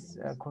this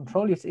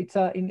control, it's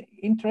an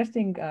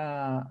interesting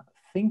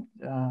thing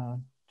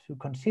to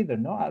consider,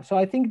 no? So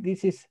I think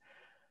this is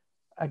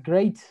a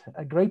great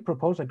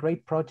proposal, a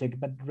great project,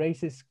 but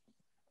raises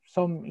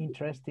some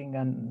interesting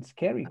and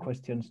scary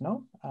questions,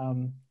 no?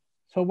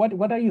 So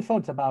what are your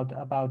thoughts about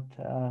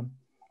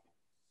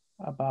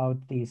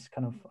this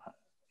kind of?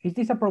 Is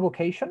this a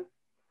provocation?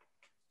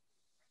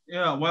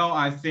 Yeah, well,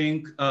 I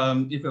think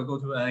if you go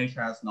to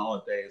NHS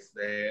nowadays,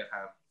 they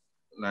have,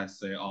 let's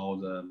say, all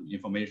the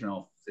information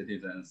of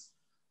citizens,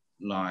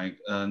 like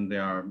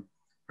their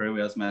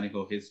previous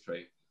medical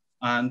history.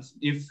 And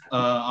if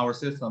our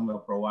system will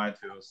provide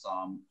to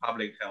some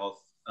public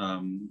health,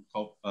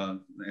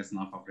 it's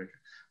not corporation,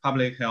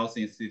 public health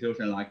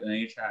institution like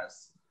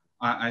NHS,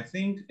 I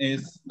think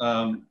it's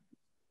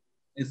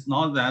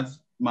not that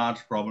much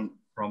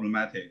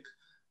problematic.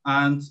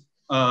 And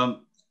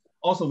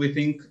also we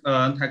think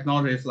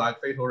technologies like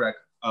facial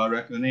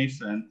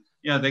recognition,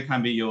 yeah, they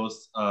can be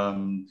used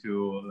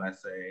to,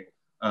 let's say,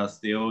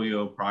 steal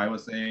your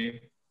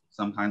privacy,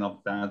 some kind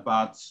of that.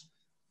 But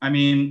I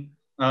mean,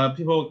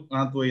 people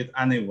can't do it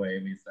anyway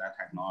with that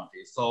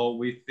technology. So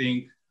we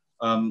think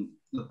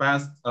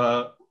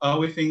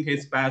we think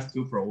it's best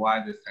to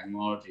provide this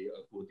technology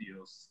a good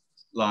use,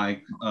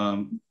 like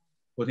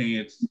putting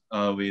it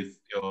with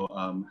your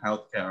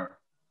healthcare,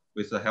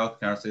 with the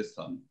healthcare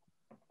system.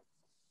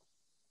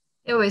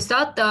 Yeah, we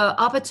thought the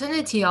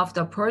opportunity of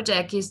the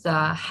project is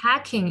the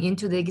hacking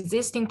into the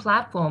existing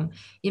platform.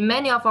 In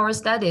many of our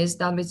studies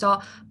that we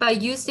saw, by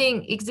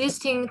using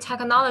existing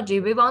technology,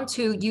 we want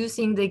to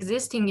using the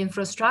existing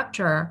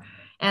infrastructure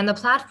and the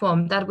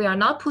platform that we are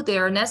not put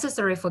there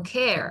necessary for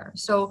care.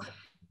 So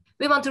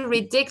we want to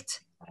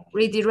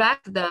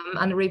redirect them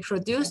and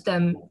reproduce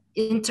them,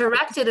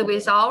 interacted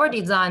with our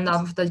design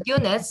of the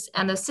units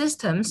and the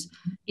systems.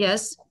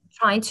 Yes,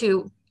 trying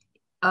to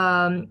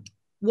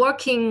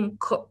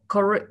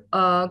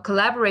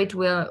collaborate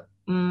with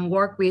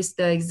work with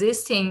the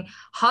existing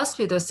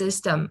hospital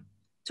system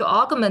to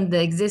augment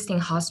the existing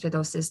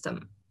hospital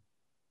system.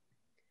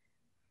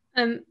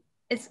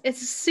 It's a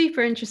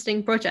super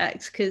interesting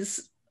project,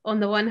 because on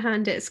the one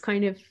hand, it's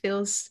kind of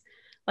feels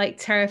like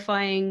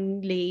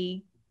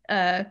terrifyingly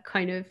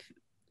kind of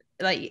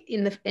like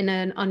in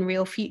an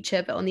unreal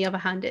future, but on the other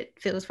hand, it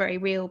feels very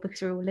real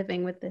because we're all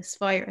living with this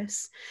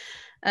virus,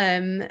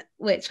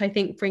 which I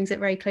think brings it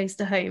very close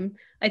to home.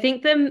 I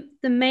think the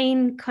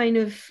main kind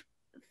of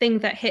thing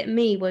that hit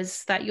me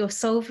was that you're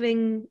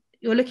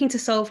looking to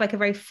solve like a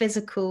very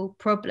physical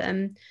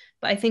problem,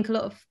 but I think a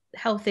lot of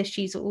health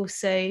issues are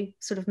also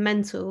sort of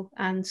mental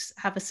and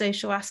have a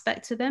social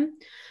aspect to them.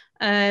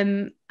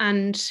 And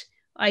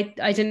I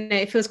don't know,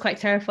 it feels quite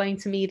terrifying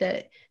to me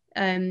that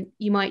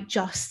you might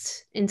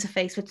just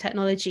interface with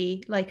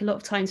technology. Like a lot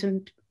of times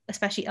when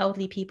especially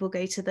elderly people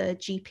go to the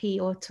GP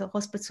or to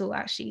hospital,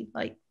 actually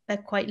like they're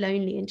quite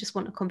lonely and just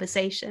want a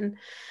conversation.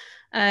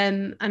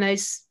 And I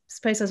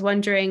suppose I was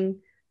wondering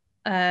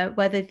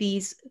whether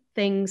these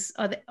things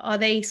are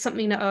they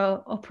something that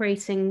are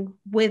operating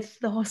with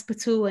the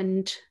hospital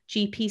and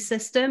GP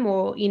system,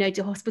 or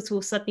do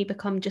hospitals suddenly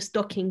become just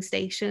docking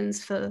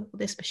stations for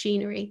this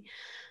machinery?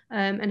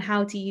 And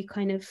how do you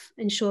kind of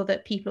ensure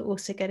that people are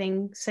also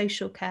getting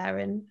social care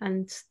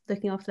and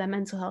looking after their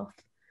mental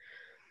health?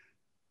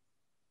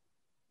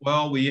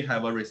 Well, we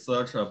have a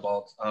research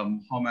about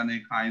how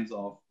many kinds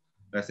of,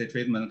 let's say,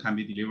 treatment can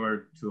be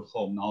delivered to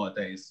home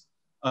nowadays.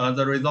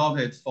 The result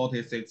is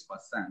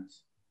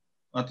 46%.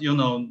 But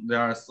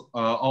there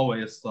are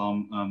always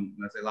some,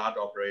 let's say, large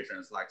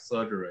operations like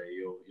surgery.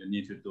 You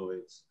need to do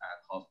it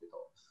at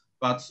hospital.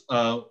 But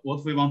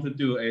what we want to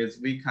do is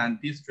we can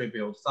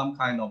distribute some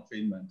kind of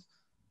treatment.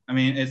 I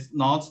mean, it's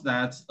not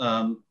that,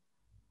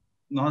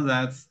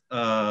 let's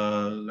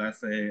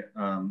say,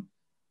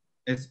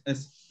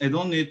 it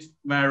don't need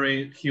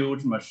very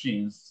huge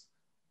machines.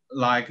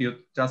 Like you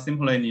just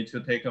simply need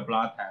to take a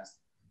blood test.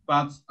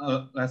 But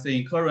let's say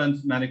in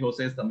current medical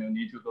system, you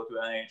need to go to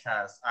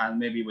NHS and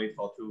maybe wait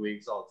for 2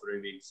 weeks or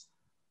 3 weeks.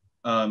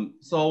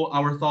 So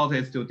our thought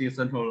is to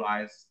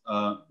decentralize.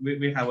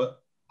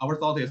 Our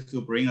thought is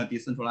to bring a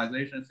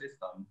decentralization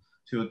system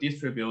to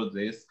distribute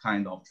this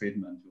kind of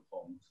treatment to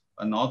home,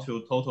 but not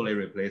to totally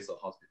replace the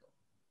hospital.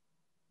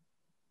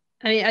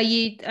 I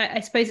mean, I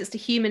suppose it's the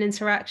human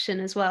interaction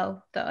as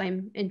well that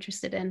I'm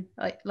interested in,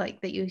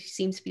 like that you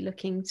seem to be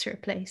looking to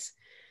replace.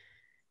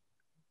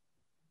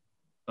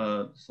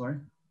 Sorry?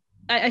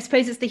 I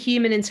suppose it's the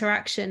human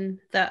interaction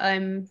that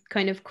I'm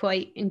kind of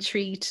quite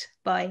intrigued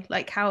by,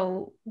 like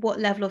what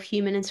level of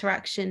human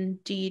interaction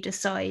do you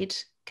decide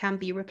can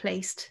be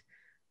replaced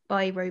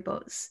by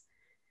robots?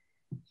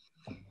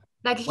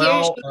 Like here,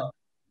 well,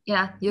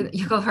 yeah,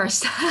 you go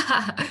first.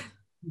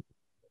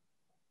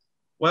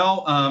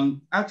 Well,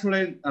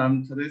 actually,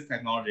 today's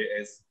technology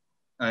is,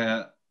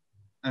 I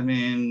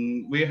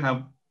mean, we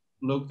have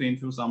looked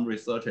into some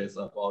researches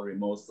about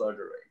remote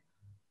surgery.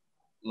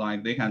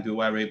 Like they can do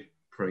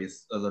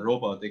the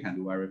robot, they can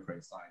do very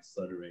precise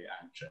surgery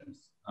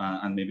actions,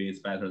 and maybe it's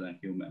better than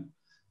human.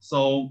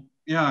 So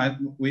yeah,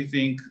 we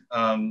think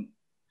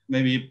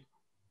maybe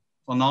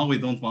for now we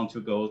don't want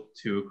to go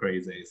too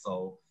crazy.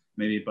 So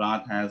maybe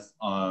blood tests,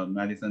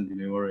 medicine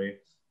delivery.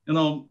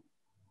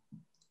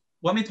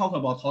 When we talk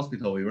about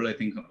hospital, we really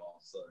think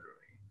about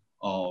surgery,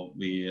 or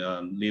we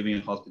live in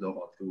hospital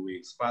for 2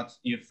 weeks. But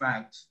in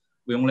fact,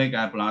 we only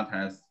get blood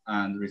tests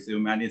and receive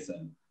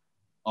medicine,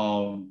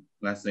 or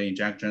let's say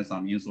injection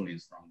some insulin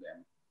from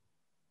them.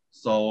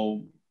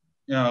 So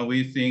yeah,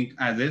 we think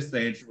at this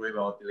stage, we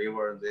will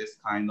deliver this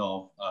kind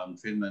of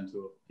treatment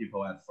to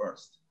people at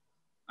first.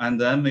 And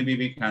then maybe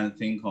we can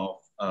think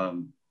of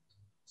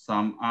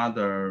some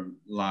other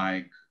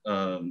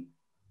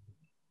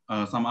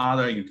some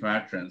other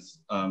interactions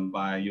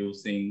by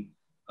using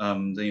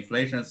the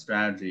inflation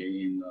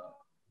strategy in the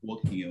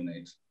working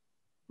unit.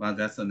 But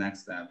that's the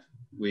next step.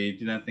 We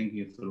didn't think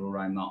it through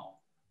right now.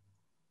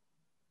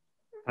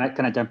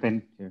 Can I jump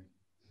in here?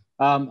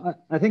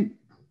 I think,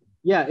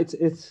 yeah,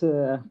 it's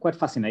quite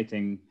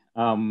fascinating.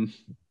 I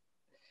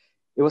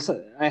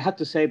had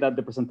to say that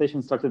the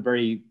presentation started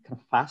very kind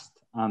of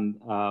fast,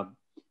 and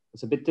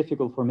it's a bit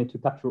difficult for me to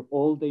capture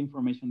all the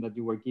information that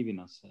you were giving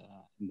us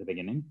in the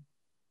beginning.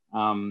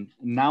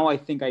 Now I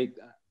think I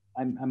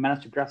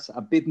managed to grasp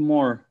a bit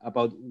more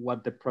about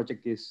what the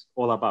project is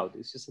all about.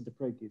 It's just that the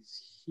project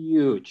is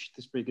huge.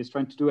 This project is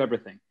trying to do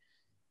everything,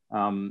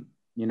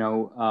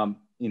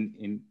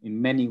 in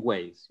many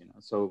ways,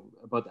 So,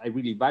 but I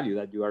really value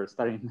that you are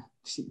starting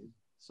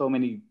so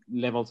many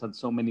levels at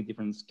so many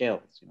different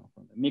scales,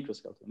 from the micro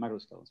scale to the macro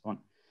scale and so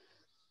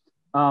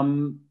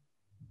on.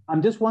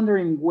 I'm just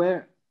wondering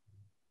where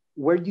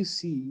you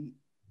see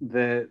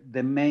the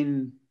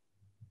main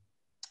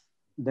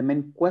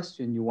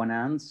question you want to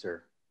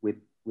answer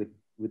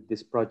with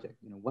this project.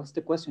 What's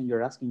the question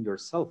you're asking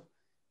yourself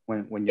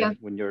when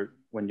you're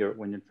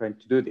trying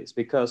to do this?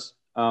 Because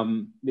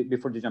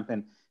before you jump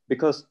in,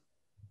 because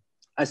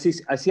I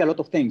see a lot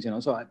of things,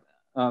 So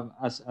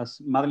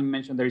as Madeline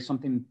mentioned, there is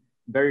something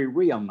very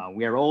real now.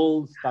 We are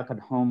all stuck at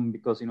home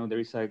because there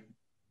is a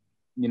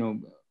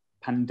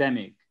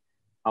pandemic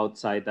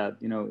outside that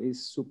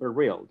is super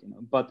real.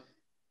 But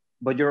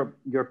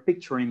you're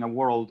picturing a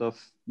world of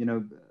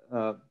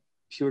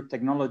pure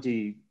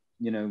technology,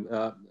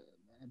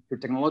 pure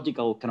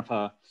technological kind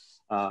of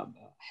a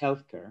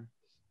healthcare,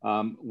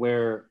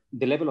 where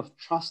the level of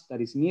trust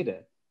that is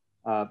needed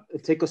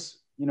take us,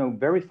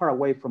 very far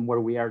away from where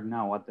we are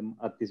now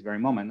at this very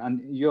moment.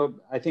 And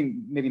I think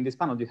maybe in this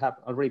panel you have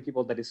already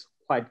people that is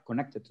quite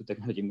connected to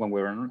technology in one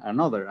way or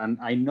another. And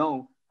I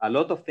know a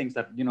lot of things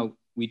that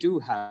we do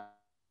have,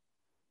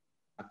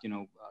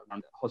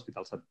 around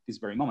hospitals at this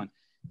very moment,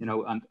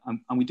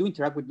 and we do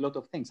interact with a lot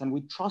of things, and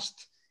we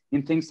trust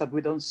in things that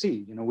we don't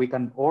see. We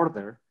can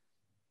order.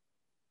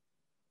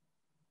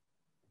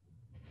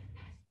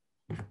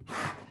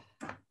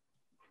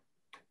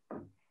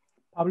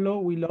 Pablo,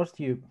 we lost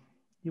you.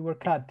 You were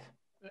cut.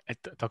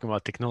 Talking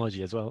about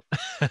technology as well.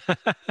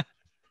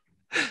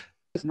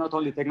 It's not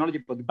only technology,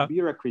 but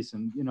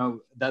bureaucracy,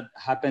 that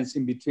happens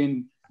in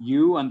between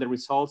you and the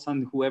results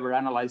and whoever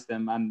analyzed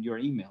them and your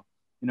email,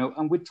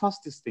 and we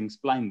trust these things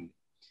blindly.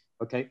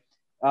 Okay.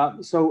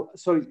 So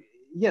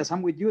yes,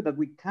 I'm with you that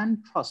we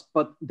can trust,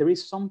 but there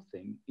is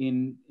something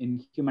in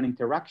human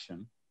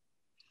interaction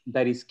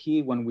that is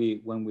key when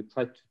we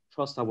try to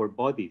trust our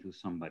body to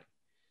somebody,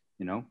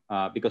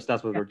 because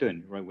that's what we're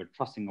doing, right? We're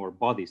trusting our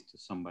bodies to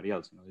somebody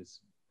else. It's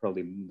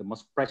probably the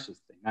most precious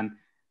thing.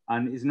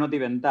 And it's not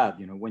even that,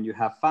 when you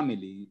have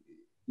family,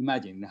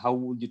 imagine how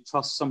would you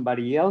trust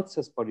somebody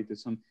else's body to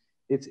some,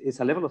 it's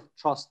a level of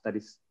trust that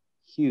is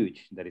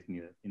huge, that is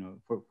needed, in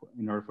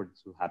order for it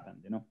to happen,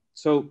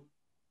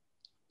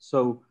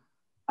 So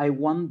I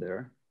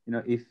wonder,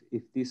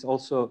 if this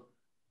also,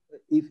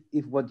 if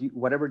the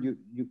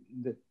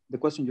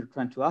question you're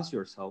trying to ask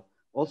yourself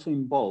also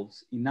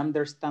involves in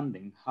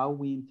understanding how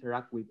we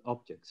interact with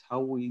objects,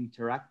 how we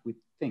interact with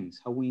things,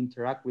 how we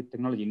interact with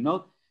technology,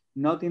 not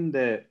in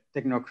the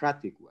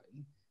technocratic way,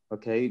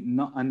 okay,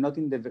 and not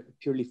in the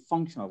purely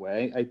functional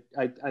way.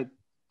 I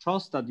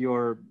trust that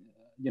your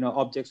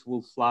objects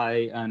will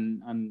fly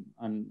and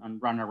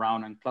run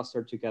around and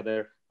cluster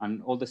together,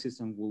 and all the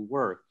systems will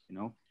work,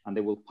 and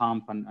they will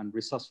pump and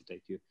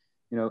resuscitate you.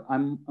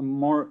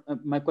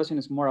 My question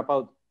is more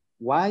about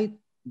why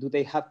do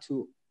they have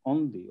to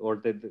only, or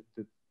the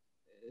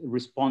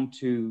respond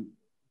to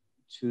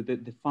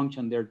the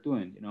function they're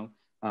doing,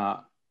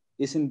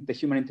 isn't the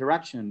human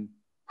interaction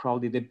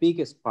probably the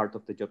biggest part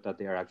of the job that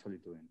they are actually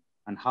doing?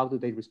 And how do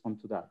they respond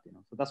to that?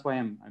 So that's why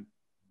I'm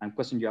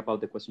questioning you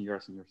about the question you're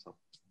asking yourself.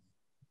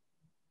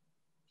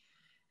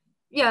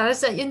 Yeah,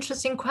 that's an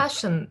interesting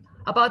question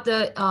about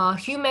the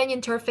human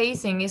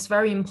interfacing is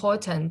very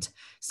important.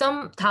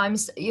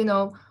 Sometimes,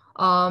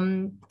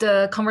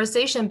 the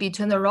conversation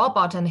between the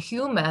robot and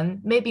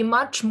human may be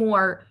much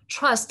more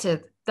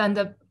trusted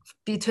than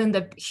between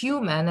the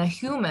human and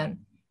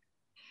human.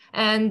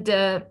 And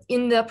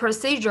in the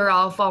procedure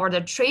of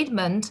the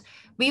treatment,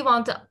 we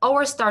want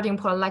our starting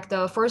point, like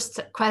the first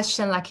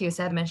question, like you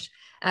said,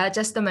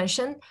 just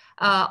mentioned,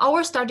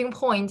 our starting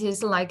point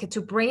is like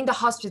to bring the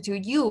hospital.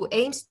 You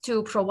aims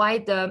to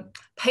provide the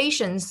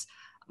patients,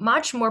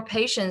 much more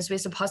patients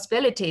with the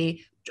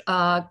possibility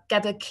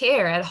get the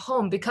care at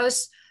home,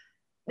 because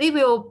they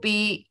will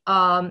be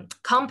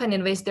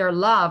accompanied with their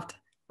loved,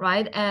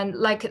 right? And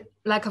like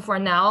for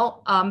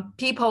now,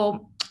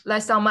 people,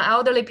 like some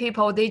elderly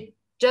people, they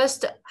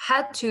just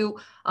had to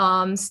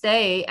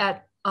stay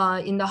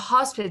in the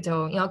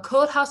hospital,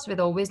 cold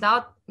hospital,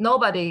 without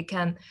nobody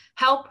can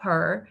help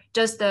her,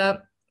 just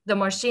the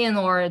machine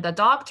or the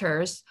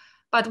doctors.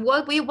 But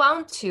what we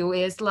want to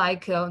is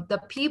like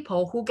the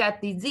people who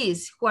get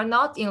disease, who are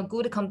not in a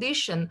good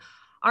condition,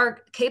 are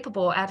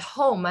capable at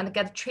home and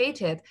get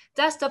treated.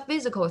 That's the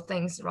physical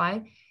things,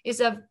 right?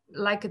 It's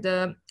like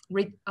the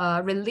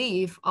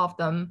relief of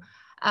them.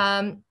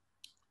 And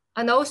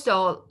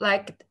also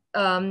like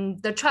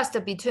the trust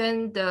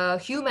between the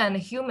human and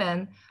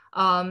human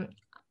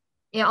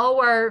in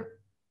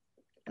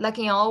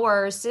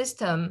our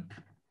system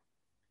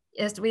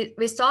is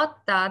we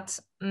thought that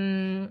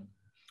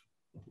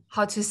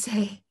how to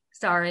say,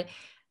 sorry.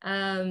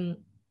 I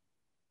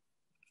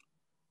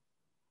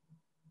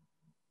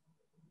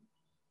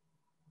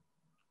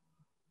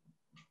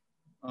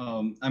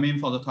mean,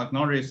 for the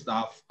technology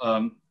stuff,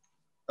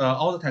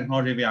 all the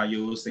technology we are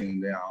using,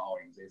 they are all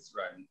exist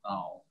right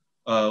now.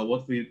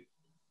 What we're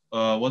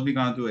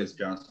gonna do is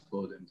just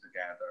put them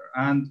together.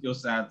 And you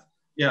said,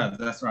 yeah,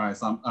 that's right.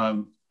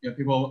 Some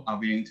people are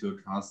willing to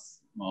trust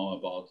more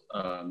about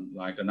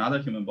like another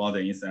human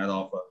body instead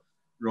of a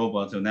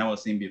robot you've never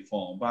seen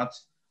before. But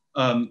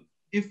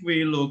if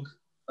we look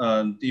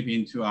deep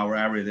into our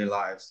everyday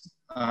lives,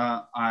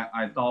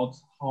 I doubt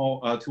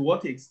how to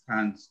what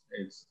extent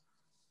it's.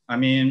 I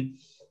mean,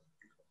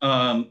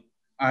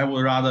 I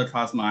would rather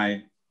trust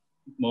my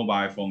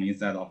mobile phone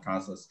instead of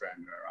trust a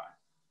stranger, right?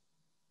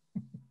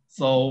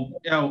 So,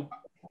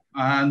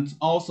 and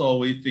also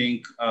we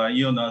think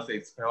illness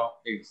is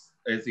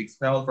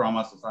expelled from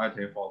our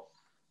society for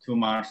too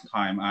much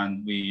time,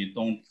 and we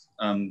don't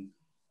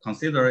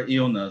consider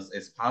illness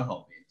as part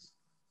of it.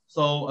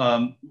 So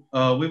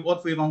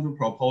what we want to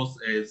propose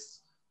is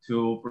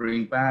to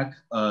bring back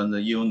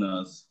the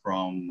illness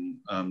from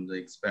the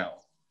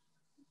expel.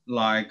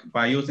 Like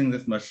by using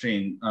this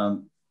machine,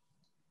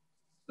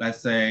 let's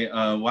say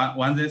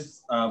when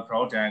this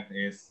project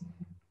is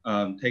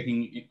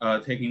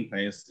taking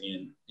place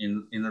in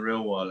the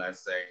real world,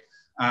 let's say.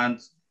 And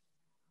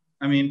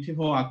I mean,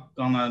 people are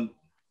gonna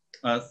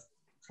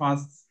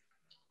trust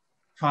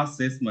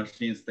this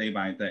machine day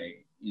by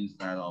day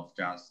instead of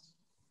just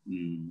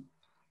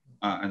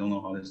I don't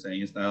know how to say,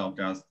 instead of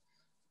just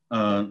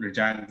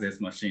reject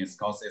these machines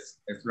because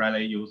it's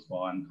really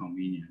useful and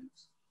convenient.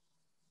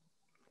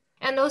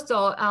 And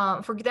also,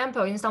 for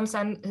example, in some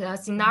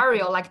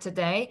scenario like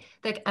today,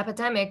 the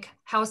epidemic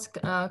health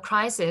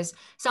crisis,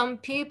 some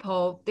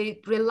people,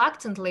 they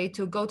reluctantly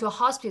to go to a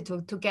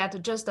hospital to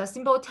get just a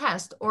simple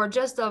test or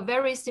just a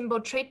very simple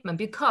treatment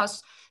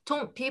because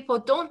people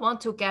don't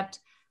want to get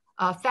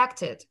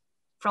affected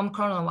from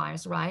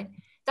coronavirus, right?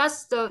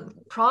 That's the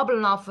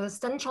problem of a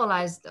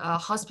centralized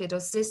hospital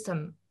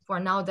system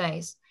for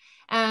nowadays.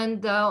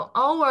 And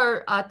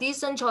our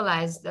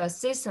decentralized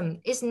system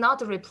is not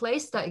to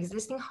replace the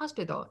existing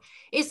hospital.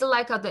 It's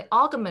like the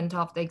augment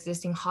of the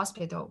existing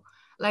hospital,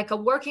 like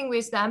working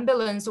with the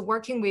ambulance,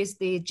 working with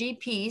the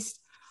GPs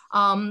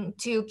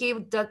to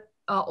give the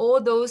all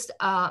those,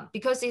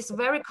 because it's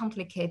very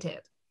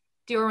complicated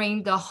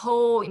during the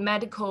whole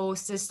medical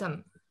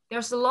system.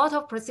 There's a lot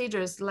of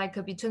procedures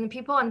like between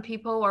people and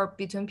people or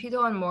between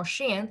people and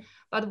machine,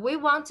 but we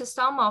want to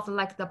sum of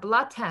like the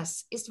blood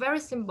test. It's very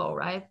simple,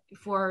 right?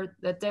 For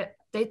the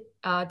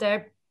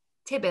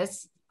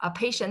diabetes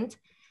patient,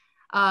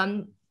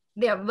 when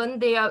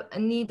they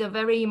need a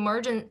very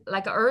emergent,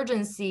 like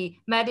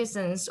urgency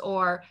medicines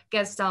or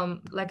get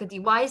some like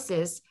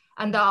devices,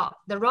 and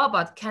the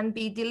robot can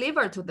be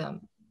delivered to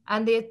them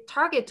and they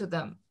target to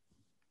them.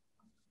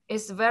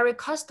 It's very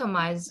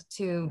customized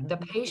to the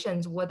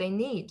patients what they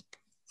need.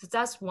 So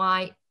that's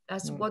why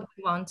what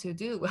we want to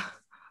do.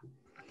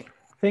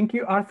 Thank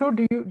you, Arthur.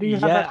 Do you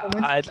have a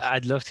comment?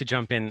 I'd love to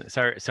jump in.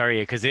 Sorry,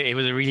 because it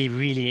was a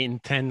really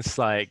intense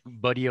like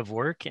body of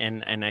work,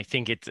 and I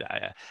think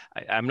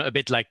I'm a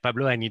bit like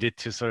Pablo. I needed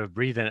to sort of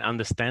breathe and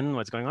understand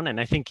what's going on, and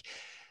I think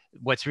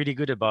what's really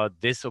good about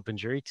this open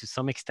jury to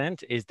some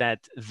extent is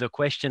that the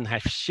question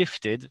has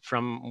shifted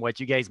from what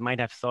you guys might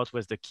have thought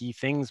was the key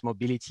things,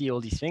 mobility, all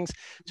these things,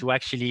 to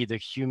actually the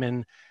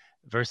human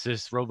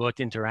versus robot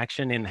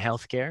interaction in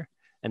healthcare.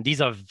 And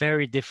these are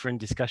very different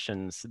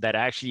discussions that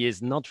actually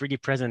is not really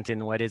present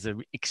in what is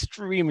an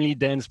extremely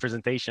dense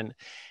presentation.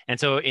 And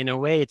so in a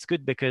way, it's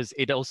good because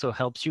it also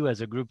helps you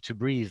as a group to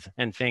breathe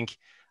and think,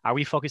 are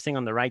we focusing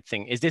on the right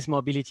thing? Is this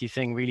mobility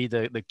thing really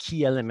the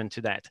key element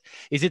to that?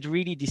 Is it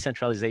really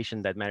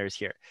decentralization that matters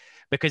here?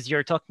 Because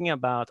you're talking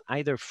about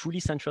either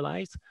fully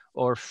centralized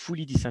or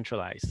fully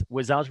decentralized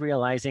without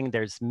realizing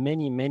there's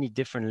many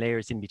different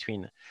layers in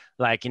between.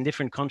 Like in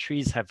different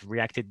countries have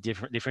reacted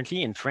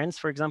differently. In France,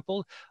 for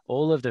example,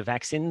 all of the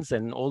vaccines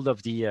and all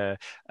of the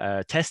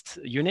test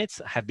units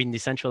have been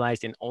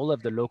decentralized in all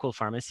of the local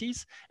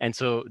pharmacies. And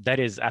so that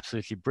is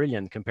absolutely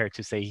brilliant compared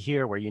to say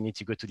here where you need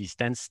to go to these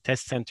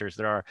test centers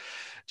that are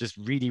just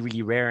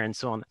really rare and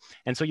so on.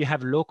 And so you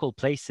have local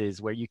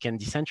places where you can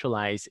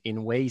decentralize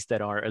in ways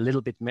that are a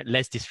little bit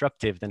less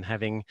disruptive than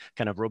having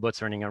kind of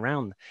robots running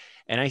around.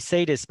 And I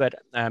say this, but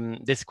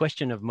this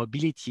question of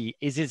mobility,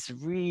 is this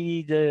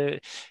really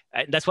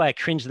that's why I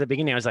cringed at the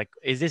beginning. I was like,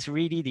 is this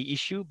really the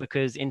issue?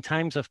 Because in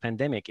times of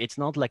pandemic, it's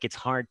not like it's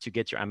hard to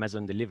get your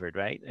Amazon delivered,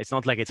 right? It's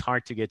not like it's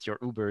hard to get your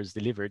Ubers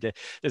delivered.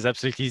 There's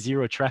absolutely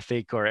zero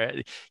traffic or,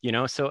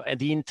 so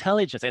the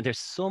intelligence, and there's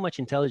so much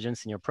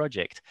intelligence in your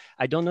project.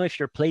 I don't know if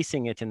you're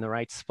placing it in the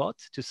right spot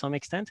to some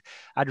extent.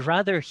 I'd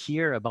rather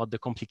hear about the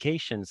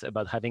complications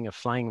about having a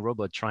flying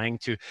robot trying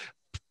to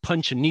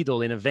punch a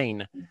needle in a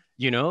vein,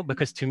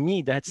 because to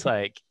me, that's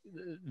like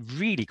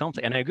really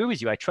complex. And I agree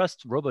with you. I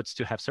trust robots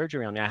to have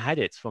surgery on me. I had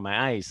it for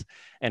my eyes,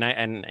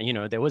 and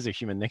there was a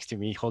human next to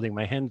me holding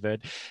my hand,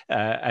 but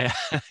I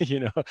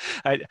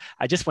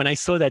just, when I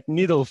saw that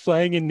needle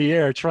flying in the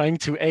air trying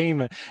to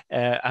aim,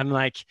 I'm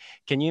like,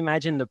 can you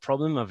imagine the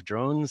problem of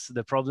drones,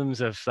 the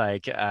problems of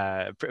like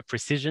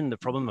precision, the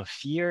problem of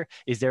fear?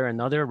 Is there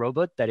another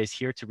robot that is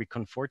here to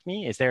reconfort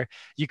me?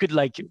 You could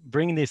like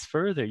bring this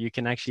further. You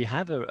can actually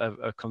have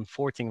a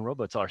comforting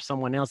robot or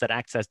someone else that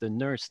acts as the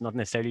nurse, not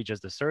necessarily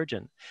just the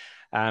surgeon.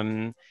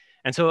 And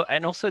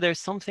also there's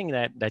something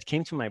that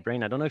came to my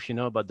brain. I don't know if you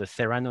know about the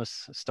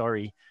Theranos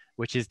story,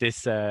 which is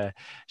this,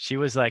 she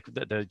was like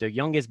the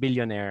youngest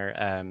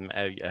billionaire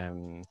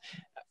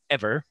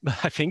ever,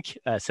 I think,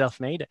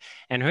 self-made.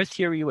 And her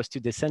theory was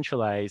to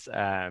decentralize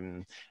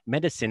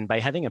medicine by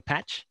having a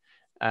patch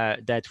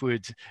that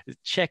would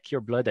check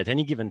your blood at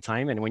any given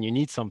time. And when you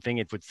need something,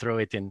 it would throw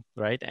it in,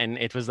 right? And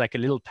it was like a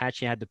little patch,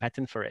 he had the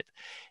patent for it.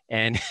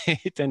 And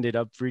it ended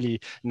up really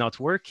not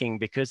working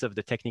because of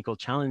the technical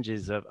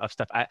challenges of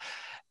stuff.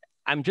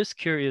 I'm just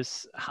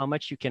curious how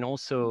much you can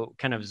also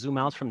kind of zoom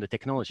out from the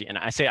technology. And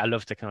I say I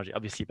love technology,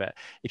 obviously, but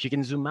if you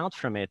can zoom out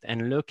from it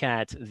and look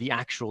at the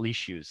actual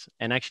issues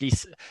and actually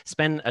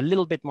spend a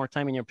little bit more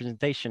time in your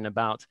presentation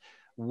about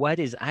what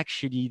is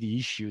actually the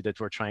issue that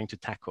we're trying to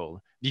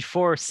tackle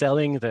before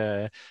selling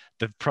the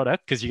the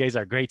product, because you guys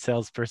are great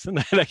salesperson,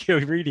 like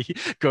you're really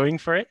going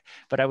for it.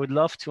 But I would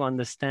love to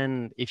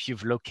understand if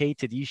you've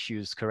located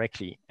issues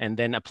correctly and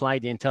then apply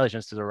the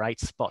intelligence to the right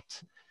spot.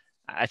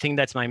 I think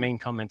that's my main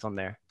comment on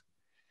there.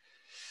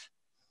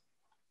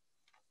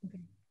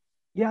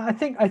 Yeah, I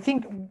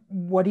think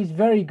what is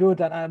very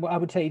good, and I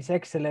would say it's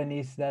excellent,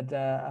 is that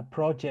a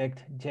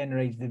project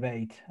generates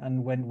debate.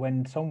 And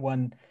when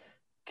someone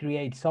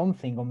creates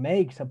something or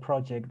makes a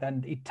project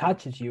and it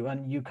touches you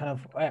and you kind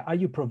of, are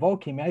you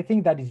provoking me? I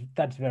think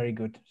that's very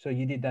good. So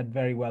you did that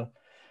very well.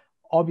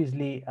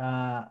 Obviously,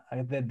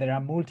 there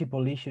are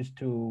multiple issues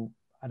to,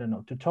 I don't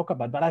know, to talk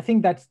about, but I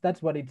think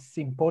that's what it's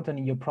important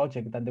in your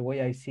project, and the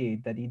way I see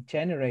it, that it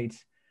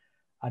generates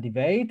a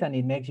debate and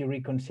it makes you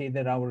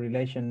reconsider our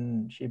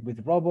relationship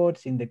with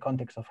robots in the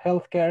context of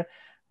healthcare.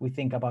 We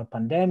think about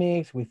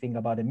pandemics, we think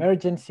about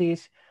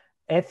emergencies,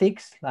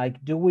 ethics, like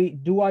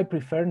do I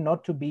prefer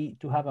not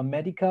to have a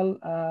medical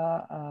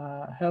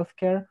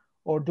healthcare,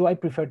 or do I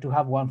prefer to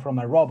have one from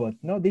a robot?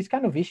 No, these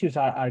kind of issues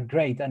are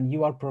great, and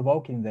you are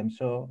provoking them.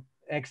 So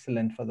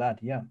excellent for that.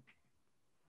 Yeah.